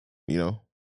 Yeah.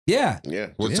 Yeah.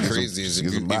 What's crazy is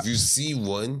if you see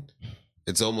one,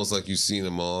 it's almost like you've seen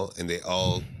them all, and they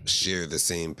all share the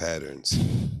same patterns.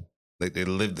 Like they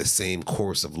live the same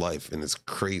course of life, and it's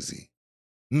crazy.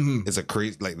 Mm-hmm. It's a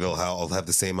crazy, like they'll all have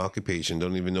the same occupation,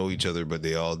 don't even know each other, but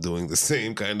they all doing the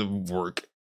same kind of work.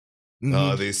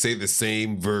 Mm-hmm. They say the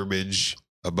same verbiage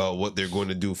about what they're going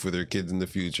to do for their kids in the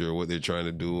future, or what they're trying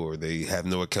to do, or they have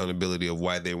no accountability of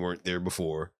why they weren't there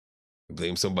before.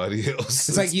 Blame somebody else.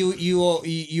 It's like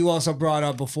you also brought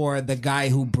up before the guy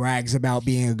who brags about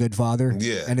being a good father.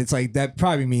 Yeah. And it's like, that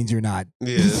probably means you're not.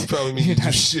 Yeah, it probably means you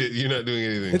do shit. You're not doing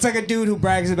anything. It's like a dude who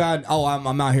brags about,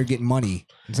 I'm out here getting money.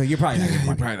 It's like, you're probably not getting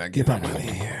money. You're probably not getting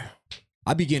money. Yeah.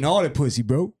 I be getting all that pussy,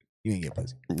 bro. You ain't get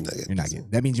pussy. You're not getting.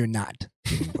 That means you're not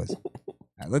getting pussy. All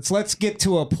right, let's get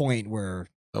to a point where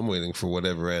I'm waiting for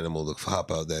whatever animal to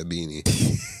hop out that beanie.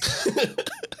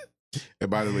 And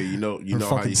by the way, you know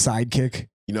how you sidekick.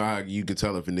 You know how you can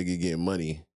tell if a nigga getting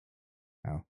money.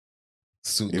 Oh.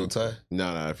 Suit no tie?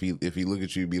 No. If he look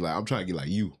at you, be like, I'm trying to get like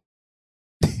you.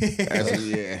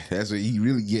 That's what he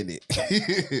really getting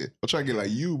it. I'm trying to get like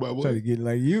you, my boy. Trying to get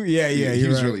like you? Yeah.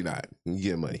 He's right. really not. You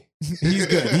get money. He's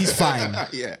good. He's fine.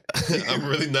 Yeah. I'm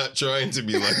really not trying to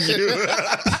be like you.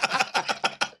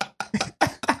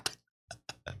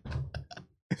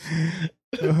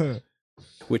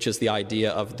 Which is the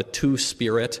idea of the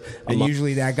two-spirit. And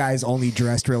usually that guy's only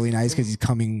dressed really nice because he's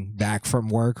coming back from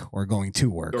work or going to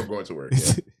work. Or going to work,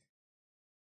 yeah.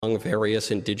 Among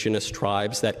various indigenous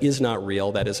tribes. That is not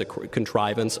real. That is a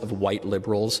contrivance of white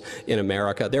liberals in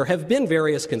America. There have been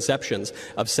various conceptions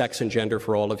of sex and gender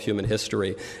for all of human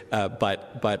history,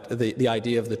 but the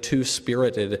idea of the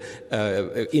two-spirited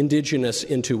indigenous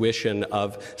intuition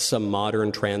of some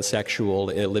modern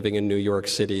transsexual living in New York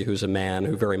City who's a man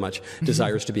who very much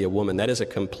desires to be a woman, that is a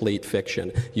complete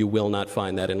fiction. You will not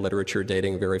find that in literature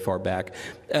dating very far back.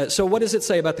 So what does it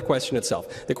say about the question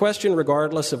itself? The question,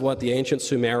 regardless of what the ancient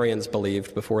Sumerians Sumerians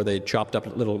believed before they chopped up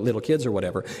little kids or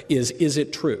whatever, is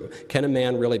it true? Can a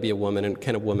man really be a woman, and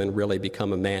can a woman really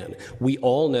become a man? We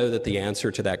all know that the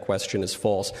answer to that question is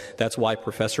false. That's why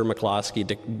Professor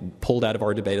McCloskey pulled out of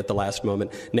our debate at the last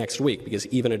moment next week, because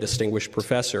even a distinguished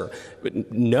professor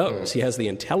knows, he has the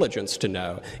intelligence to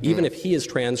know, even if he is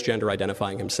transgender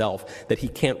identifying himself, that he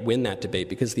can't win that debate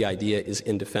because the idea is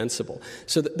indefensible.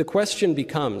 So the question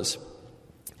becomes,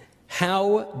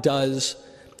 how does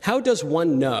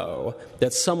one know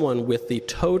that someone with the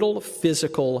total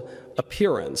physical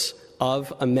appearance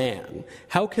of a man,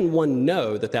 how can one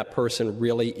know that that person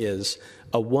really is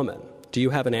a woman? Do you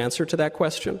have an answer to that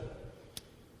question?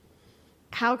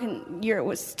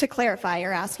 To clarify,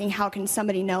 you're asking how can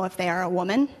somebody know if they are a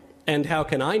woman? And how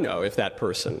can I know if that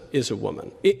person is a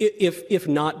woman? If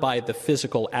not by the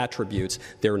physical attributes,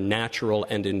 their natural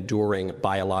and enduring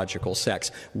biological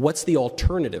sex. What's the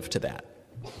alternative to that?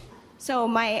 So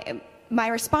my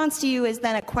response to you is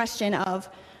then a question of,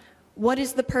 what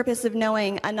is the purpose of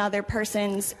knowing another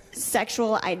person's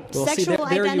sexual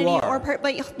identity?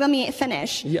 But let me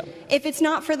finish. Yeah. If it's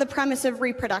not for the premise of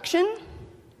reproduction,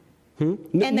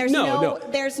 and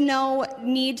there's no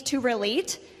need to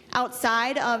relate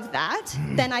outside of that,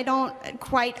 then I don't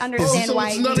quite understand why.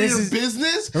 It's none of your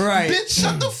business? Right. Bitch,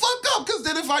 shut the fuck up, because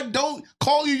then if I don't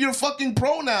call you your fucking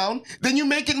pronoun, then you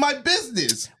make it my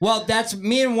business. Well, that's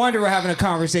me and Wonder were having a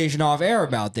conversation off air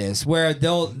about this, where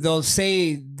they'll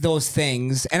say those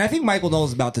things, and I think Michael Knowles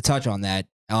is about to touch on that,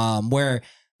 where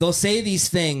they'll say these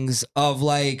things of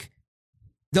like,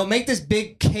 they'll make this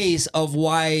big case of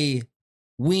why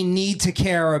we need to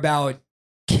care about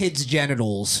kids'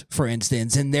 genitals, for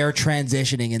instance, and they're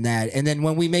transitioning in that. And then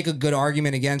when we make a good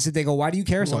argument against it, they go, why do you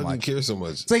care so much? Why do you care so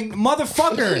much? It's like,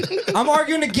 motherfucker, I'm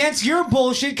arguing against your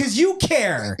bullshit because you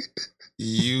care.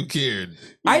 You cared.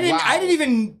 I didn't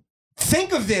even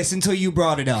think of this until you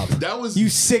brought it up. That was, you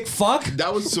sick fuck.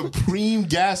 That was supreme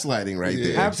gaslighting right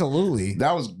there. Absolutely.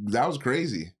 That was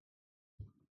crazy.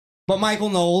 But Michael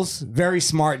Knowles, very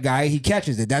smart guy, he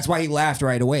catches it. That's why he laughed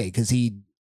right away, because he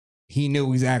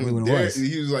knew exactly what it was.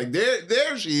 He was like,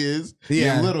 there she is.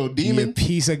 Yeah. You little demon. You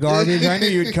piece of garbage. I knew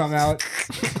you'd come out.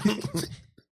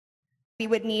 We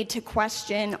would need to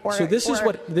question or. So this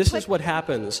is what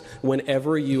happens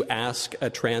whenever you ask a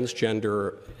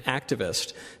transgender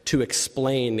activist to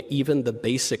explain even the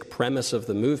basic premise of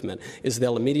the movement, is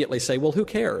they'll immediately say, well, who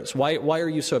cares? Why are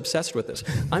you so obsessed with this?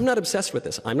 I'm not obsessed with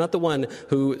this. I'm not the one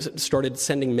who started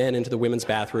sending men into the women's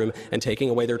bathroom and taking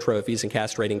away their trophies and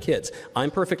castrating kids.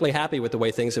 I'm perfectly happy with the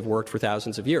way things have worked for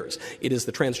thousands of years. It is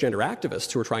the transgender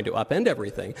activists who are trying to upend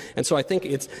everything. And so I think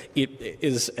it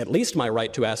is at least my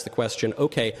right to ask the question,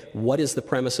 okay, what is the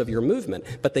premise of your movement?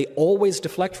 But they always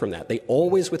deflect from that. They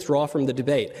always withdraw from the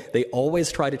debate. They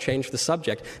always try to change the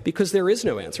subject because there is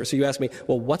no answer. So you ask me,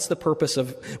 well, what's the purpose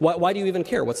of, why do you even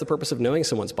care? What's the purpose of knowing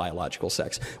someone's biological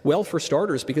sex? Well, for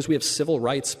starters, because we have civil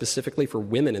rights specifically for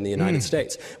women in the United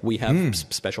States. We have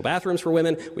special bathrooms for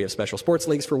women. We have special sports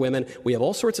leagues for women. We have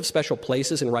all sorts of special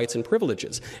places and rights and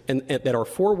privileges and that are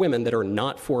for women that are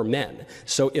not for men.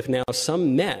 So if now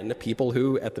some men, people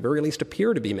who at the very least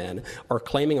appear to be men, are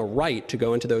claiming a right to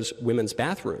go into those women's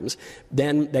bathrooms,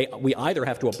 then we either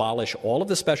have to abolish all of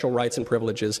the special rights and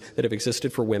privileges that have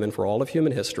existed for women for all of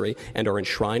human history and are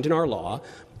enshrined in our law,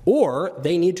 or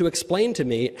they need to explain to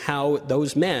me how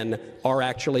those men are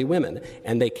actually women.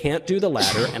 And they can't do the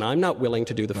latter, and I'm not willing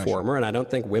to do the former, and I don't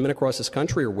think women across this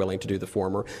country are willing to do the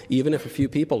former, even if a few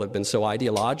people have been so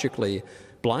ideologically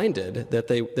blinded that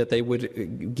they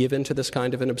would give into this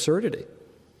kind of an absurdity.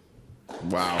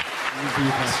 Wow.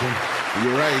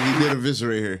 You're right. He did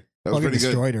eviscerate her. That was pretty good.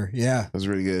 Destroyed her. Yeah. That was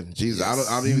really good. Jesus, I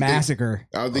don't even massacre.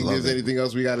 I don't think there's anything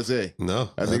else we got to say.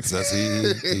 No, I think that's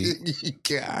he.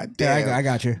 God damn. Yeah, I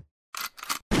got you.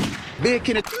 Big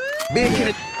can it. Big can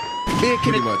it. Big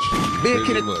can it. much. Big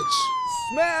can it.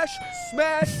 Smash.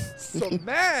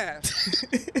 Smash.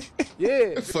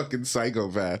 Yeah. Fucking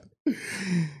psychopath.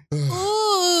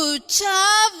 Ooh,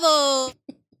 chavo.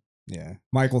 Yeah,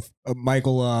 Michael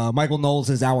Knowles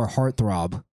is our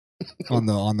heartthrob on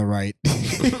the right.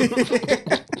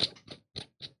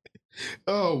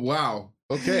 Oh wow.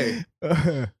 Okay.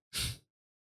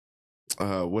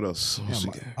 What else?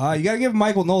 You gotta give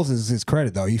Michael Knowles his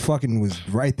credit though. He fucking was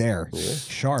right there,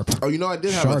 sharp. Oh, you know, I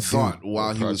did have a thought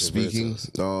while he was speaking.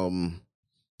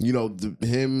 You know,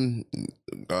 him,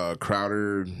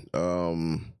 Crowder,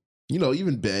 you know,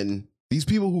 even Ben. These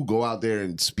people who go out there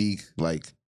and speak like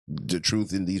the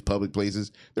truth in these public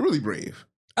places, they're really brave.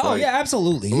 Oh yeah,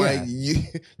 absolutely. Like,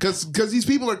 because these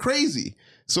people are crazy.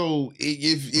 So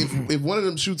if one of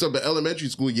them shoots up an elementary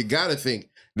school, you gotta think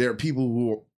there are people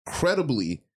who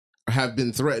credibly have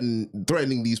been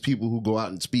threatening these people who go out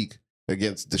and speak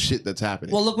against the shit that's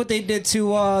happening. Well, look what they did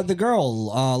to the girl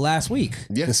last week.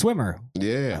 Yeah. The swimmer.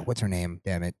 Yeah. What's her name?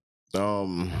 Damn it.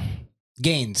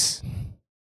 Gaines.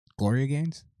 Gloria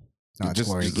Gaines? No, it's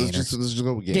Gloria Gaynor. Let's just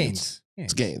go with Gaines. Gaines.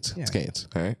 It's Gaines. Yeah. It's Gaines.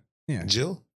 All right. Yeah.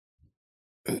 Jill?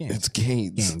 It's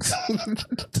Gaines.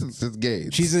 It's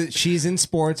Gaines. She's in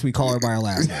sports. We call her by her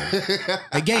last name.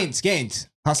 Hey, Gaines.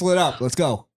 Hustle it up. Let's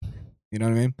go. You know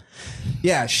what I mean?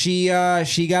 Yeah, she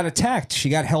got attacked. She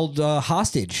got held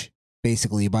hostage,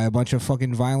 basically, by a bunch of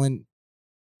fucking violent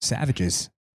savages.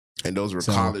 And those were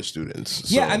college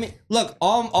students. Yeah, I mean, look,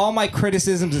 all my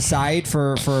criticisms aside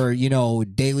for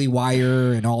Daily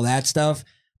Wire and all that stuff,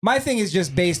 my thing is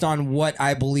just based on what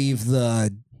I believe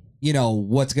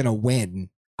what's gonna win.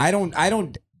 I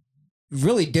don't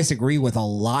really disagree with a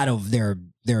lot of their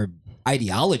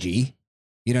ideology.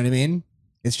 You know what I mean?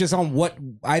 It's just on what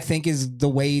I think is the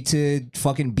way to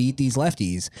fucking beat these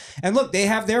lefties. And look, they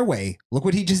have their way. Look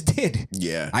what he just did.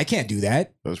 Yeah. I can't do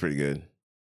that. That was pretty good.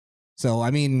 So,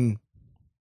 I mean,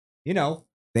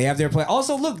 they have their play.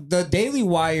 Also, look, the Daily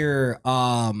Wire,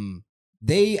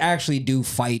 they actually do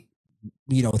fight,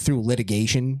 through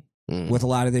litigation with a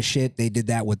lot of this shit. They did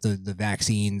that with the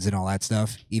vaccines and all that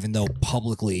stuff, even though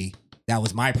publicly that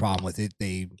was my problem with it.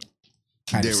 They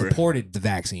kind of supported the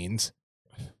vaccines,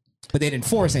 but they didn't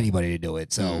force anybody to do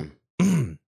it. So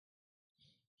I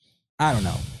don't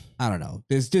know.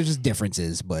 There's just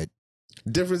differences, but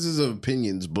differences of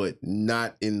opinions, but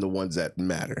not in the ones that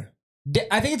matter.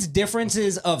 I think it's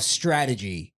differences of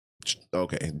strategy.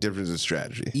 Okay, differences of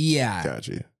strategy. Yeah,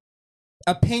 gotcha.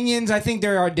 Opinions. I think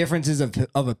there are differences of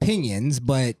opinions,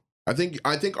 but I think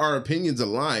our opinions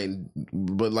align.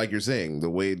 But like you're saying, the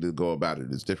way to go about it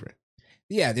is different.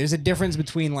 Yeah, there's a difference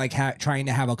between like trying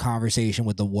to have a conversation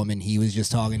with the woman he was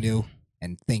just talking to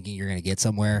and thinking you're gonna get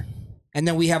somewhere, and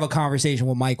then we have a conversation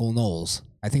with Michael Knowles.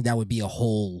 I think that would be a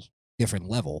whole different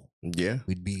level. Yeah,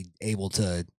 we'd be able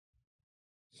to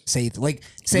say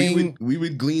we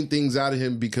would glean things out of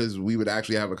him because we would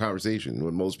actually have a conversation.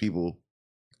 When most people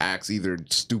ask either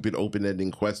stupid open-ending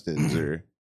questions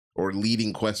or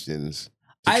leading questions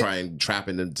to try and trap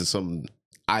it into some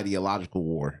ideological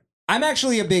war. I'm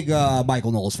actually a big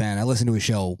Michael Knowles fan. I listen to his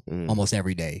show almost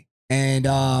every day. And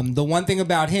the one thing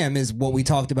about him is what we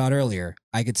talked about earlier.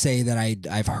 I could say that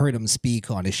I've heard him speak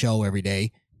on his show every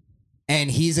day. And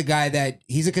he's a guy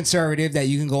he's a conservative that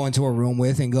you can go into a room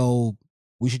with and go,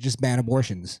 we should just ban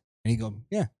abortions. And he go,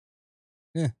 yeah.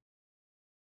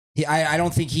 I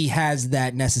don't think he has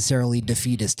that necessarily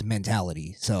defeatist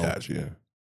mentality. So gotcha. At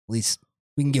least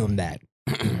we can give him that.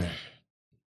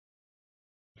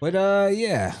 But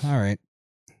yeah, all right.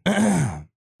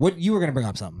 What you were gonna bring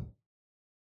up something?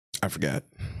 I forgot.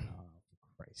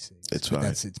 It's fine.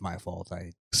 It's my fault.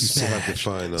 You still have to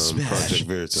find Project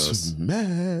Veritas.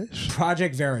 Smash.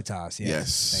 Project Veritas.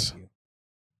 Yes. Thank you.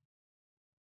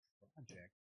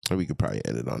 Or we could probably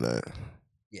edit on that.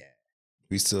 Yeah.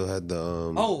 We still had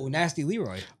the Nasty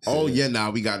Leroy. Oh yeah,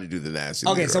 we got to do the Nasty.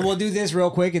 Okay, Leroy. so we'll do this real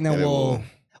quick, and then we'll.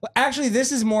 Well, actually,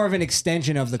 this is more of an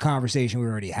extension of the conversation we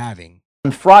were already having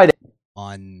on Friday.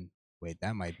 Wait,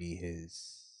 that might be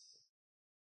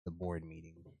the board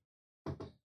meeting.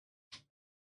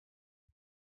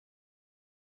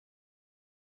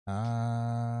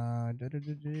 Why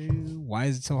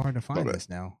is it so hard to find this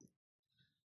now?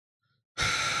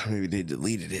 Maybe they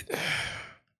deleted it.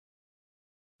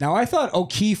 Now, I thought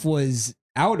O'Keefe was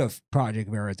out of Project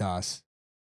Veritas.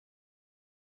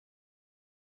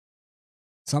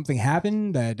 Something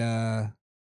happened that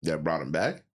brought him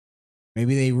back?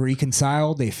 Maybe they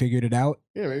reconciled, they figured it out.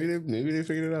 Yeah, maybe they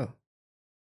figured it out.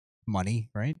 Money,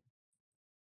 right?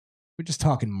 We're just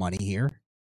talking money here.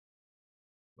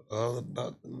 All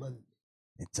about the money.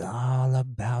 It's all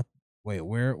about. Wait,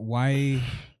 why?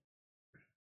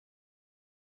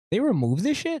 They removed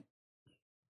this shit?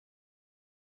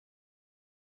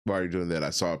 While you're doing that, I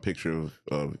saw a picture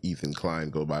of Ethan Klein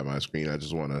go by my screen. I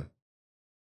just want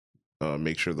to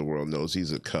make sure the world knows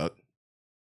he's a cuck.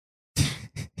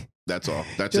 That's all.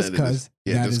 That's just because.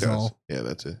 Yeah, just all. Yeah,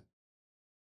 that's it.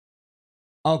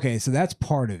 Okay, so that's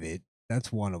part of it. That's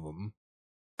one of them.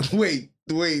 Wait.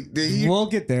 We'll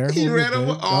get there. He ran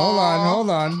away. Hold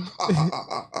on.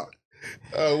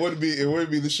 It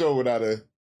wouldn't be the show without a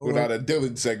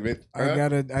Dylan segment.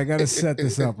 Huh? I gotta set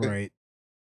this up right.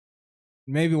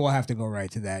 Maybe we'll have to go right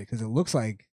to that because it looks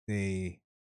like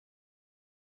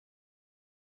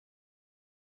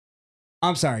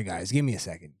I'm sorry, guys. Give me a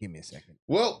second.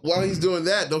 Well, while he's doing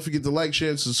that, don't forget to like, share,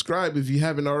 and subscribe. If you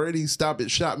haven't already, stop at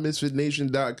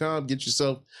shopmisfitnation.com. Get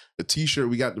yourself a t-shirt.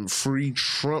 We got them free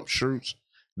Trump shirts.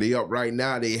 They up right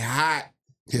now. They hot.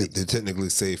 Yeah, they technically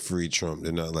say free Trump.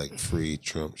 They're not like free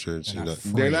Trump church. They're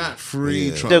not free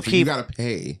Yeah. Trump. You got to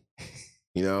pay.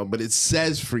 You know, but it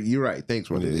says free. You're right. Thanks,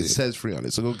 brother. It says free on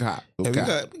it. So go cop. Go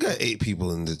cop. We got 8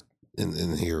 people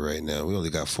in here right now. We only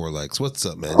got 4 likes. What's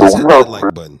up, man? Just hit that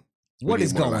like button. What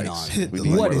is going on?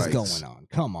 What is going on?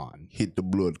 Come on. Hit the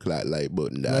blood clot like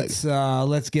button, dog.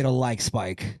 Let's get a like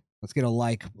spike. Let's get a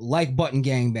like button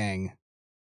gangbang.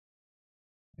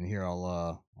 And here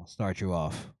I'll start you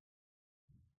off.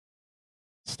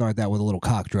 Start that with a little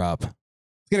cock drop. Let's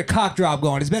get a cock drop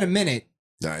going. It's been a minute.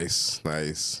 Nice.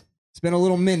 It's been a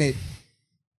little minute.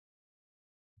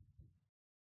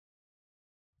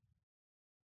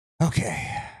 Okay.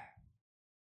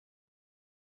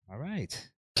 All right.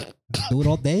 Let's do it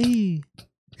all day.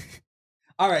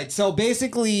 All right. So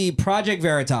basically, Project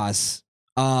Veritas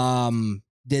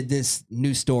did this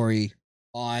new story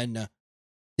on.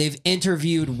 They've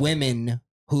interviewed women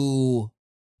who,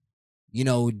 you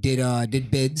know,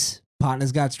 did bids.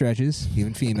 Partners got stretches,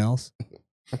 even females.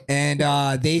 And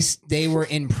they were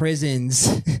in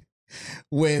prisons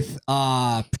with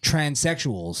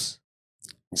transsexuals.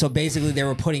 So basically, they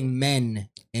were putting men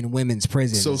in women's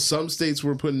prisons. So some states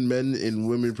were putting men in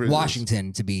women prisons.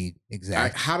 Washington, to be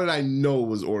exact. How did I know it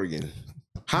was Oregon?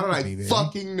 How did I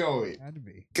fucking know it?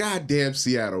 Goddamn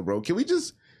Seattle, bro. Can we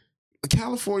just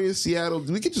California, Seattle?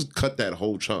 We could just cut that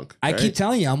whole chunk. I keep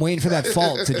telling you, I'm waiting for that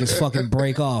fault to just fucking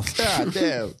break off. God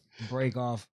damn. Break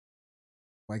off.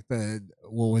 Like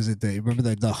what was it? Remember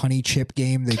the honey chip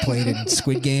game they played in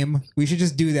Squid Game? We should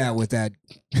just do that with that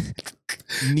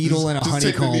needle and a just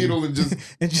honeycomb. Take the needle and just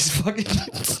and just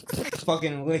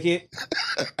fucking lick it.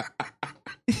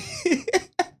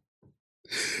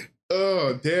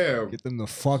 Oh, damn. Get them the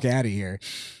fuck out of here.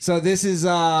 So this is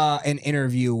an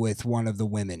interview with one of the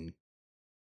women.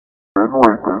 Men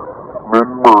rapists, men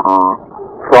murderers,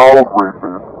 child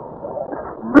rapists,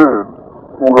 men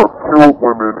who have killed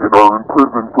women and are in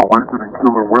prison for raping and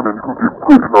killing women who get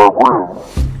put in our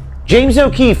rooms. James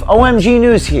O'Keefe, OMG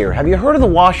News here. Have you heard of the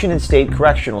Washington State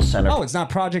Correctional Center Oh, it's not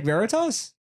Project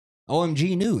Veritas?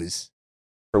 OMG News.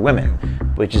 for Women,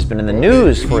 which has been in the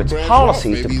news for its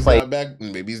policy to play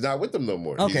Maybe he's not with them no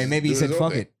more. Okay, maybe he said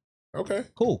fuck it. Okay.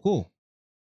 Cool.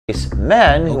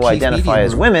 men who O'Keefe identify Media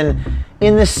as Group. women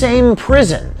in the same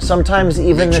prison, sometimes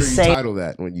even Make the sure you same. title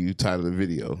that when you title the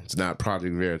video. It's not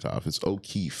Project Veritas. It's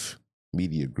O'Keefe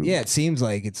Media Group. Yeah, it seems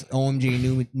like it's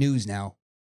OMG News now.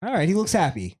 All right, he looks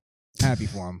happy. Happy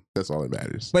for him. That's all that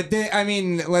matters. But I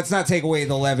mean, let's not take away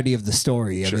the levity of the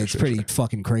story. I mean, it's pretty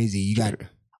fucking crazy. You got,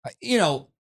 you know,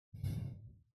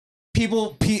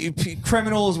 people,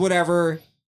 criminals, whatever.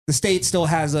 The state still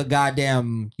has a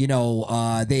goddamn, you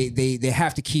know, they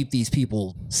have to keep these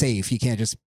people safe. You can't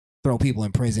just throw people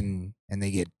in prison and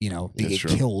they get, you know, they That's get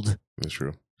true. killed. That's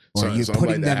true. Or you're Something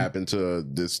putting like that them- happened to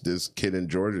this kid in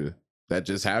Georgia. That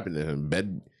just happened to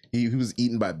him. He was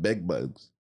eaten by bed bugs.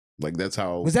 Like that's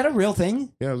how. Was that a real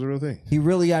thing? Yeah, it was a real thing. He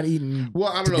really got eaten. Well,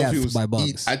 I to don't know if death he was by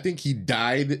bugs. I think he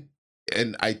died,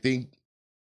 and I think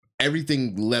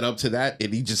everything led up to that,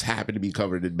 and he just happened to be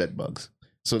covered in bed bugs.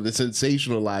 So the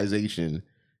sensationalization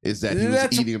is that he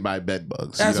was eaten by bed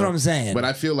bugs. That's what I'm saying. But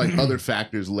I feel like other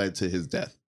factors led to his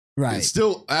death. Right. It's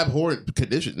still abhorrent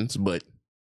conditions, but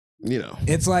you know,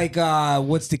 It's like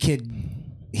what's the kid?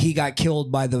 He got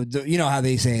killed by the you know how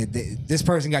they say it, this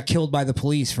person got killed by the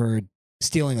police for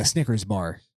stealing a Snickers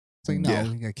bar. It's like no, Yeah.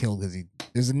 he got killed because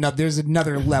there's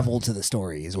another level to the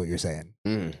story, is what you're saying.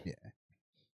 Mm. Yeah,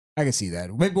 I can see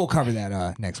that. Maybe we'll cover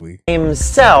that next week. Same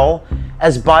cell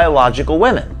as biological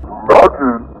women.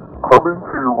 Imagine coming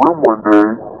to your room one day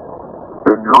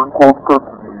and you're in close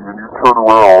custody and you turn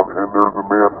around and there's a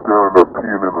man standing up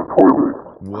peeing in the toilet.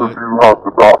 Because you have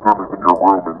the bathroom is in your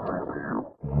room and sees you.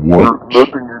 There's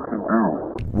nothing you can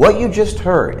do. What you just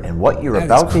heard and what you're That is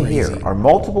about to crazy. hear are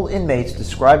multiple inmates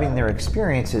describing their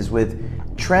experiences with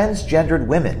transgendered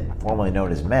women, formerly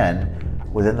known as men,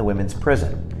 within the women's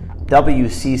prison.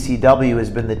 WCCW has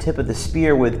been the tip of the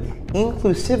spear with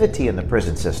inclusivity in the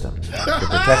prison system to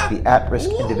protect the at-risk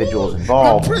individuals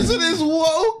involved. the prison is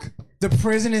woke. The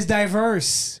prison is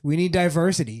diverse. We need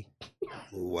diversity.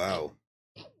 Wow.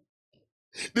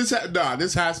 This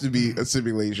has to be a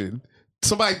simulation.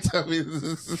 Somebody tell me this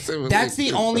is a simulation. That's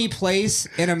the only place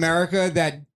in America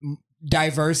that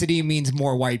diversity means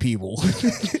more white people.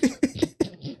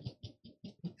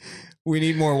 We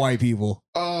need more white people.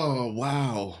 Oh,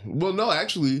 wow. Well, no,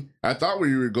 actually, I thought where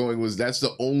you were going was that's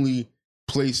the only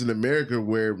place in America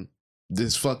where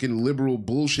this fucking liberal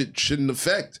bullshit shouldn't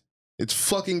affect. It's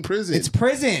fucking prison. It's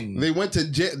prison. They went to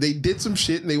jail. They did some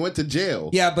shit and they went to jail.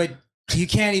 Yeah, but you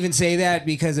can't even say that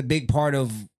because a big part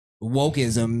of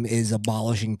wokeism is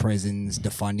abolishing prisons,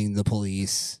 defunding the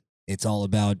police. It's all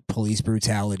about police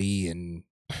brutality and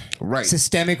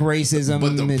systemic racism.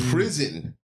 But the and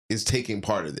prison is taking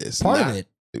part of this. part of it.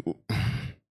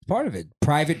 Part of it.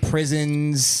 Private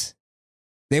prisons.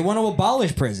 They want to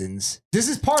abolish prisons. This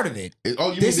is part of it. Oh,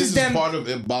 you mean this is part of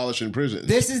abolishing prison?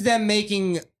 This is them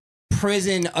making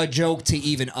prison a joke to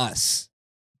even us.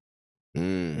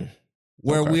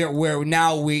 Where we're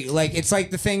now like it's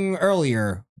like the thing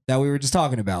earlier that we were just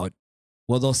talking about.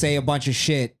 Well, they'll say a bunch of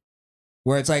shit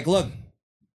where it's like, look,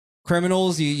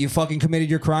 criminals, you fucking committed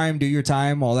your crime, do your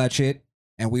time, all that shit.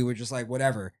 And we were just like,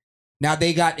 whatever. Now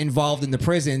they got involved in the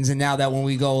prisons, and now that when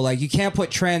we go, like, you can't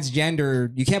put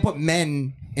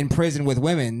men in prison with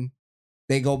women,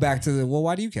 they go back to the, well,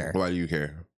 why do you care? Why do you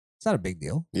care? It's not a big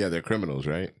deal. Yeah, they're criminals,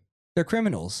 right? They're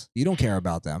criminals. You don't care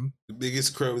about them. The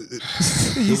biggest crime.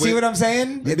 You see what I'm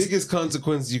saying? The biggest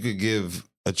consequence you could give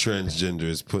a transgender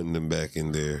is putting them back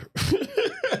in their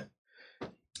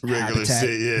regular Habitat.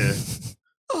 state. Yeah.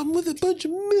 I'm with a bunch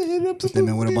of men. Put them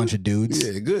in with a bunch of dudes.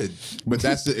 Yeah, good. But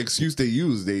that's the excuse they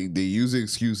use. They use the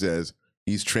excuse as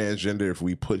he's transgender. If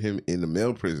we put him in a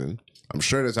male prison, I'm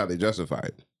sure that's how they justify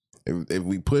it. If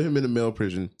we put him in a male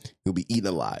prison, he'll be eaten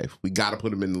alive. We got to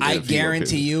put him in the I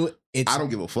guarantee you, I don't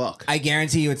give a fuck. I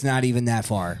guarantee you it's not even that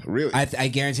far. Really? I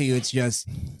guarantee you it's just,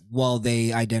 well,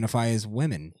 they identify as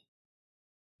women.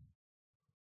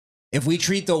 If we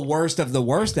treat the worst of the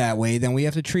worst that way, then we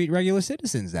have to treat regular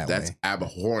citizens that way. That's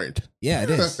abhorrent. Yeah,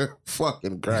 it is.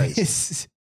 Fucking Christ.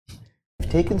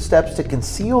 Taken steps to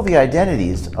conceal the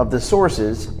identities of the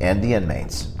sources and the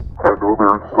inmates. I know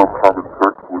there's some having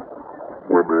sex with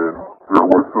women. There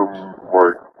was some,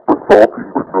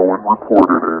 assaulting, but no one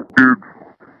reported it. It's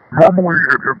normally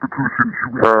in institutions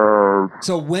you have...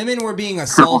 So women were being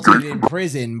assaulted in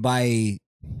prison by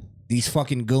these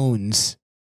fucking goons,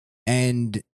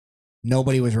 and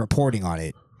nobody was reporting on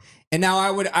it. And now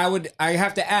I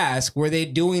have to ask, were they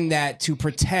doing that to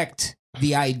protect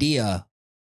the idea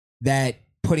that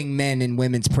putting men in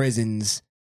women's prisons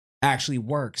actually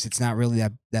works? It's not really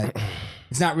that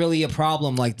it's not really a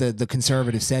problem like the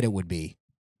conservatives said it would be.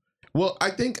 Well, I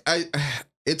think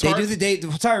it's they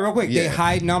hard. Sorry, real quick. Yeah. They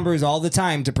hide numbers all the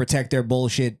time to protect their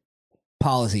bullshit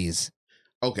policies.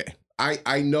 Okay.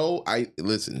 I know.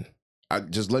 Listen.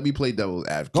 Just let me play devil's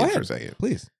advocate for a second,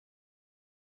 please.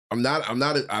 I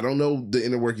don't know the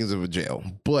inner workings of a jail,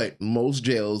 but most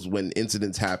jails, when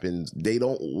incidents happen, they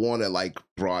don't want to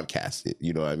broadcast it.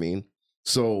 You know what I mean?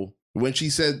 So when she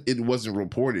said it wasn't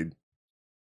reported,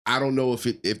 I don't know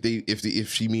if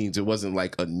she means it wasn't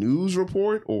like a news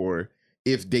report or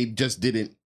if they just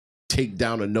didn't take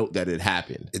down a note that it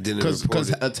happened. It didn't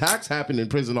because attacks happen in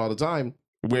prison all the time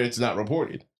where it's not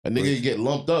reported. A nigga get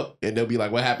lumped up and they'll be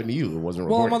like, "What happened to you? It wasn't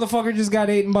Well, a reported." motherfucker just got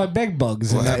eaten by bed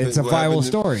bugs, and it's a viral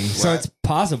story, so it's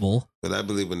possible. But I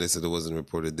believe when they said it wasn't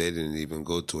reported, they didn't even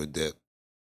go to a depth.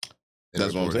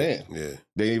 That's what I'm saying. Yeah,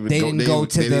 they didn't go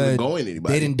in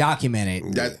anybody. They didn't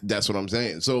document it. That's what I'm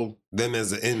saying. So them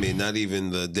as an inmate, not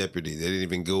even the deputy, they didn't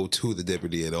even go to the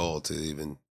deputy at all to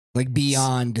even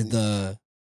beyond the.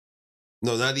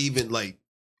 No, not even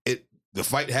it. The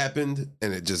fight happened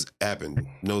and it just happened.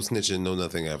 No snitching, no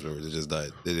nothing afterwards. It just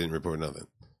died. They didn't report nothing.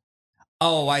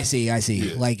 Oh, I see. Yeah.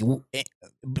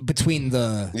 Between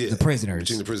the prisoners.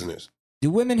 Between the prisoners.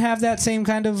 Do women have that same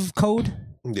kind of code?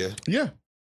 Yeah.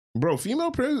 Bro,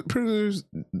 female prisoners,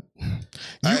 you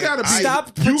gotta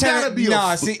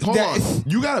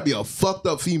be a fucked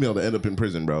up female to end up in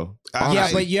prison, bro.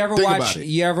 But you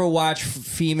ever watch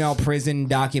female prison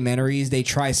documentaries? They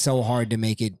try so hard to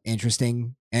make it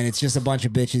interesting, and it's just a bunch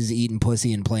of bitches eating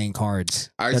pussy and playing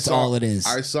cards. That's all it is.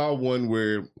 I saw one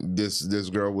where this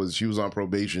girl was on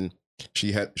probation.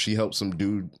 She helped some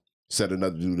dude set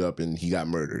another dude up, and he got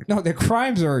murdered. No, their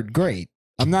crimes are great.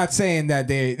 I'm not saying that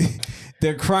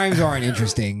their crimes aren't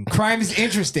interesting. Crime is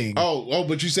interesting. Oh,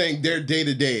 but you're saying their day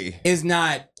to day is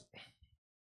not.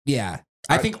 Yeah,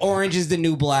 I think Orange is the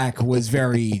New Black was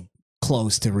very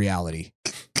close to reality.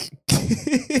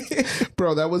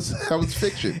 Bro, that was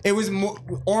fiction. It was more.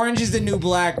 Orange is the New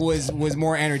Black was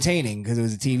more entertaining because it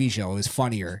was a TV show. It was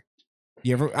funnier.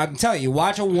 I'm telling you,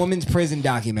 watch a woman's prison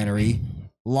documentary,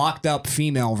 locked up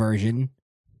female version.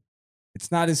 It's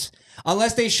not as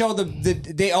unless they show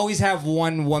they always have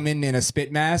one woman in a spit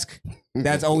mask.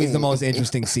 That's always the most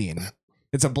interesting scene.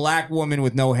 It's a black woman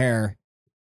with no hair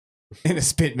in a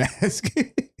spit mask.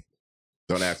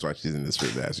 Don't ask why she's in the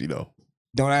spit mask,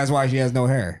 Don't ask why she has no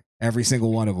hair. Every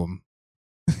single one of them.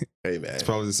 Hey man, it's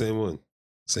probably the same one,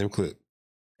 same clip.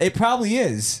 It probably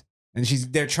is, and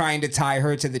they're trying to tie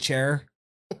her to the chair.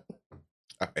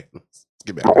 All right,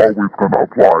 they're always going to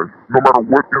apply, no matter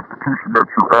what institution that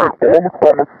you're at, all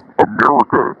across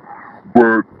America.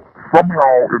 But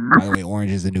somehow in By the way,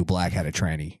 Orange is the New Black had a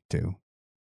tranny too.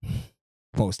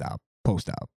 Post op.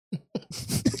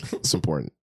 It's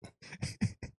important.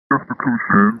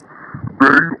 institution,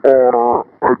 they are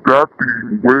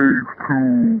adapting ways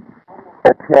to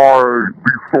apply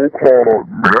these so-called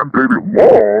mandated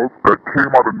laws that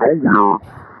came out of nowhere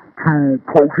to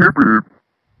prohibit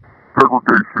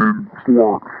segregation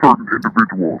for certain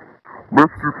individuals.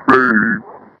 Let's just say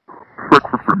sex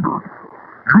offenders.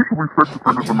 Usually sex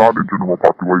offenders are not in general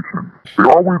population.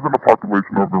 They're always in a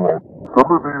population of their own.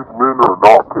 Some of these men are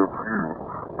not confused.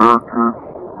 They're just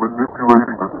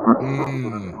manipulating the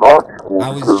system. I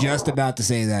was just about to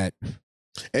say that.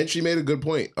 And she made a good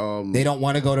point. They don't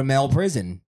want to go to male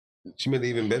prison. She made an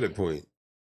even better point.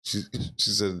 She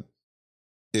said,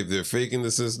 if they're faking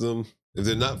the system, if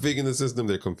they're not faking the system,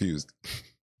 they're confused.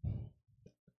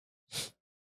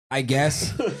 I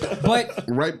guess, but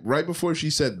right before she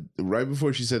said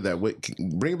that, wait,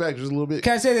 bring it back just a little bit.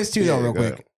 Can I say this too, though, real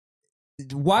quick? Ahead.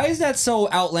 Why is that so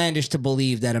outlandish to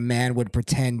believe that a man would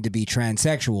pretend to be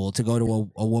transsexual to go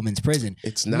to a woman's prison?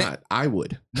 It's not. I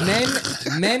would.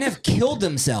 Men have killed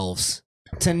themselves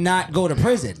to not go to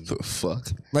prison. Fuck.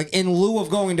 Like, in lieu of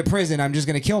going to prison, I'm just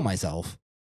going to kill myself.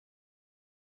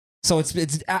 So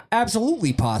it's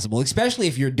absolutely possible, especially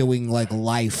if you're doing like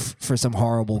life for some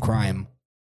horrible crime.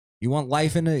 You want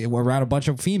life around a bunch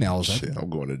of females. Shit, I'm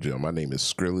going to jail. My name is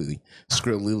Skrilly.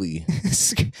 Skrilly.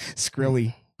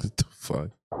 What the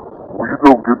fuck? We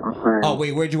don't get the same. Oh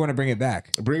wait, where'd you want to bring it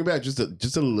back? Bring it back just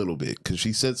a little bit, because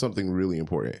she said something really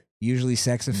important. Usually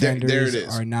sex offenders there it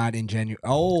is. are not in Gen.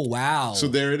 Oh wow. So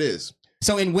there it is.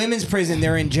 So in women's prison,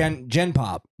 they're in Gen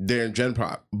Pop. They're in Gen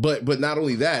Pop. But not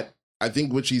only that, I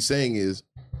think what she's saying is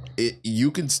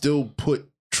you can still put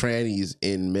trannies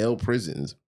in male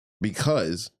prisons,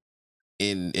 because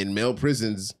in male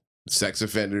prisons, sex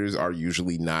offenders are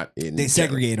usually not in. They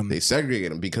segregate them. They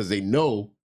segregate them because they know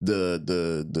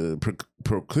the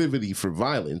proclivity for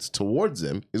violence towards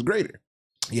them is greater.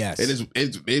 Yes,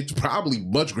 it's probably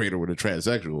much greater with a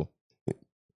transsexual.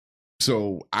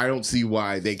 So I don't see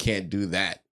why they can't do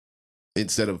that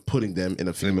instead of putting them in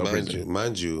a female prison.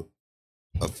 Mind you,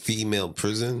 a female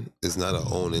prison is not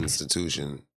our own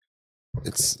institution.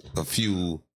 It's a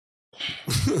few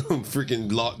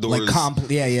freaking locked doors. Like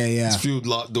yeah. It's a few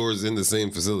locked doors in the same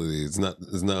facility. It's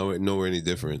nowhere any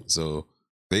different. So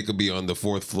they could be on the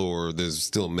 4th floor. There's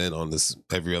still men on this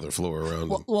every other floor around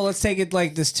them. Well, let's take it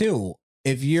like this too.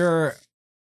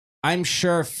 I'm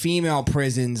sure female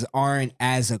prisons aren't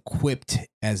as equipped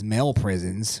as male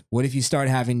prisons. What if you start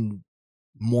having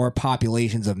more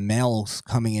populations of males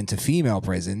coming into female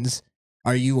prisons?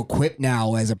 Are you equipped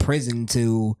now as a prison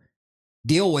to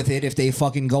deal with it if they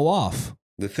fucking go off?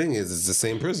 The thing is, it's the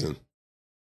same prison.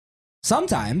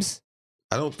 Sometimes.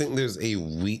 I don't think there's a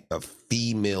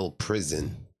female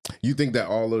prison. You think that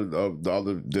all of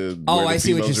the oh, I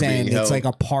see what you're saying. It's like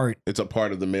a part. It's a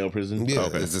part of the male prison. Yeah,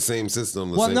 okay. It's the same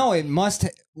system. No, it must.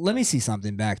 Let me see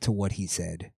something back to what he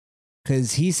said,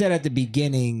 because he said at the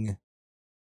beginning,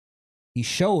 he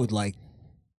showed like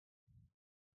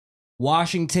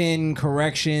Washington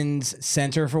Corrections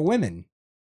Center for Women.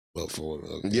 Well, for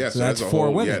women. Okay. Yeah, so that's for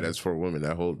women. Yeah, that's for women.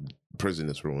 That whole prison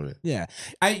is for women. Yeah,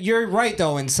 you're right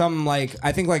though. In some I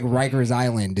think like Rikers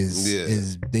Island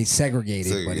is they segregate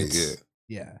it, but it's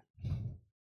yeah.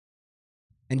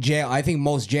 And jail, I think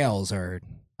most jails are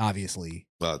obviously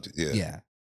yeah.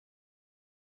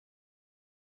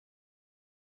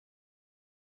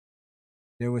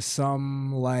 There was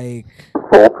some like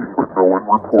assaulting, but no one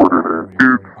reported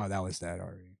it. Oh, that was that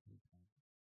already.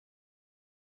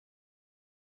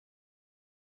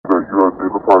 That you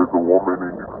identify as a woman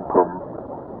and you can come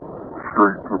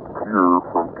straight to here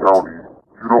from county.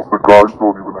 The guys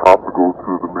don't even have to go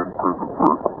to the men's prison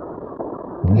first.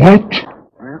 What?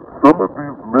 Some of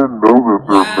these men know that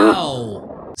they're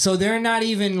men. So they're not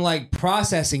even like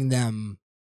processing them.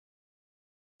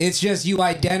 It's just you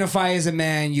identify as a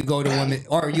man, you go to women,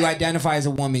 or you identify as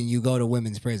a woman, you go to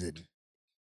women's prison.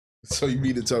 So you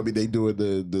mean to tell me they doing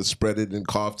the spread it and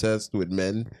cough test with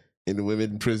men in the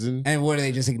women prison? And what do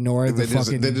they just ignore the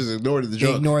fucking? They just ignore the They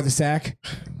junk. ignore the sack.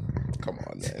 Come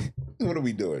on, man. What are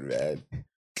we doing, man?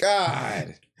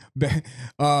 God.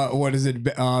 What is it?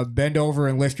 Bend over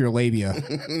and lift your labia.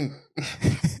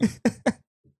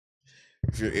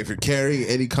 If you're carrying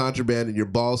any contraband in your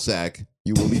ball sack,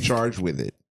 you will be charged with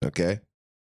it. Okay,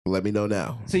 let me know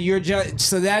now. So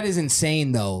so that is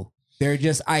insane, though. They're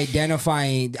just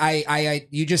identifying.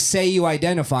 You just say you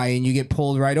identify and you get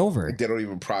pulled right over. They don't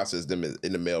even process them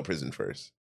in the male prison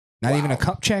first. Not even a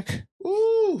cup check.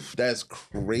 Ooh, that's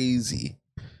crazy.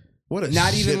 What a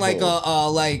Not even like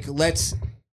shithole. like let's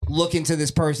look into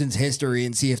this person's history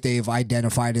and see if they've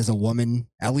identified as a woman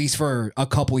at least for a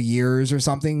couple years or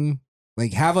something.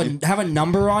 Like have a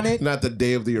number on it. Not the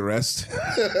day of the arrest.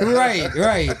 Right.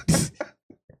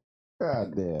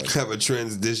 God damn. Have a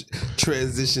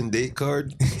transition date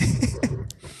card.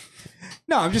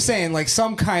 No, I'm just saying like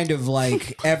some kind of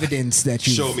like evidence that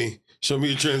you Show me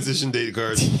your transition date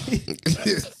card.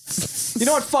 You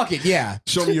know what? Fuck it. Yeah.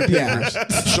 Show me your papers.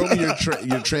 Show me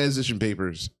your transition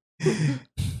papers.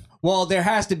 Well, there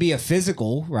has to be a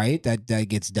physical, right? That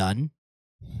gets done.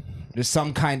 There's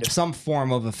some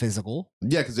form of a physical.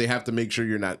 Yeah, because they have to make sure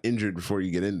you're not injured before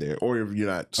you get in there, or if you're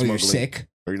not Or smuggling, you're sick.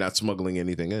 or you're not smuggling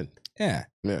anything in. Yeah.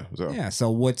 Yeah. So Yeah. So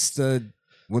what's the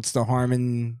harm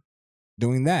in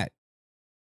doing that?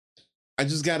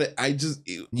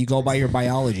 You go by your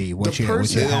biology. What you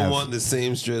They don't have. want the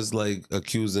same stress like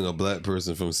accusing a black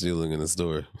person from stealing in a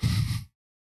store.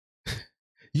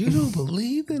 You don't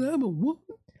believe that I'm a woman?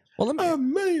 Well,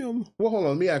 ma'am. Well, hold on.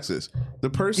 Let me ask this: the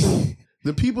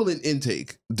people in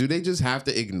intake, do they just have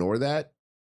to ignore that?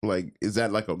 Like, is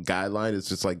that like a guideline? It's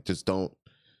just like, just don't.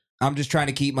 I'm just trying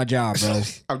to keep my job, bro.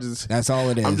 That's all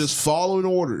it is. I'm just following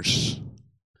orders.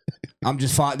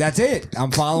 That's it. I'm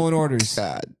following orders.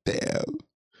 God damn.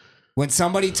 When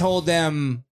somebody told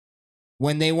them,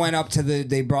 when they went up to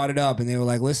they brought it up and they were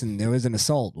like, listen, there was an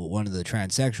assault with one of the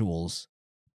transsexuals.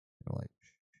 They were like,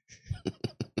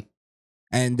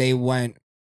 and they went,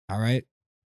 all right.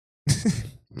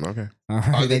 Okay. All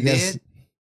right. Are they I guess- dead?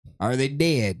 Are they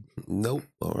dead? Nope.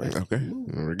 All right. Okay.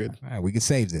 We're good. All right, we can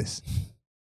save this.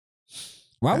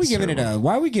 Why are That's we giving terrible.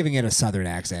 Why are we giving it a southern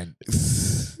accent?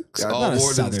 All Not a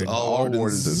wardens, southern. all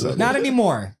wardens are southern. Not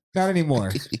anymore. Not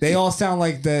anymore. They all sound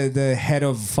like the head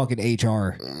of fucking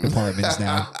HR departments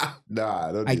now.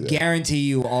 Nah, don't do I that. guarantee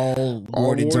you, all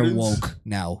wardens are woke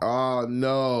now. Oh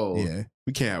no. Yeah.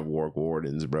 We can't have woke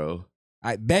wardens, bro.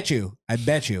 I bet you.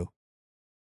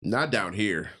 Not down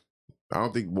here. I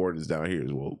don't think wardens down here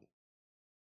is woke.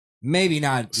 Maybe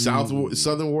not.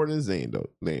 Southern wardens, they ain't.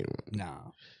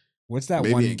 No. What's that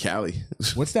Maybe one? in Cali.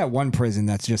 What's that one prison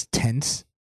that's just tense?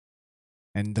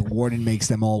 And the warden makes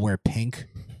them all wear pink.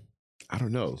 I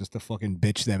don't know. Just to fucking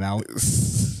bitch them out.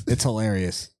 It's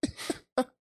hilarious.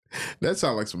 That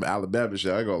sounds like some Alabama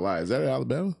shit. I ain't gonna lie. Is that in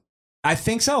Alabama? I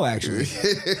think so, actually.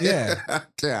 Yeah.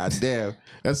 God damn.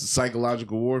 That's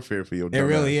psychological warfare for your It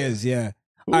really is, yeah.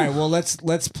 All right, well let's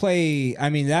play. I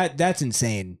mean that's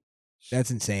insane.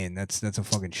 That's insane. That's a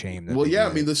fucking shame. Well, yeah,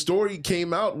 I mean the story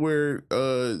came out where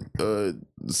a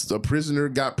prisoner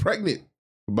got pregnant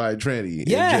by a tranny in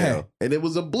jail, and it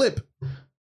was a blip.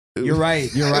 You're right.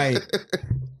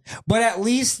 But at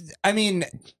least, I mean,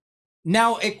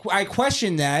 now I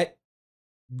question that.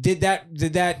 Did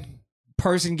that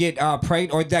person get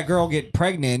pregnant, or did that girl get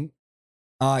pregnant?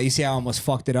 You see, I almost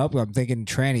fucked it up. I'm thinking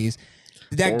trannies.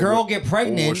 Did that girl get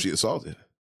pregnant? Or was she assaulted?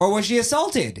 Or was she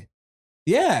assaulted?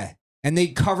 Yeah. And they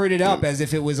covered it up as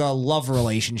if it was a love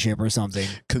relationship or something.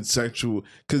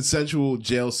 Consensual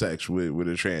jail sex with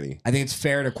a tranny. I think it's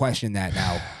fair to question that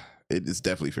now. It is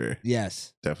definitely fair.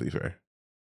 Yes. Definitely fair.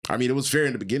 I mean, it was fair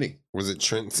in the beginning. Was it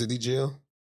Trent City Jail?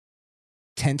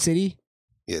 Tent City?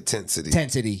 Yeah, Tent City.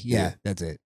 Tent City. Yeah, that's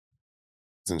it.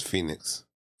 It's in Phoenix.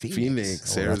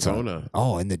 Phoenix, Oh, that's Arizona.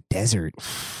 in the desert.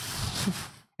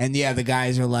 And yeah, the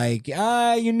guys are like,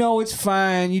 it's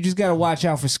fine. You just got to watch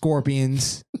out for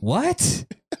scorpions. What?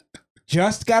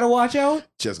 Just got to watch out?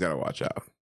 Just got to watch out.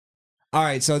 All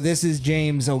right, so this is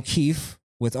James O'Keefe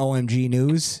with OMG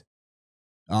News.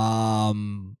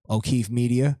 O'Keefe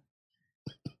Media.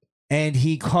 And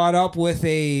he caught up with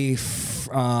a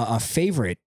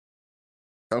favorite.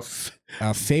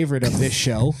 A favorite of this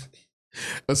show.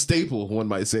 A staple, one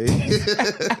might say.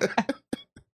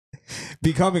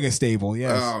 Becoming a staple,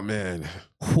 yes. Oh, man.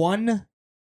 One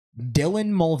Dylan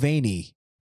Mulvaney.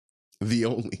 The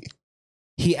only.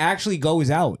 He actually goes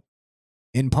out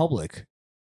in public.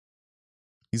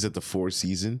 He's at the Four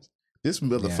Seasons. This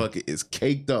motherfucker is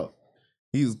caked up.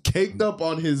 He's caked up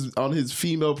on his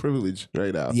female privilege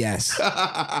right now. Yes.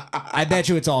 I bet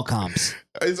you it's all comps.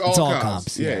 It's all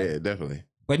comps. Yeah, definitely.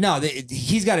 But no,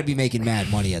 he's got to be making mad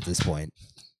money at this point.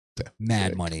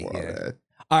 Mad money. Yeah. Man.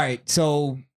 All right,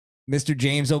 so Mr.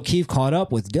 James O'Keefe caught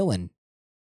up with Dylan.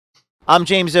 I'm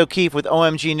James O'Keefe with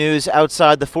OMG News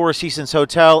outside the Four Seasons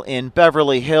Hotel in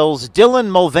Beverly Hills. Dylan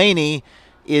Mulvaney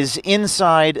is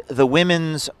inside the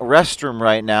women's restroom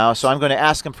right now, so I'm going to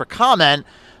ask him for comment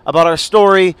about our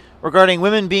story regarding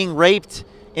women being raped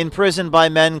in prison by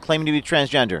men claiming to be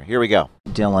transgender. Here we go.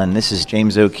 Dylan, this is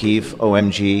James O'Keefe,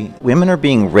 OMG. Women are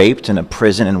being raped in a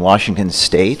prison in Washington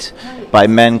State by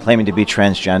men claiming to be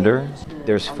transgender.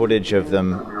 There's footage of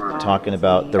them talking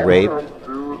about the rape.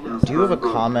 Do you have a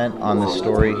comment on the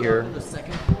story here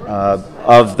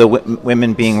of the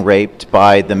women being raped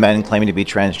by the men claiming to be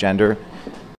transgender?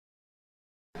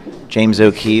 James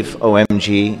O'Keefe,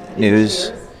 OMG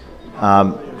News.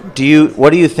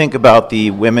 What do you think about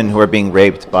the women who are being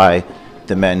raped by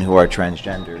the men who are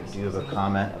transgender? Do you have a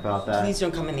comment about that? Please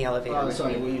don't come in the elevator.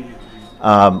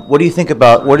 What do you think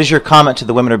about? What is your comment to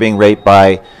the women who are being raped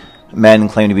by men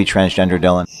claiming to be transgender,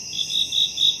 Dylan?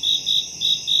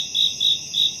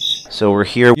 So we're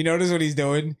here. You notice what he's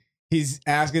doing? He's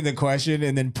asking the question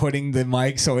and then putting the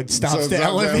mic so it stops the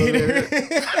elevator.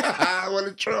 What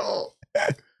a troll.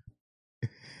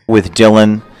 With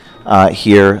Dylan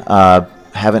here.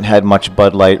 Haven't had much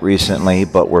Bud Light recently,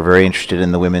 but we're very interested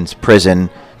in the women's prison.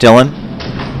 Dylan?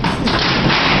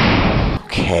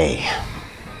 Okay.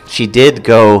 She did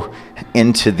go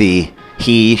into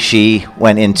she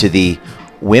went into the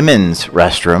women's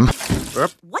restroom.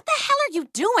 What the hell are you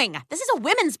doing? This is a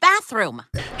women's bathroom.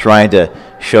 Trying to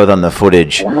show them the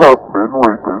footage.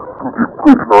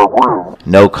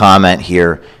 No comment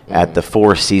here at the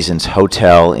Four Seasons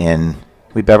Hotel in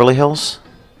Beverly Hills?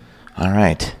 All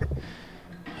right.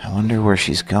 I wonder where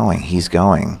she's going. He's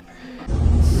going.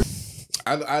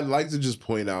 I'd like to just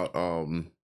point out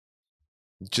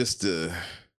just the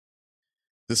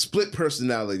split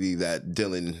personality that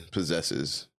Dylan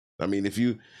possesses. I mean, if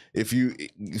you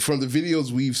from the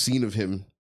videos we've seen of him,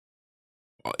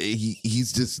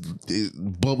 he's just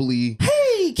bubbly.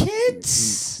 Hey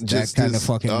kids, Just that kind this, of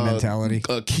fucking mentality.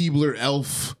 A Keebler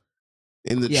elf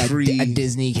in the Yeah, tree, a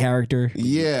Disney character.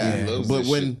 Yeah, but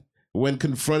when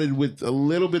confronted with a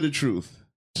little bit of truth,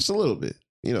 just a little bit,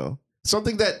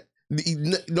 something that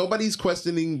nobody's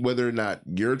questioning whether or not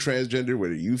you're transgender,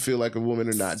 whether you feel like a woman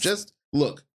or not. Just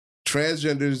look,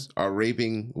 transgenders are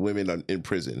raping women in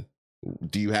prison.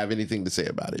 Do you have anything to say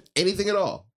about it? Anything at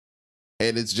all?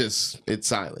 And it's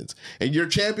silence. And you're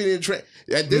championing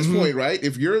at this point, right?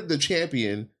 If you're the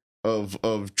champion of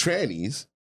trannies,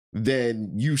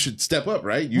 then you should step up,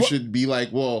 right? You should be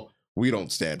like, well, we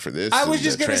don't stand for this. I was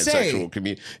just gonna say,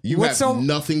 you have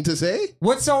nothing to say.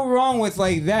 What's so wrong with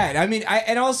like that? I mean,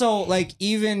 and also like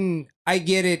even I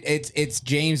get it. It's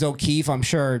James O'Keefe. I'm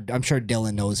sure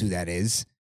Dylan knows who that is.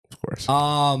 Of course.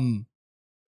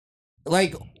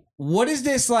 Like, what is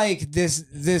this like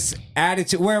this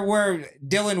attitude where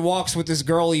Dylan walks with this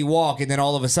girly walk and then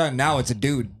all of a sudden now it's a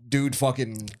dude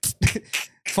fucking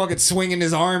swinging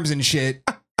his arms and shit.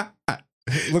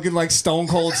 Looking like Stone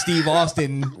Cold Steve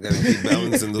Austin. Gotta keep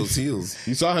balancing those heels.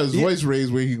 You saw his voice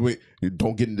raised where he went,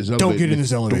 don't get in this elevator. Don't get in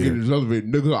this elevator. Don't get in this elevator,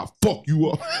 nigga. I'll fuck you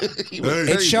up.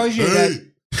 It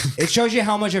shows you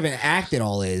how much of an act it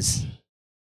all is.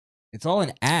 It's all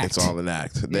an act. It's all an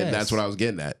act. Yes. That's what I was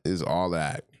getting at, is all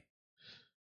that.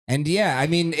 And yeah, I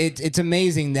mean, it's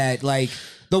amazing that like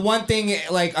the one thing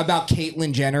like about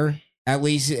Caitlyn Jenner, at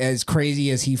least as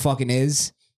crazy as he fucking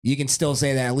is, you can still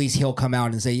say that at least he'll come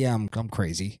out and say, yeah, I'm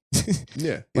crazy.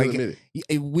 Yeah, like admit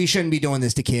we shouldn't be doing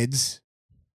this to kids.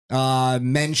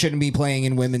 Men shouldn't be playing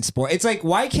in women's sport. It's like,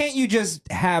 why can't you just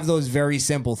have those very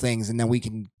simple things and then we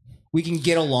can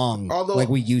get along like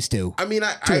we used to? I mean,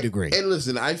 to a degree. And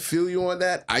listen, I feel you on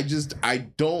that. I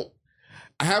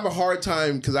have a hard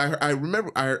time because I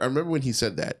remember when he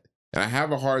said that, and I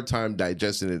have a hard time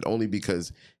digesting it only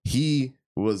because he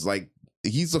was like,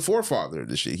 he's the forefather of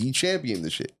the shit. He championed the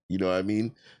shit. You know what I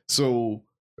mean? So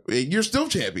you're still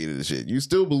championing the shit. You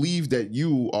still believe that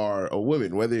you are a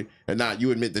woman, whether or not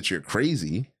you admit that you're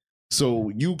crazy.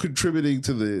 So you contributing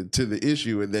to the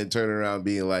issue and then turn around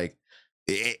being like,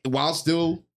 while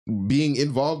still being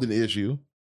involved in the issue,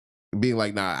 being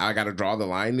like, nah, I got to draw the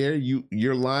line there.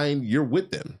 You're with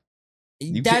them.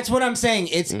 That's what I'm saying.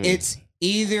 It's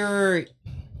either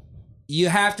you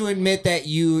have to admit that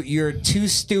you're too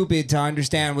stupid to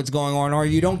understand what's going on, or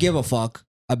you don't give a fuck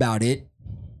about it.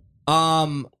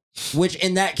 Which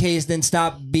in that case, then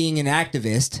stop being an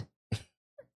activist.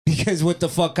 Because what the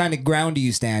fuck kind of ground do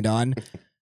you stand on?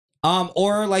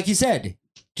 Or like you said,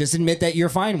 just admit that you're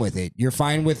fine with it. You're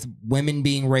fine with women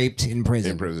being raped in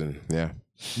prison. In prison, yeah.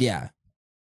 Yeah.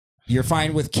 You're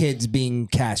fine with kids being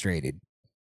castrated.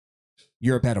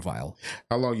 You're a pedophile.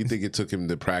 How long you think it took him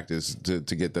to practice to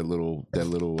get that little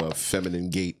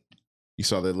feminine gait? You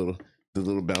saw the little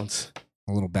bounce.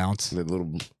 A little bounce. That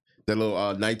little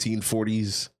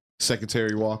 1940s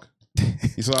secretary walk.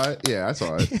 You saw it? Yeah, I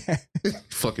saw it.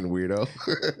 Fucking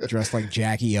weirdo. Dressed like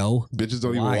Jackie O. Bitches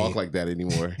don't Why? even walk like that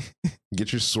anymore.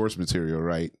 Get your source material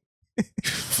right.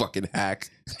 Fucking hack.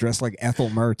 Dressed like Ethel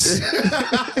Mertz.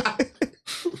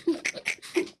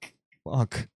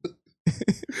 Fuck.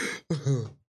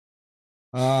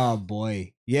 Oh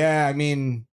boy. Yeah, I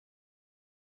mean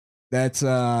that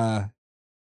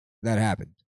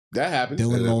happened. That happened.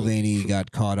 Dylan Mulvaney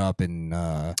got caught up in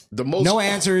the most no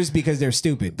answers because they're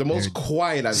stupid. The most They're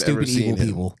quiet I've stupid, ever seen evil him.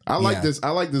 people. I like Yeah. this. I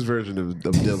like this version of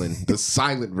Dylan. The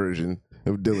silent version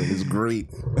of Dylan is great.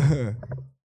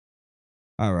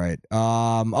 All right.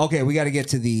 Okay, we got to get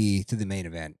to the main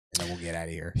event, and then we'll get out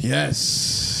of here.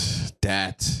 Yes,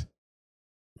 that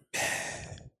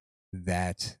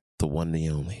the one, the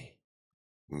only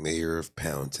Mayor of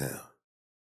Pound Town.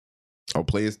 I'll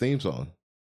play his theme song.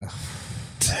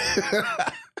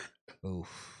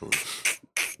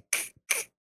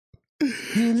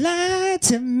 You lied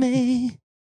to me.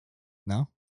 No?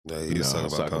 No, he was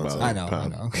talking about Pound Town. I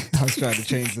know. I was trying to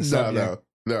change the subject.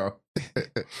 No.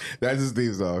 That's his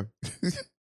theme song.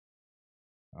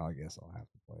 Oh, I guess I'll have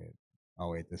to play it.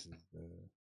 Oh wait, this is the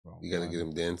wrong You gotta one. get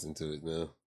him dancing to it now.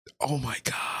 Oh my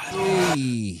god.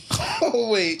 Hey. Oh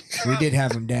wait. We did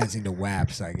have him dancing to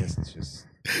WAP, so I guess it's just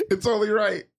It's only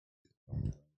right.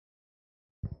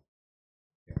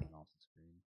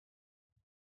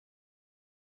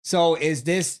 So is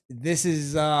this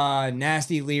is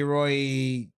Nasty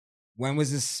Leroy? When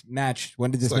was this match?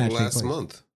 When did this It's like match take last place?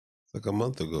 month. It's like a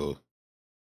month ago.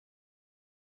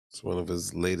 It's one of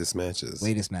his latest matches.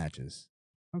 Latest matches.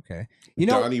 Okay. You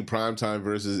know, Donnie Primetime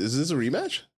versus. Is this a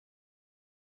rematch?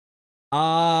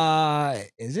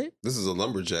 Is it? This is a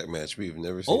lumberjack match. We've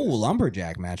never seen. Oh, this.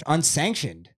 lumberjack match,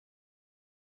 unsanctioned.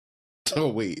 Oh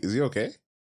wait, is he okay?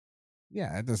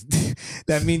 Yeah, that does.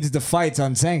 That means the fight's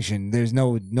unsanctioned. There's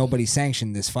nobody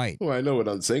sanctioned this fight. Well, I know what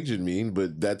unsanctioned mean,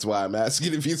 but that's why I'm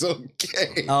asking if he's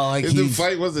okay. Oh, like if the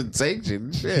fight wasn't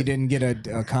sanctioned, shit. He didn't get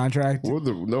a contract. What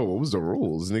was the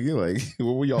rules, nigga? Like,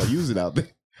 what were y'all using out there?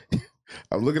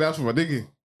 I'm looking out for my nigga.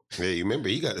 Yeah, you remember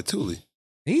he got a Thule.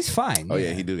 He's fine. Oh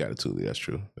yeah, he do got a Thule. That's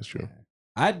true. That's true.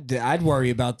 I'd worry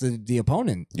about the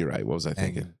opponent. You're right. What was I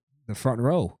thinking? The front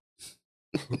row.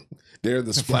 They're in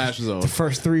the splash zone. The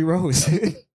first 3 rows.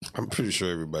 I'm pretty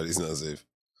sure everybody's not safe.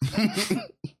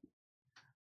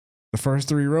 The first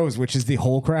 3 rows, which is the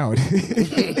whole crowd.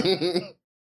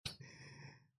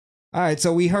 All right,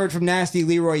 so we heard from Nasty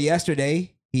Leroy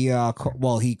yesterday. He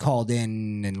he called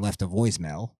in and left a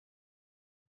voicemail.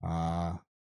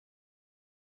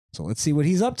 So let's see what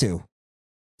he's up to.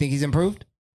 Think he's improved?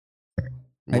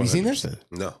 Have you seen this?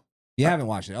 No. You haven't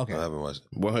watched it? Okay. I haven't watched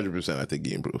it. 100%. I think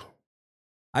he improved.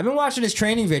 I've been watching his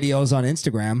training videos on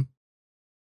Instagram.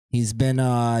 He's been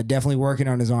definitely working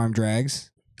on his arm drags.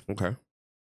 Okay.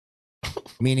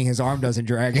 Meaning his arm doesn't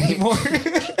drag anymore.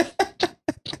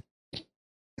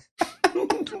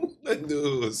 I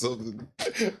knew it was something.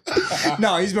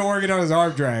 No, he's been working on his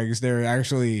arm drags. They're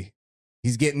actually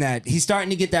he's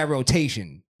starting to get that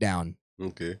rotation down.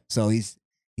 Okay. So he's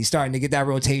starting to get that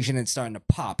rotation and starting to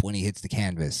pop when he hits the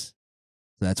canvas.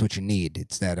 So that's what you need.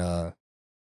 It's that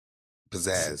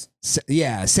pizzazz.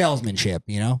 Salesmanship,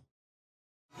 you know?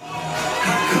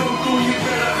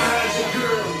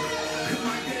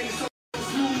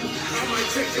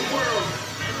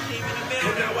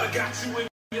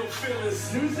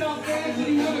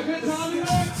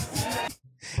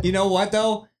 You know what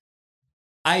though?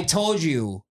 I told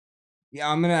you. Yeah,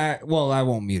 I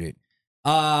won't mute it.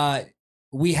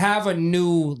 We have a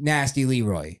new Nasty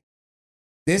Leroy.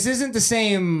 This isn't the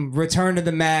same Return to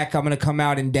the Mac, I'm going to come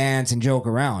out and dance and joke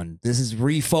around. This is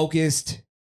refocused,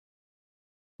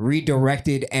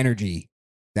 redirected energy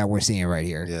that we're seeing right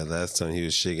here. Yeah, last time he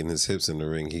was shaking his hips in the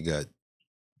ring, he got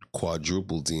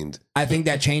quadruple teamed. I think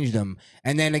that changed him.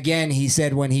 And then again, he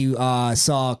said when he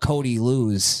saw Cody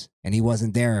lose and he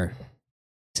wasn't there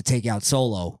to take out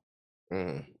Solo.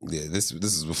 Yeah, this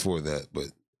is before that, but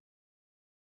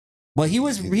Well, he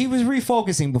was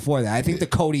refocusing before that. I think the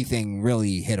Cody thing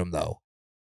really hit him though.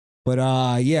 But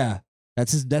yeah,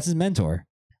 that's his mentor.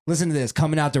 Listen to this,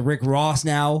 coming out to Rick Ross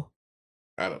now.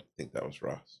 I don't think that was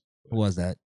Ross. What was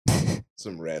that?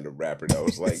 Some random rapper that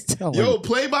was like, Sound "Yo, like-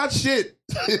 play my shit."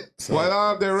 Why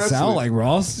not? They're wrestling. Sound like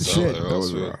Ross? Sound Shit. like that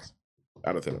was Ross.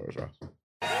 I don't think that was Ross.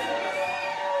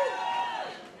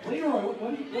 Leroy,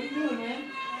 what are you doing, man?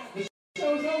 The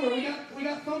show's over. We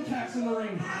got thumbtacks in the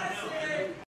ring.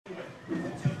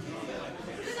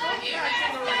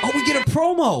 Oh, we get a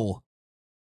promo.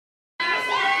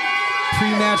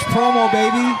 Pre-match promo,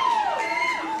 baby.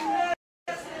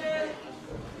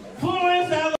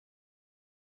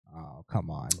 Oh, come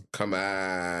on. Come on.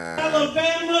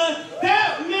 Alabama,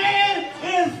 that man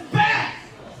is back.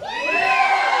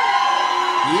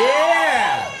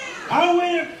 Yeah. I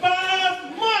waited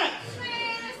 5 months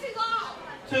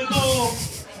to go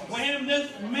with him. This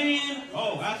man,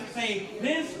 I should say,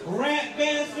 this rat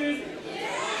bastard,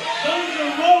 Guns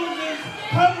N' Roses,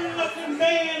 covering up the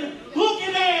man,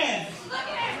 looking ass.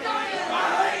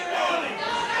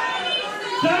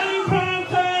 Johnny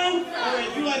Primetime, or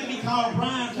if you like to be called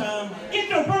Primetime, get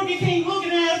your Burger King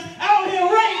looking ass out here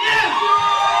right now.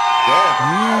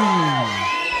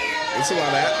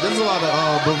 There's a lot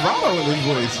of bravado in his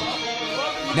voice.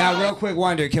 Now, real quick,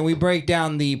 Wonder, can we break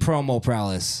down the promo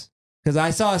prowess? Because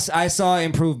I saw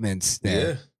improvements there.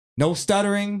 Yeah. No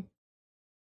stuttering.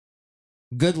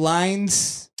 Good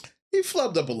lines. He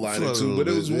flubbed up a line or two, but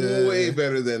it was way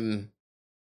better than.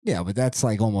 Yeah, but that's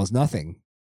like almost nothing.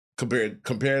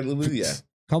 Comparatively, yeah.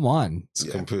 Come on.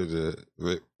 Compared to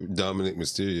Dominic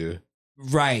Mysterio.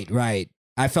 Right.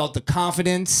 I felt the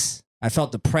confidence. I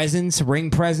felt the presence, ring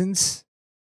presence.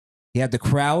 He had the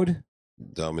crowd.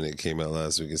 Dominic came out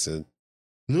last week and said,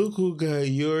 "Look who got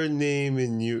your name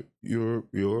in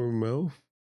your mouth."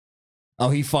 Oh,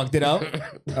 he fucked it up.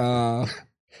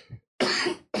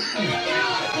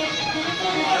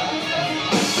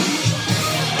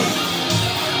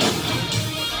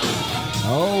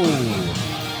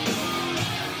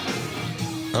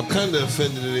 I'm kind of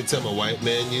offended anytime a white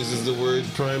man uses the word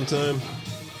prime time.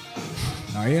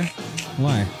 Are you?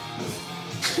 Why?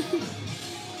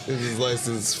 This is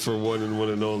licensed for one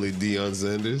and only Deion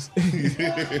Sanders.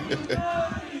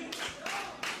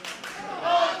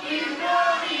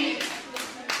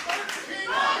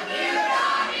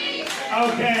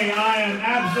 Okay, I am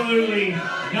absolutely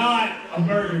not a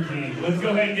Burger King. Let's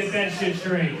go ahead and get that shit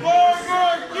straight.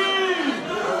 Burger King!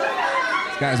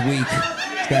 This guy's weak.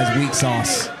 This guy's weak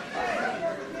sauce.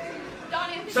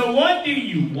 So what do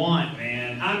you want, man?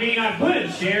 I mean, I put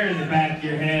a chair in the back of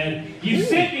your head. You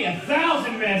sent me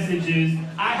 1,000 messages.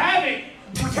 I haven't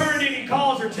returned any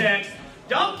calls or texts.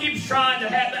 Dunk keeps trying to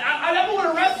have. I don't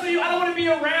want to wrestle you. I don't want to be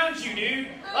around you, dude.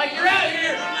 Like you're out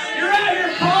here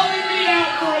calling me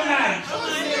out for a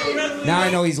match. Now I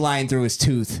know he's lying through his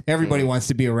tooth. Everybody wants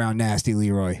to be around Nasty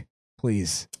Leroy.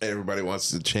 Please. Everybody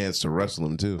wants the chance to wrestle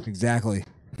him too. Exactly.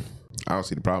 I don't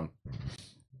see the problem.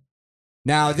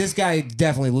 Now this guy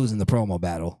definitely losing the promo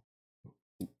battle.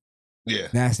 Yeah.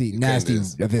 Nasty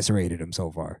eviscerated him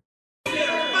so far. You're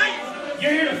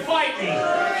here to fight me.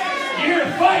 You're here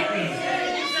to fight me.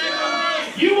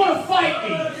 You want to fight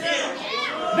me.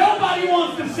 Nobody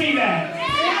wants to see that.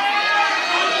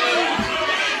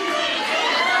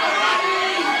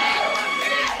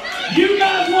 You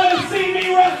guys want to see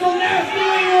me wrestle Nasty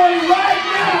Leroy right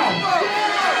now.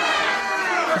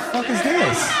 What the fuck is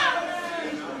this?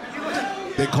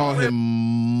 They call him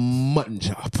Mutton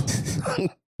Chop.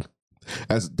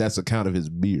 That's account of his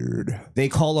beard. They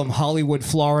call him Hollywood,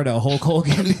 Florida, Hulk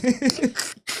Hogan.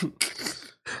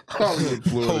 Hollywood,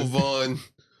 Florida. Hovon.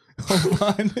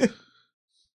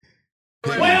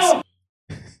 Well,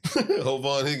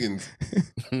 Hovon Higgins.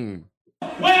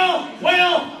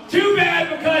 well, too bad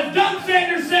because Doug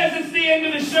Sanders says it's the end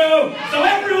of the show. So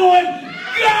everyone,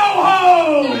 go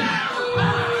home.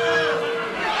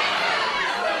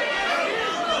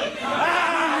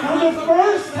 For the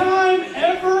first time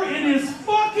ever in his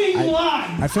fucking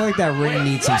life. I feel like that ring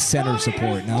needs some center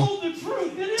support, no?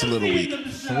 It's a little weak.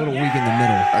 It's a little weak in the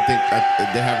middle. I think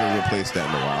they haven't replaced that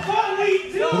in a while.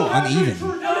 A little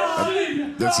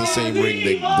uneven. That's the same ring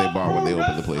they bought when they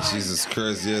opened the place. Jesus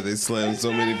Christ, yeah, they slammed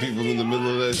so many people in the middle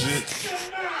of that shit.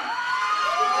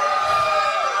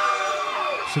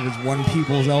 Shit is one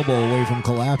people's elbow away from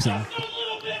collapsing.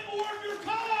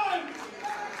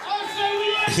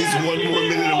 He's 1 more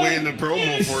minute away in the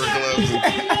promo for it collapsing.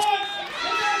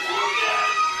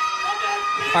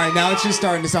 All right, now it's just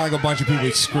starting to sound like a bunch of people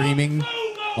screaming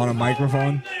on a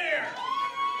microphone.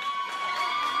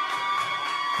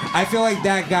 I feel like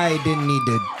that guy didn't need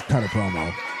to cut a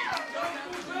promo.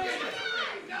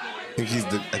 I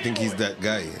think he's that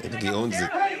guy. I think he owns it.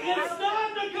 It's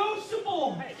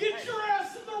non-negotiable. Get your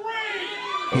ass in the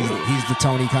ring. He's the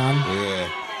Tony Khan. Yeah.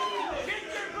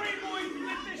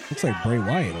 Looks like Bray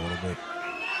Wyatt a little bit.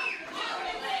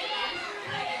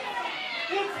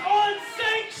 It's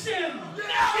unsanctioned.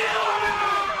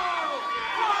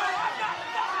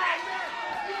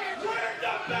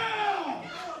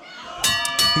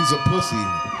 He's a pussy.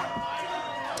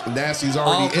 Nasty's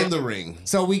already in the ring.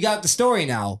 So we got the story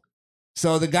now.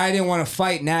 So the guy didn't want to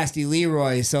fight Nasty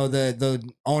Leroy, so the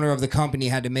owner of the company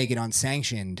had to make it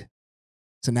unsanctioned.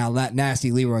 So now that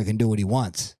Nasty Leroy can do what he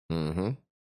wants. Mm-hmm.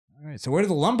 All right, so where do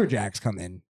the Lumberjacks come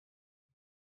in?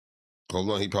 Hold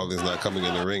on, he probably is not coming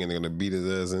in the ring, and they're gonna beat his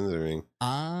ass in the ring.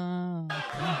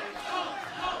 Ah.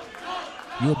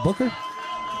 You a booker?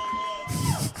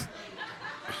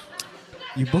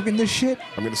 You booking this shit?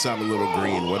 I'm gonna sound a little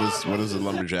green. What is a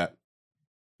lumberjack?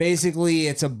 Basically,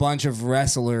 it's a bunch of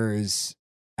wrestlers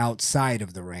outside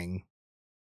of the ring.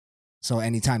 So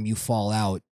anytime you fall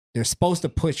out, they're supposed to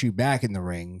put you back in the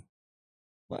ring.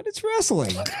 But it's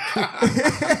wrestling.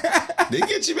 They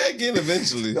get you back in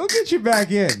eventually. They'll get you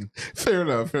back in. Fair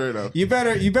enough. Fair enough. You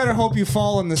better hope you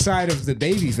fall on the side of the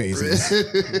baby faces.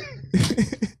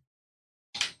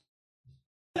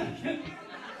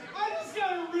 I just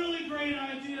got a really great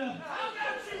idea.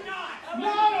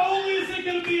 Not only is it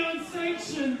going to be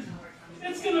unsanctioned,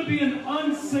 it's going to be an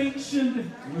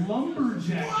unsanctioned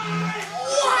lumberjack.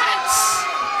 What?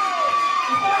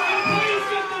 If I can please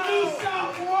get the New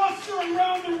South roster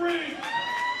around the ring.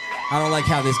 I don't like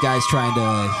how this guy's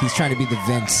he's trying to be the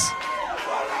Vince.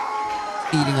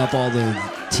 Eating up all the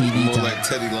TV More time. like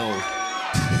Teddy Long.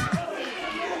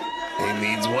 He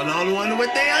needs one-on-one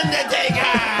with the Undertaker.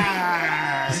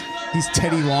 He's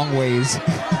Teddy Longways.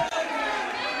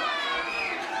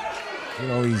 You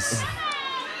know, he's...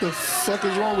 The fuck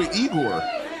is wrong with Igor?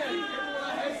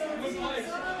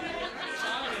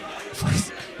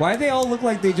 Why do they all look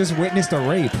like they just witnessed a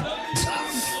rape?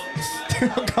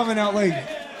 They're all coming out like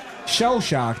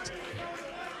shell-shocked.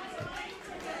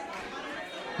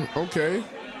 Okay.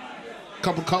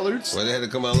 Couple colors. Why they had to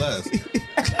come out last?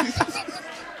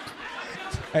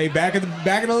 Hey, back of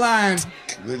the line.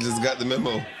 They just got the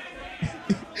memo.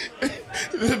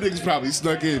 Them niggas probably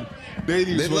snuck in. They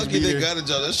lucky they got a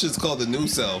job. That shit's called the New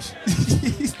South.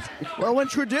 Well, when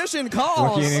tradition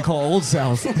calls. Lucky they call Old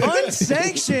South.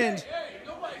 Unsanctioned.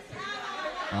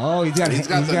 Oh, he's got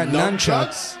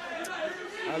nunchucks.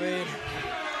 I mean,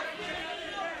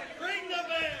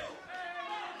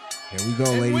 Here we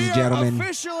go, ladies and gentlemen.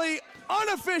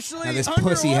 Unofficially. Now this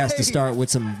pussy has to start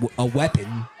with a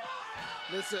weapon.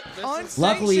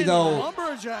 Luckily, though,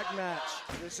 lumberjack match.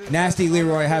 Nasty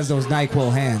Leroy has those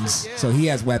NyQuil hands, so he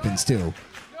has weapons too.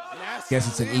 Guess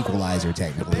it's an equalizer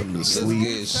technically. Shit.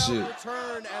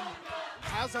 Return and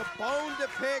has a bone to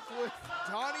pick with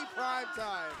Donnie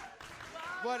Primetime.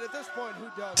 But at this point, who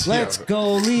does? Let's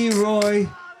go, Leroy.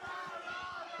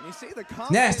 And you see the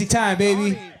Nasty time,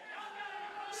 baby.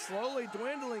 Slowly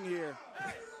dwindling here.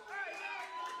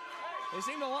 He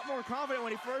seemed a lot more confident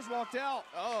when he first walked out.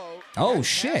 Oh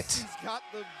shit!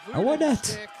 Oh, what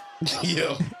not?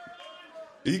 Yo,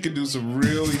 he can do some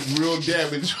real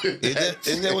damage with that.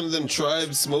 Isn't that one of them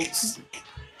tribe smokes?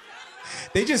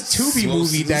 They just Tubi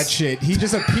movied that shit. He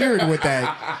just appeared with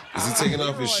that. Is he taking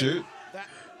off his shirt?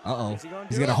 Uh-oh.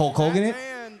 He's got a Hulk Hogan it?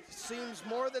 Seems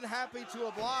more than happy to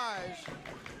oblige.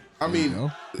 I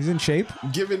mean, he's in shape.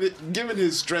 Given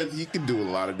his strength, he can do a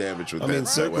lot of damage with that. I mean,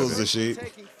 circles the shape.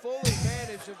 Taking full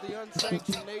advantage of the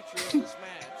unsanctioned nature of this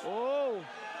match. Oh.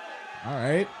 All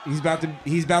right. He's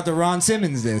about to Ron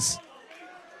Simmons this.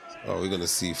 Oh, we're gonna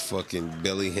see fucking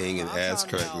belly hanging ass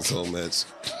crack this whole match.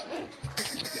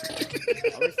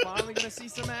 Are we finally gonna see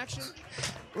some action?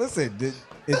 Listen,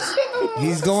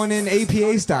 he's going in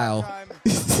APA style.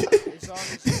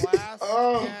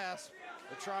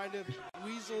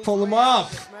 Pull him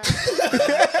up.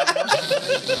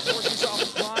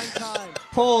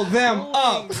 Pull them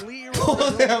up.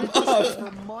 Pull them up.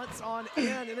 For months on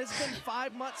end, and it's been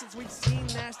 5 months since we've seen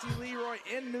Nasty Leroy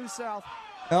in New South.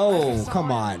 Oh,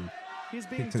 come on. He's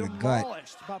being to the gut.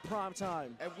 demolished by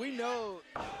Primetime. And we know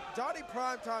Donnie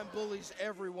Primetime bullies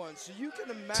everyone, so you can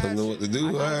imagine. Tell them what to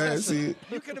do. I see it.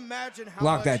 You can imagine how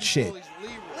Block much that he shit. bullies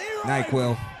Leroy.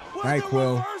 NyQuil.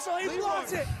 NyQuil. He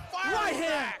blocks it. Right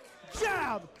hand.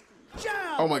 Jab.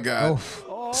 Jab. Oh my god.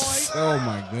 Oh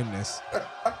my goodness.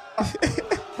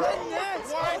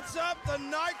 What's up the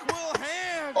NyQuil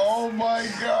hand? Oh my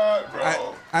god,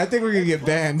 bro. I think we're gonna get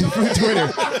banned from Twitter.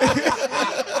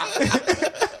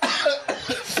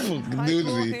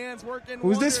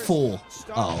 Who's this fool?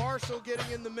 Stunt Marshall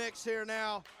getting in the mix here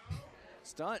now.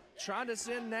 Stunt trying to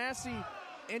send Nasty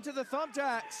into the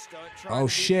thumbtack. Stunt trying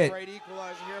to be a great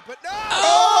equalizer here, but no!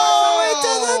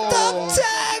 Into the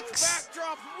thumbtacks!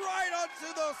 Backdrop right onto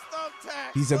those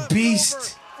thumbtacks. He's a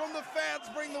beast. From the fans,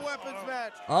 bring the weapons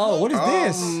match. Oh, what is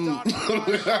this?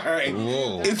 All right.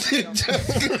 Whoa.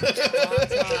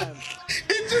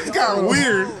 It just got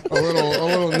weird. A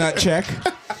little nut check.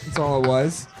 That's all it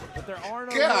was.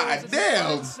 God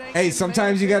damn. Hey,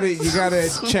 sometimes you gotta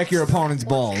check your opponent's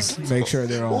balls. Make sure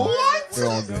they're all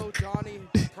good.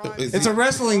 It's a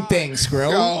wrestling thing,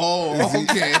 Skrill. Oh,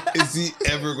 okay. Is he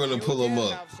ever gonna pull him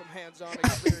up?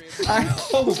 I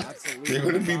hope. They're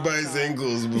going to be by his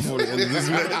ankles before the end of this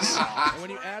match. And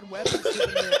when you add weapons to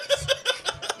the mix,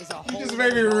 there's a whole Just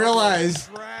made me realize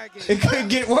it could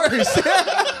get worse.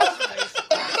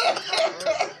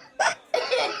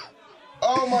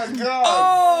 Oh my God!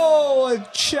 Oh, a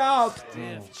chop!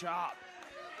 Stiff chop.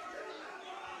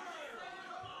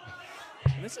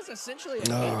 And this is essentially a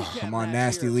handicap Come on, match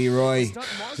nasty here. Leroy. Stunt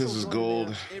Marshall This is won gold.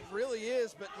 there. It really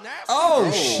is, but nasty.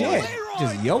 Oh shit!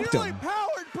 Just yoked Nearly him.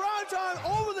 powered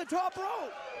Primetime over the top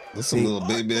rope. That's some little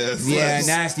baby ass. Yeah, slaps.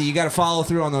 nasty. You got to follow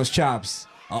through on those chops.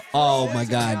 Oh my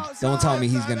God! Don't tell me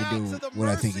he's gonna do what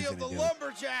I think he's gonna do.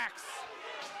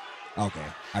 Okay,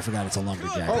 I forgot it's a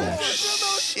lumberjack Oh match.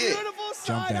 shit!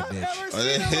 Jump that bitch. Are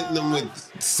they hitting him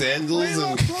with sandals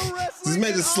and this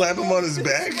man just slap him on his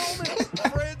back?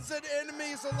 Friends and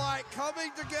enemies alike coming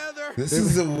together. This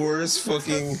is the worst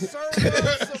fucking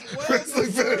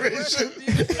wrestling federation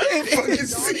I've fucking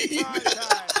seen.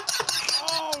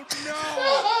 Oh no!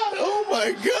 Oh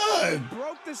my God!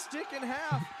 Broke the stick in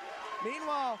half.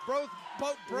 Meanwhile, both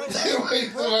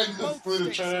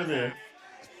here.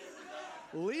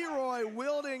 Leroy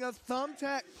wielding a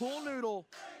thumbtack pool noodle.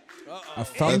 A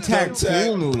thumbtack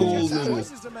pool noodle.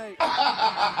 Choices to make.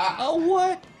 Oh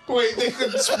what? Wait, they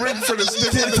couldn't sprint for the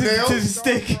stick with the To nail? the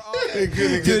stick. They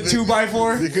couldn't To get the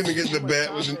 2x4. They couldn't get the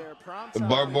bat with the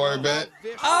barbed wire bat.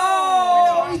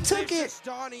 Oh, he took it.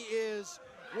 Donnie is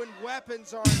when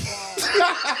weapons are involved.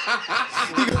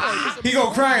 He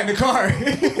gonna cry in the car. He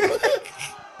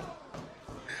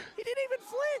didn't even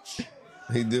flinch.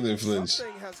 He didn't flinch.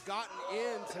 Something has gotten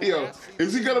into Yo, Nasty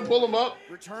is he gonna pull him up?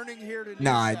 returning here to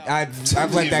Nah,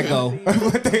 I've let that go.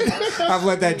 I've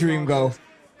let that dream go.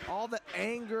 all the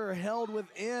anger held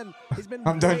within. He's been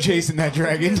I'm done chasing that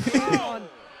dragon.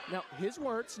 Now, his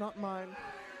words, not mine.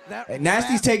 That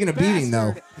Nasty's rat taking a beating,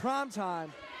 though. bastard, Prime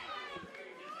time.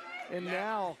 And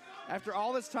now, after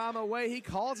all this time away, he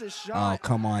calls his Oh shot.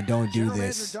 come on! Don't do General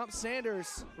this. Manager Dump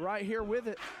Sanders right here with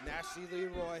it. Nasty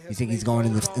Leroy has You think he's made going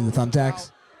in no the bones thumbtacks?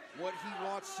 about what he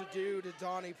wants to do to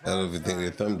Donnie I don't even think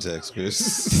they're thumbtacks,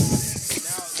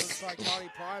 Chris.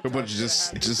 A bunch of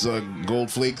just gold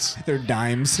flakes. They're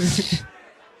dimes.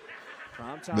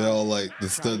 They're all like the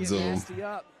studs of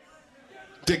them.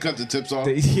 They cut the tips off.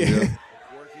 Yeah.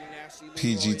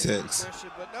 PG Tex.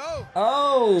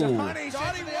 Oh. Donnie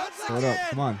Pull it up.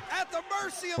 Come on. at the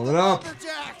mercy of Pull the it up.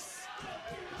 Lumberjacks.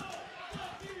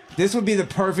 This would be the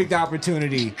perfect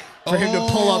opportunity for him to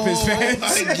pull up his pants.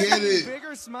 I get it.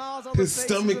 Bigger smiles on His the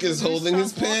faces stomach of the is new holding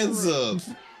his South pants Walker. up.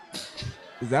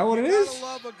 Is that what it Gotta is?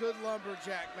 love a good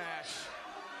lumberjack match.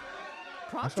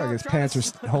 I feel like his pants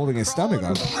are holding his stomach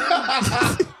up.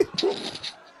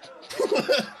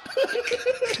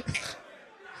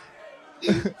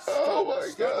 Oh my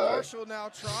God! Marshall now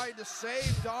trying to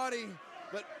save Donnie,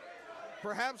 but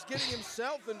perhaps getting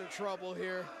himself into trouble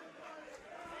here.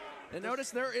 And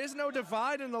notice there is no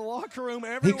divide in the locker room.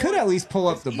 He could at least pull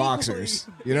up the boxers.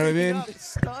 You know what I mean?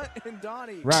 Stunt and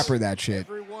Donnie. Rapper that shit.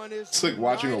 It's like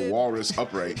watching a walrus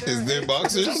upright. Is there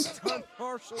boxers? Stunt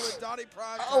Marshall and Donnie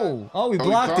Prime. Oh, he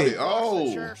blocked it.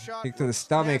 Oh, Kick to the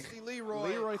stomach.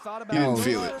 Leroy thought about he didn't it.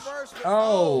 feel it.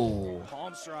 Oh.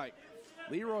 Palm strike.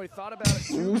 Leroy thought about it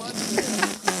too much.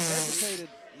 Hesitated.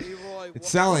 Leroy. It's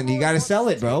selling. You got to sell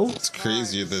it, bro. It's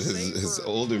crazier that his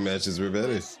older matches were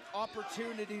better.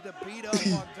 Opportunity to beat up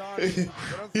on Donnie.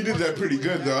 He did that pretty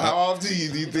good though. How often do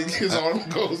you think his arm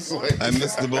goes like? I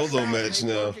missed the Bolo match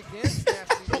now.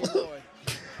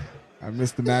 I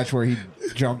missed the match where he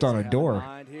jumped on a door.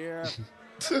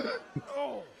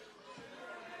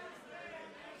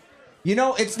 You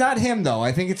know, it's not him, though.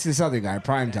 I think it's this other guy,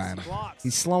 Primetime.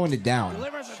 He's slowing it down.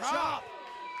 Delivers a chop.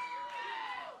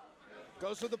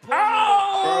 Goes for the pull.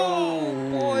 Oh,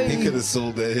 boy. He could have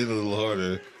sold that hit a little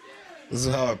harder. This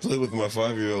is how I play with my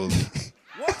 5-year-old.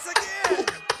 Once again.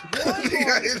 I think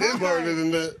I hit him harder than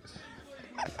that.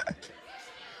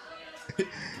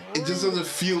 It just doesn't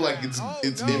feel like it's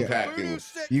impacting.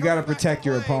 You got to protect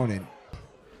your opponent.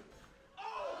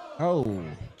 Oh.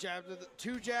 Jab to the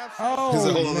two jabs. Oh, He's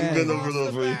like, hold on, let me man. bend over a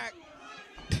little for you.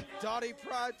 Donnie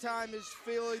Primetime is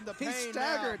feeling the pain. He's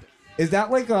staggered. Is that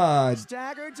like a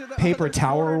Staggered to the paper other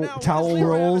towel corner now. towel What's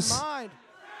Leroy have in rolls mind?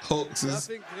 Hulks is,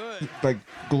 Nothing good. like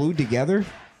glued together?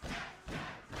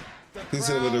 he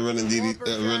said with a running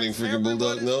running freaking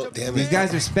bulldog. No, damn These it.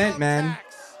 guys are spent, man.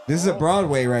 This is a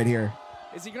Broadway right here.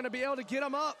 Is he going to be able to get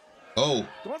him up? Oh,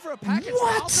 Going for a package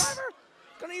What? driver?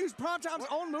 Going to use Primetime's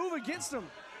own move against him.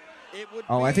 It would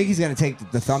Oh, I think he's going to take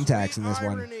the thumbtacks in this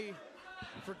one. irony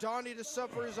for Donnie to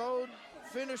suffer his own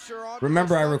finisher on.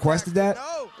 Remember I requested that?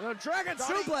 No, Dragon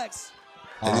suplex.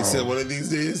 And he said one of these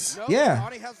days? Yeah.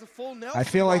 I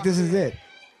feel like this is it.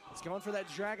 He's going for that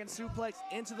dragon suplex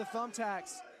into the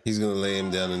thumbtacks. He's going to lay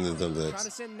him down in the Trying to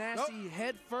thumbtacks. send Nasty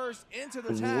head first into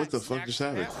the tag. What the fuck just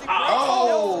happened?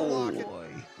 Oh!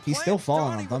 He's still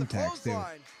falling on thumbtacks, too.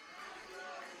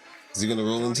 Is he going to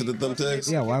roll into the thumbtacks?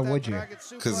 Yeah, why would you?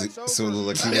 Because so it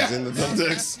looked like he was in the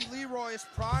thumbtacks?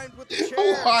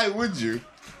 Why would you?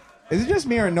 Is it just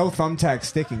me or no thumbtacks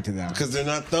sticking to them? Because they're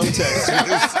not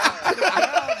thumbtacks.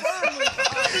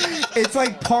 It's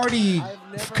like party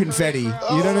confetti. You know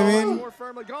what I mean?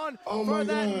 Oh my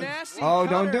God. Oh,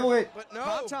 don't do it. But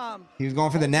no. Tom. He was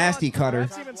going for the nasty cutter.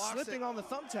 That's even slipping on the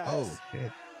thumbtacks. Oh,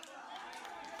 shit.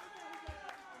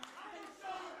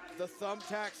 The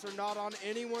thumbtacks are not on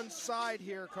anyone's side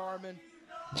here, Carmen.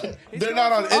 They're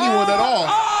not on anyone at all.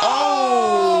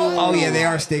 Oh, yeah, they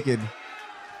are sticking.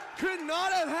 Could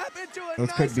not have happened to a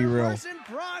Those could be real. person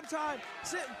prime time.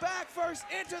 Sit back first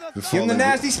into the Give him the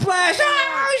nasty splash.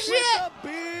 Oh, shit. With a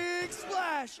big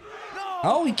splash. No.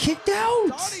 Oh, he kicked out.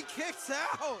 Donnie kicks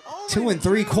out. 2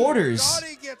 3/4.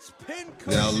 Donnie gets pinned.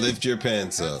 Now lift your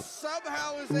pants up.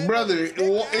 Brother, it's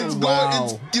going.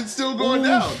 Wow. It's still going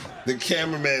down. The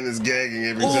cameraman is gagging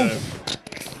every time.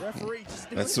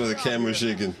 That's why the camera's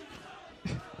shaking.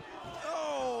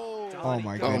 Oh,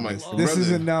 my Oh, my goodness. This is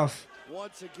brother. enough.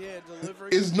 Once again,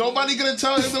 delivering. Is nobody gonna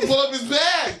tell him to pull up his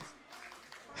bag?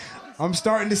 I'm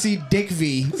starting to see Dick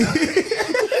V.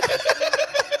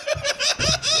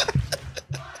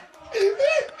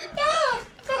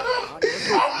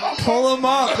 Pull him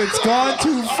up. It's gone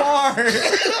too far. I'd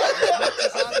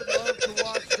love to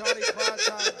watch Johnny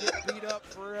Primetime get beat up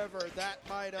forever. That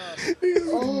might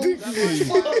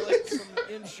violate some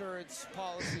insurance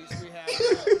policies we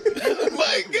have.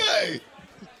 My guy.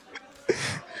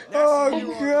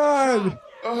 Oh, God.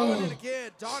 Going in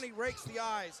again. Donnie rakes the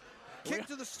eyes. Kick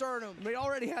to the sternum. We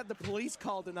already had the police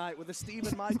call tonight with the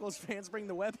Steven Michaels fans bring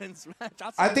the weapons match.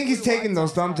 I think he's taking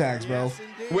those thumbtacks, bro.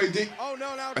 Wait, Oh,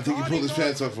 no, now I think he pulled his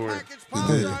pants up for it.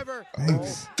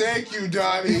 Thanks. Thank you,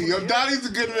 Donnie. Yo, Donnie's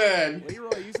a good man.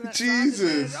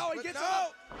 Jesus. Oh, he gets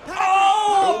out.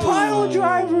 Oh, pile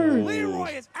driver.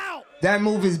 Leroy is out. That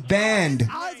move is banned.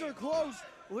 Eyes are closed.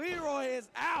 Leroy is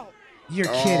out. You're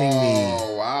kidding me.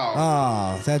 Oh, wow.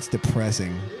 Oh, that's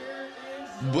depressing.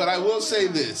 But I will say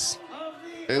this.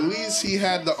 At least he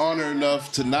had the honor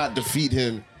enough to not defeat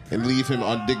him and leave him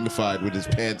undignified with his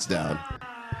pants down.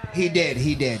 He did.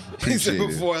 He did. He said, Appreciate it.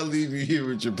 before I leave you here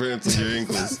with your pants on your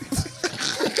ankles.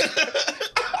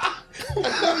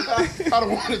 I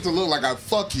don't want it to look like I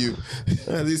fuck you.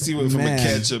 At least he went from Man. a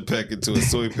ketchup packet to a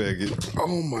soy packet.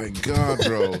 Oh my God,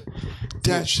 bro.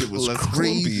 That shit was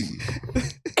crazy.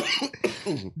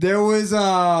 There was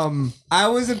I'm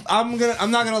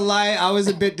not gonna lie, I was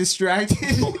a bit distracted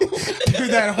through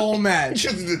that whole match.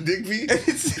 The dick V?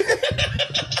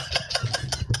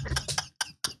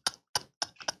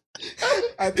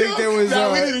 I think there was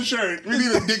Nah, we need a shirt. We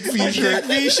need a Dick V shirt.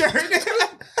 Dick V shirt.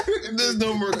 There's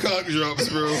no more cock drops,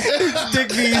 bro.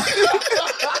 Dick V.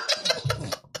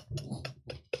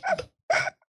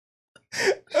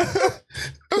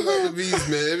 The V's,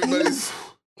 man. Everybody's.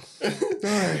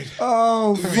 Alright.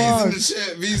 Oh, V's in fuck. the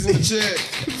chat. V's in the chat.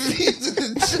 V's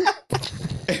in the chat.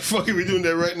 Hey, fuck it, we're doing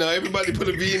that right now. Everybody put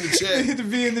a V in the chat. Hit the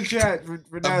V in the chat for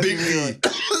A Nasty big Leroy.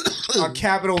 V. A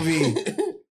capital V.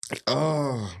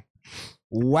 Oh,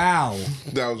 Wow.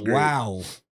 that was great. Wow.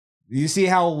 You see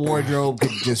how a wardrobe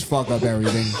could just fuck up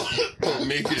everything.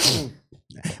 Make it.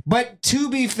 But to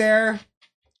be fair,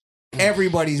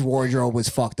 everybody's wardrobe was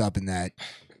fucked up in that.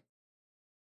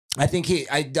 I think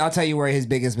I'll tell you where his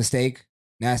biggest mistake,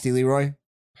 Nasty Leroy.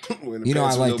 Wearing You know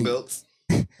I pants like with no to- belts.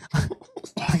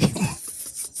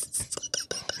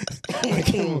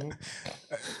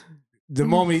 The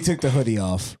moment he took the hoodie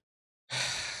off.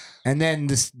 And then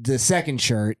the second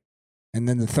shirt, and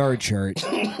then the third shirt,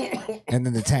 and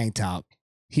then the tank top.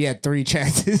 He had 3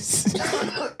 chances.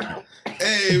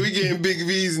 Hey, we getting big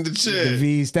V's in the The chat.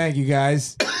 V's, thank you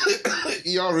guys.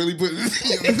 Y'all really put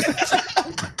this in the chat.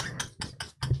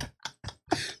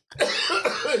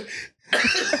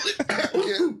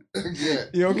 Yeah.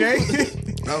 You okay?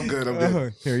 I'm good. I'm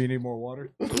good. Here, you need more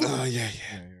water? Oh, yeah.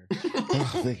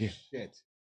 Oh, thank you. Shit.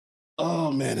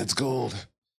 Oh, man, it's gold.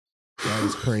 That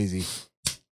was crazy.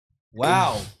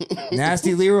 Wow.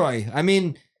 Nasty Leroy. I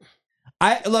mean,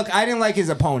 I didn't like his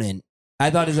opponent. I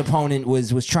thought his opponent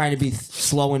was trying to be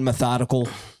slow and methodical,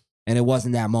 and it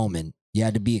wasn't that moment. You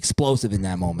had to be explosive in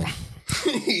that moment.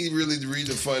 He really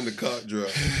redefined the cock drop.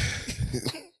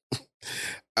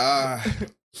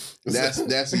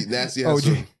 Nasty.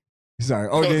 OJ. Sorry.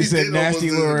 OJ he said did Nasty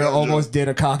almost do the Leroy cock almost did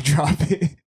a cock drop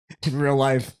in real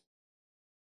life.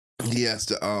 he has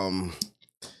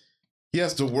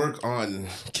to work on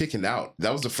kicking out.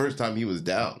 That was the first time he was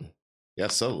down. Yeah,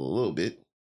 settled a little bit.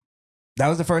 That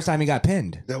was the first time he got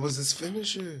pinned. That was his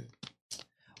finisher.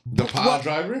 The pile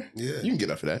driver? Yeah. You can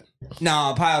get up for that.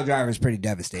 No, pile driver is pretty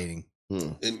devastating.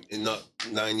 In not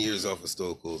 9 years off of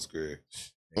Stone Cold's career.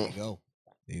 There you go.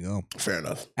 There you go. Fair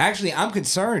enough. Actually, I'm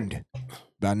concerned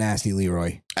about Nasty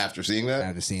Leroy. After seeing that?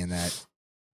 After seeing that.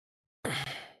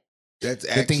 That's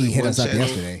Good thing he hit us up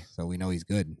yesterday, so we know he's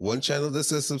good. One channel that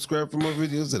says subscribe for more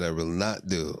videos that I will not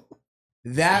do.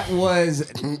 That was,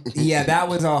 that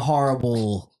was a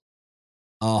horrible,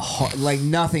 like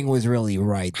nothing was really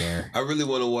right there. I really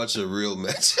want to watch a real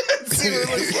match. See what it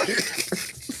looks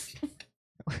like.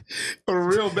 A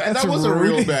real match? That was a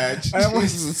real match. That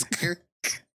was...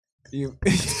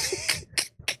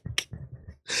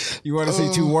 You want to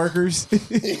see two workers? Two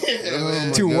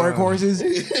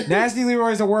workhorses? Nasty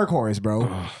Leroy's a workhorse,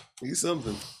 bro. He's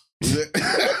something.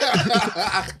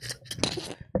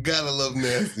 Gotta love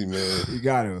Nasty, man. You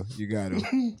gotta.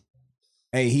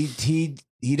 Hey, he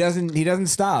doesn't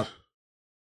stop.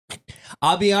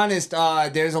 I'll be honest,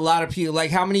 there's a lot of people,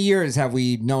 like how many years have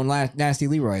we known Nasty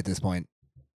Leroy at this point?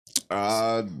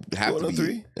 Have to be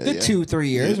 3? Good 2-3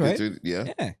 years, right?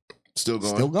 Yeah. Yeah. Still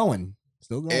going.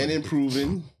 And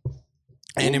improving.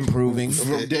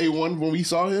 From day one when we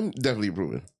saw him, definitely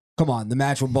improving. Come on, the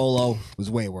match with Bolo was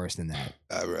way worse than that.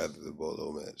 I'd rather the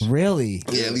Bolo match. Really?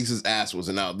 Yeah, at least his ass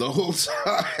wasn't out the whole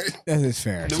time. That is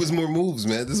fair. There was more moves,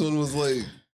 man. This one was like...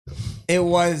 It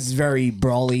was very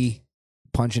brawly,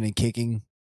 punching and kicking.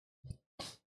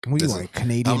 What are you like,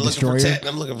 Canadian Destroyer?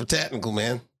 I'm looking for technical,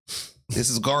 man. This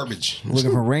is garbage.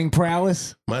 Looking for ring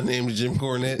prowess? My name is Jim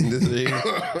Cornette, and this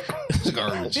is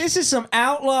garbage. This is some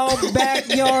outlaw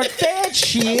backyard fat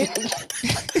shit.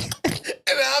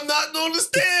 And I'm not going to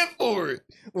stand for it.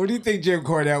 What do you think Jim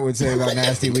Cornette would say about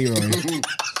Nasty Leroy?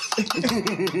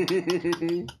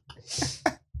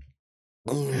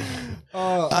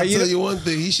 I'll tell you one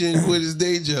thing. He shouldn't quit his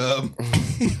day job.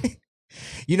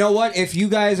 You know what? If you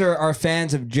guys are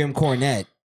fans of Jim Cornette,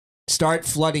 start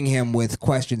flooding him with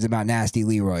questions about Nasty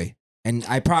Leroy. And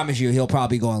I promise you, he'll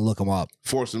probably go and look him up.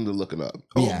 Force him to look it up.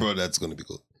 Oh, Yeah. bro, that's going to be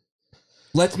cool.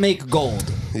 Let's make gold.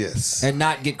 Yes. And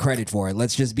not get credit for it.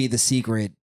 Let's just be the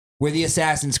secret. We're the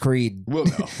Assassin's Creed We'll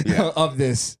know. Yeah. of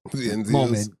this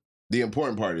moment. The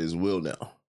important part is we'll know.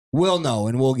 We'll know,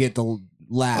 and we'll get the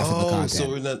laugh in the content. So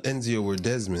we're not Enzio, we're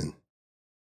Desmond.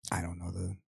 I don't know.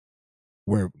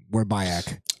 We're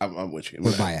Bayak. I'm with you.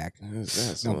 We're Bayak.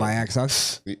 No, Bayak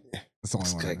sucks. That's the only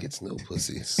This one. guy gets no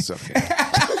pussy. It's okay.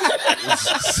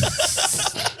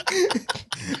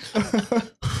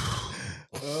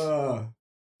 All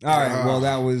right. Well,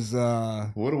 that was.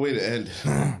 What a way to end.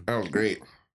 That was great.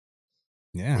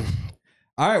 Yeah.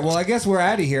 All right. Well, I guess we're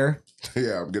out of here.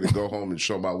 Yeah, I'm gonna go home and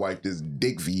show my wife this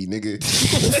dick V, nigga.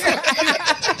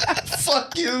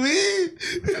 Fuck you, man.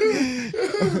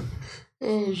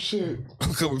 Oh shit.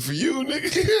 I'm coming for you,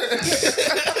 nigga.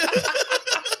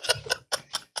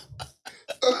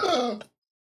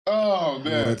 Oh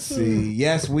man. Let's see.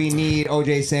 Yes, we need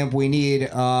OJ Simp. We need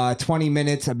 20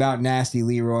 minutes about Nasty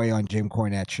Leroy on Jim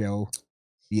Cornette show.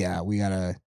 Yeah, we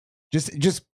gotta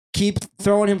just keep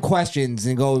throwing him questions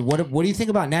and go. What do you think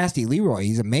about Nasty Leroy?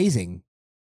 He's amazing.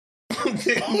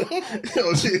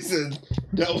 OJ said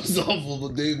that was awful,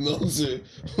 but Dave Meltzer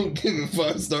will give it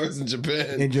 5 stars in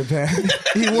Japan. In Japan,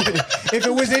 he would if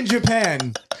it was in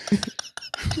Japan.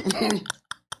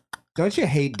 Don't you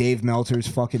hate Dave Meltzer's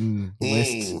fucking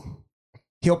lists?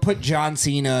 He'll put John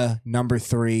Cena number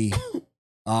 3,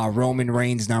 Roman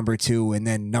Reigns number 2, and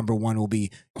then number 1 will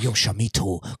be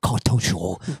Yoshimitsu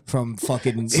Kotocho from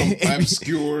fucking some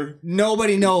obscure.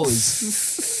 Nobody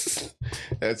knows.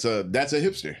 That's a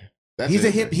hipster. He's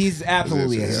a hip. He's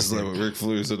absolutely a That's hipster. like what Ric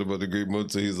Flair said about the Great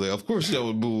Muta. He's like, of course y'all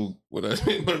would boo when I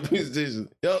made my presentation.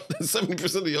 Yup,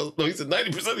 70% of y'all. No, he said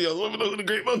 90% of y'all don't even know who the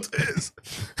Great Muta is.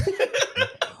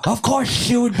 Of course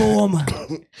you would boo him.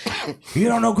 You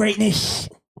don't know greatness.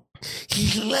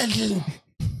 He's a legend.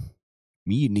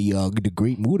 Me and the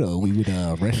Great Muta, we would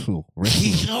wrestle.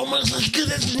 He's almost as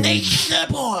good as Nate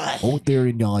Boy. Out there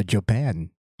in Japan.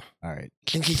 All right.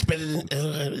 Think he's better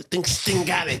than. Think Sting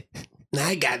got it. Now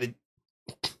I got it.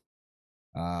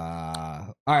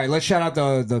 All right, let's shout out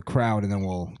the crowd and then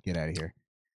we'll get out of here.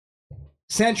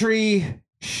 Sentry,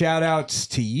 shout outs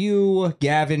to you.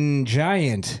 Gavin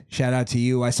Giant, shout out to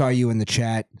you. I saw you in the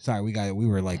chat. Sorry, we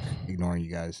were like ignoring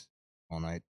you guys all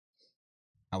night.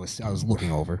 I was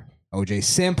looking over. OJ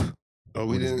Simp. Oh,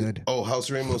 we didn't. Good? Oh, House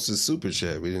Ramos' super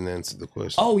chat. We didn't answer the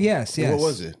question. Oh yes. What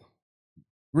was it?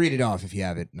 Read it off if you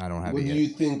have it. I don't have what it yet. What do you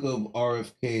think of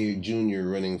RFK Jr.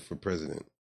 running for president?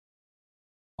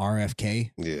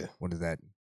 RFK. Yeah. What is that?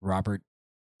 Robert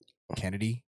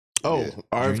Kennedy. Oh,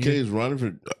 RFK Jr.? is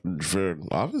running for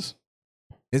office.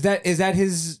 Is that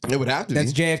his? It would have to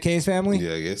That's be. JFK's family.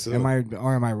 Yeah, I guess so. Am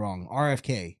I wrong?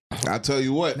 RFK. I'll tell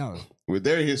you what. No. With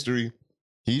their history,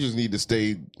 he just need to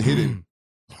stay hidden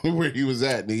where he was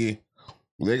at, nigga.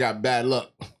 They got bad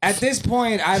luck. At this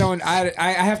point, I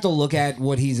have to look at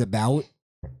what he's about.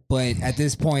 But at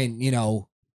this point,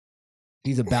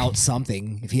 he's about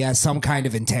something. If he has some kind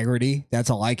of integrity, that's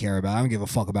all I care about. I don't give a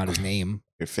fuck about his name.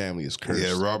 Your family is cursed.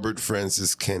 Yeah, Robert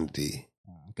Francis Kennedy.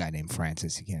 A guy named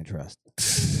Francis, you can't trust.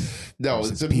 No,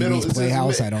 it's a Pee-wee's middle.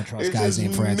 Playhouse. I don't trust guys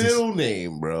named Francis. Middle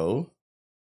name, bro.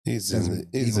 He's a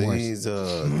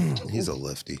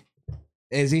lefty.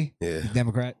 Is he? Yeah.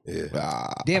 Democrat?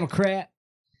 Yeah. Democrat.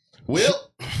 Will.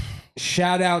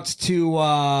 Shout outs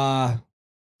to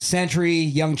Century,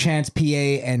 Young Chance PA,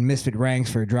 and Misfit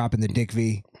Ranks for dropping the Dick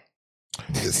V.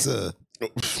 Yes, sir.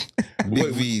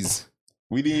 Big V's.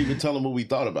 We didn't even tell him what we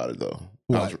thought about it though.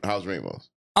 What? How's Ramos?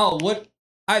 Oh, what?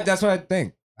 That's what I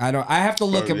think. I have to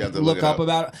look up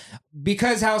about it.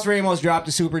 Because House Ramos dropped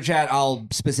a super chat. I'll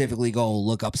specifically go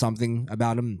look up something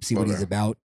about him, see what he's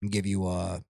about, and give you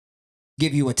a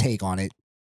take on it.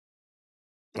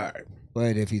 All right.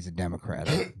 But if he's a Democrat,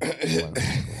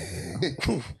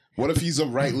 what if he's a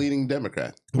right-leaning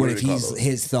Democrat? What if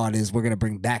his thought is we're going to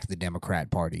bring back the Democrat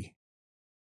Party?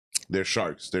 They're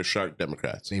sharks. They're shark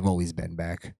Democrats. They've always been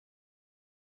back.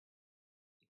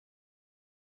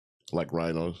 Like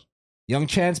rhinos. Young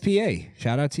Chance PA.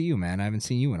 Shout out to you, man. I haven't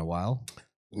seen you in a while.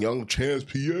 Young Chance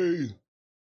PA.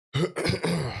 Let's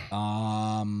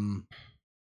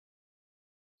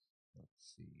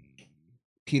see.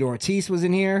 Pete Ortiz was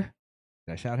in here.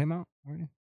 Did I shout him out already?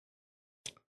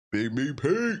 Big Me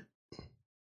Pete.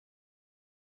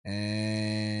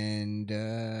 And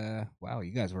wow,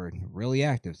 you guys were really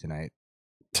active tonight.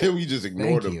 We just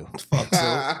ignored Thank him. you.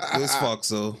 Foxo. It was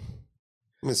Foxo.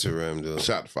 Mr. Ramdo.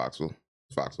 Shout to Foxville.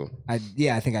 I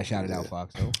think I shouted out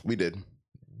Foxo. We did.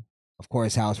 Of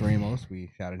course, House Ramos. We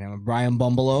shouted him. Brian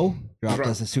Bumbelow dropped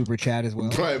us a super chat as well.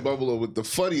 Brian Bumbelow with the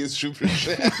funniest super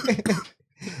chat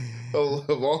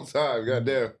of all time.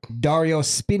 Goddamn. Dario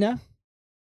Spina.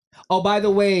 Oh, by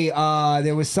the way,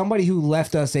 there was somebody who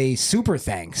left us a super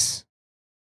thanks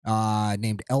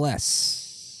named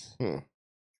LS.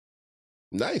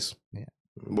 Nice. Yeah.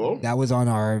 Well, that was on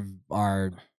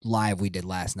our live we did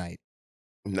last night.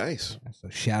 Nice. So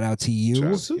shout out to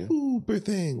you. Super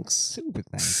thanks. Super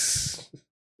thanks.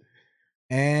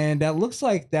 And that looks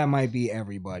like that might be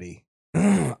everybody.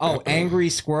 Oh, Angry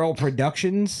Squirrel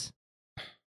Productions.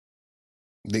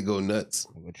 They go nuts.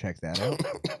 We'll check that out.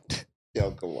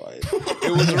 Yo, come on.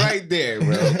 It was right there,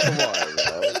 bro. Come on,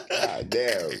 bro. God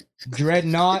damn.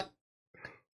 Dreadnought.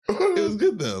 It was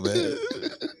good though, man.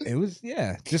 It was,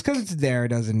 yeah. Just because it's there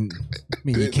doesn't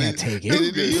mean you can't take it. They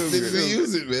need to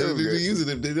use it, man. They need to use it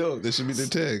if they don't. That should be their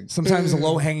tag. Sometimes the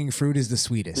low-hanging fruit is the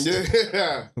sweetest.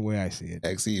 Yeah. The way I see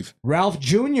it. Eve. Ralph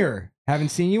Jr. Haven't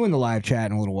seen you in the live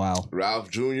chat in a little while. Ralph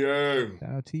Jr. Shout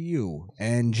out to you.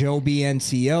 And Joe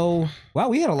BNCO. Wow,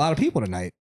 we had a lot of people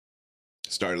tonight.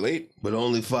 Started late. But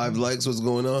only 5 likes. What's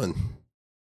going on?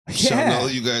 Yeah. Shouting all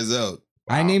you guys out.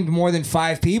 I named more than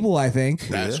 5 people, I think.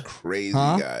 That's crazy,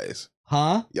 guys.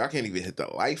 Huh? Y'all can't even hit the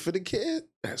like for the kid?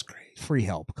 That's crazy. Free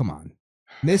help. Come on.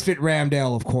 Misfit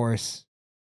Ramdale, of course,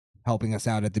 helping us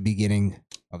out at the beginning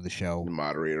of the show. The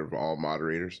moderator of all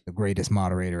moderators. The greatest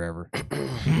moderator ever.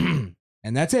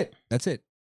 And that's it. That's it.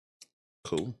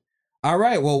 Cool. All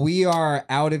right. Well, we are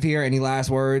out of here. Any last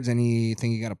words?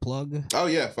 Anything you got to plug? Oh,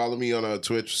 yeah. Follow me on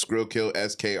Twitch, Skrillkill,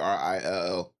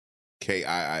 SKRILL.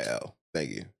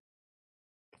 Thank you.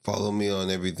 Follow me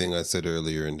on everything I said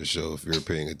earlier in the show if you're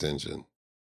paying attention.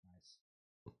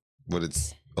 But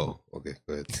it's... Oh, okay.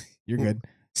 Go ahead. You're good.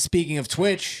 Speaking of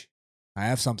Twitch, I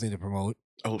have something to promote.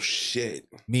 Oh, shit.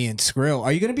 Me and Skrill.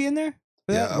 Are you going to be in there?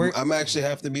 Yeah, I'm actually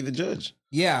have to be the judge.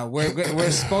 Yeah,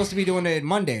 we're supposed to be doing it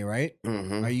Monday, right?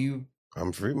 Mm-hmm. Are you...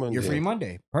 I'm free Monday. You're free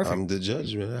Monday. Perfect. I'm the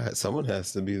judge, man. Someone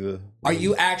has to be the... Are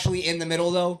you actually in the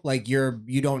middle, though? Like,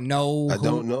 you don't know I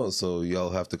don't know, so y'all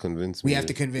have to convince me. We have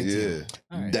to convince you.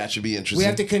 Right. That should be interesting. We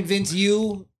have to convince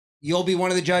you. You'll be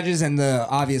one of the judges, and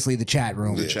obviously the chat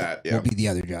room will be the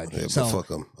other judge. Yeah, so but fuck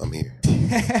them. I'm here.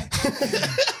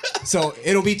 So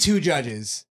it'll be 2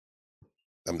 judges.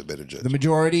 I'm the better judge. The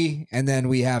majority, and then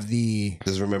we have the...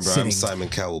 Just remember, I'm Simon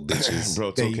Cowell, bitches.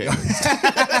 Bro, it's okay.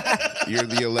 You're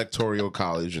the electoral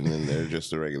college, and then they're just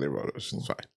the regular voters. It's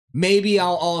fine. Maybe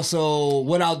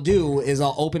what I'll do is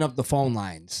I'll open up the phone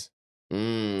lines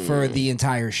for the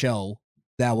entire show.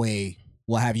 That way,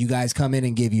 we'll have you guys come in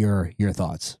and give your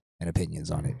thoughts. and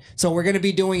opinions on it. So we're going to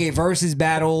be doing a versus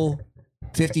battle,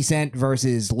 50 Cent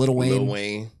versus Lil Wayne. Lil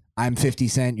Wayne. I'm 50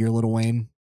 Cent, you're Lil Wayne.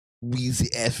 Weezy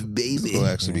F, baby. It'll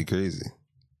actually be crazy.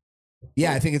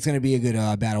 Yeah, I think it's going to be a good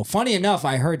battle. Funny enough,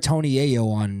 I heard Tony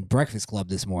Yayo on Breakfast Club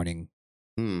this morning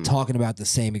talking about the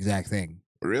same exact thing.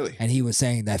 Really? And he was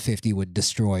saying that 50 would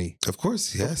destroy. Of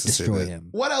course, yes. Destroy him.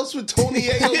 What else would Tony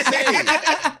Yayo say?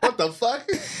 What the fuck?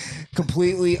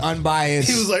 Completely unbiased.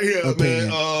 He was like, yeah, opinion.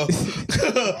 man,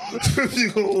 50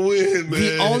 gonna win, man.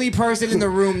 The only person in the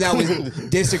room that was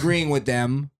disagreeing with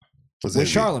them was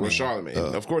Charlamagne. Was Charlamagne.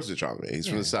 Of course it's Charlamagne. He's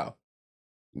from the South.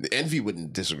 Envy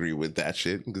wouldn't disagree with that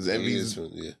shit because Envy's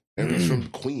from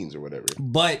Queens or whatever.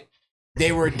 But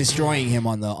they were destroying him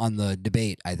on the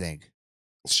debate, I think.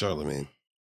 Charlamagne.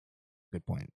 Good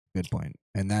point. Good point.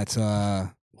 And that's oh,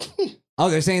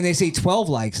 they're saying they see 12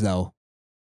 likes though.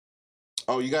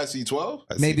 Oh, you guys see 12?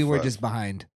 Maybe we're just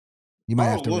behind. You might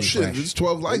have to refresh. Shit, it's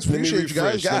 12 likes. Appreciate you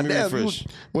guys. Goddamn,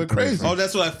 went crazy. Oh,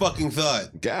 that's what I fucking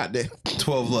thought. Goddamn.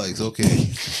 12 likes, okay.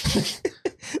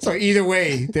 So either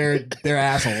way, they're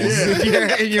assholes.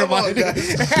 In your mind.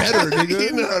 Better, nigga.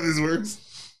 You know how this works.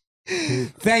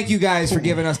 Thank you guys for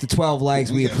giving us the 12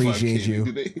 likes. We appreciate you.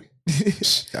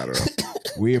 I don't know.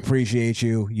 We appreciate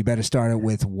you. You better start it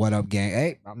with "What up, gang?"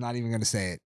 Hey, I'm not even gonna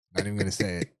say it. Not even gonna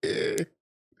say it.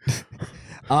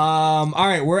 All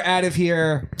right, we're out of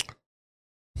here.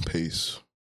 Peace.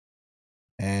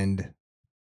 And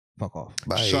fuck off.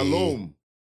 Bye. Shalom.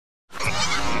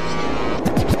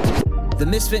 The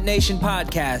Misfit Nation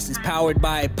podcast is powered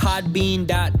by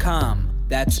Podbean.com.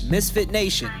 That's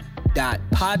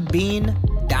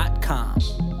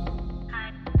misfitnation.podbean.com.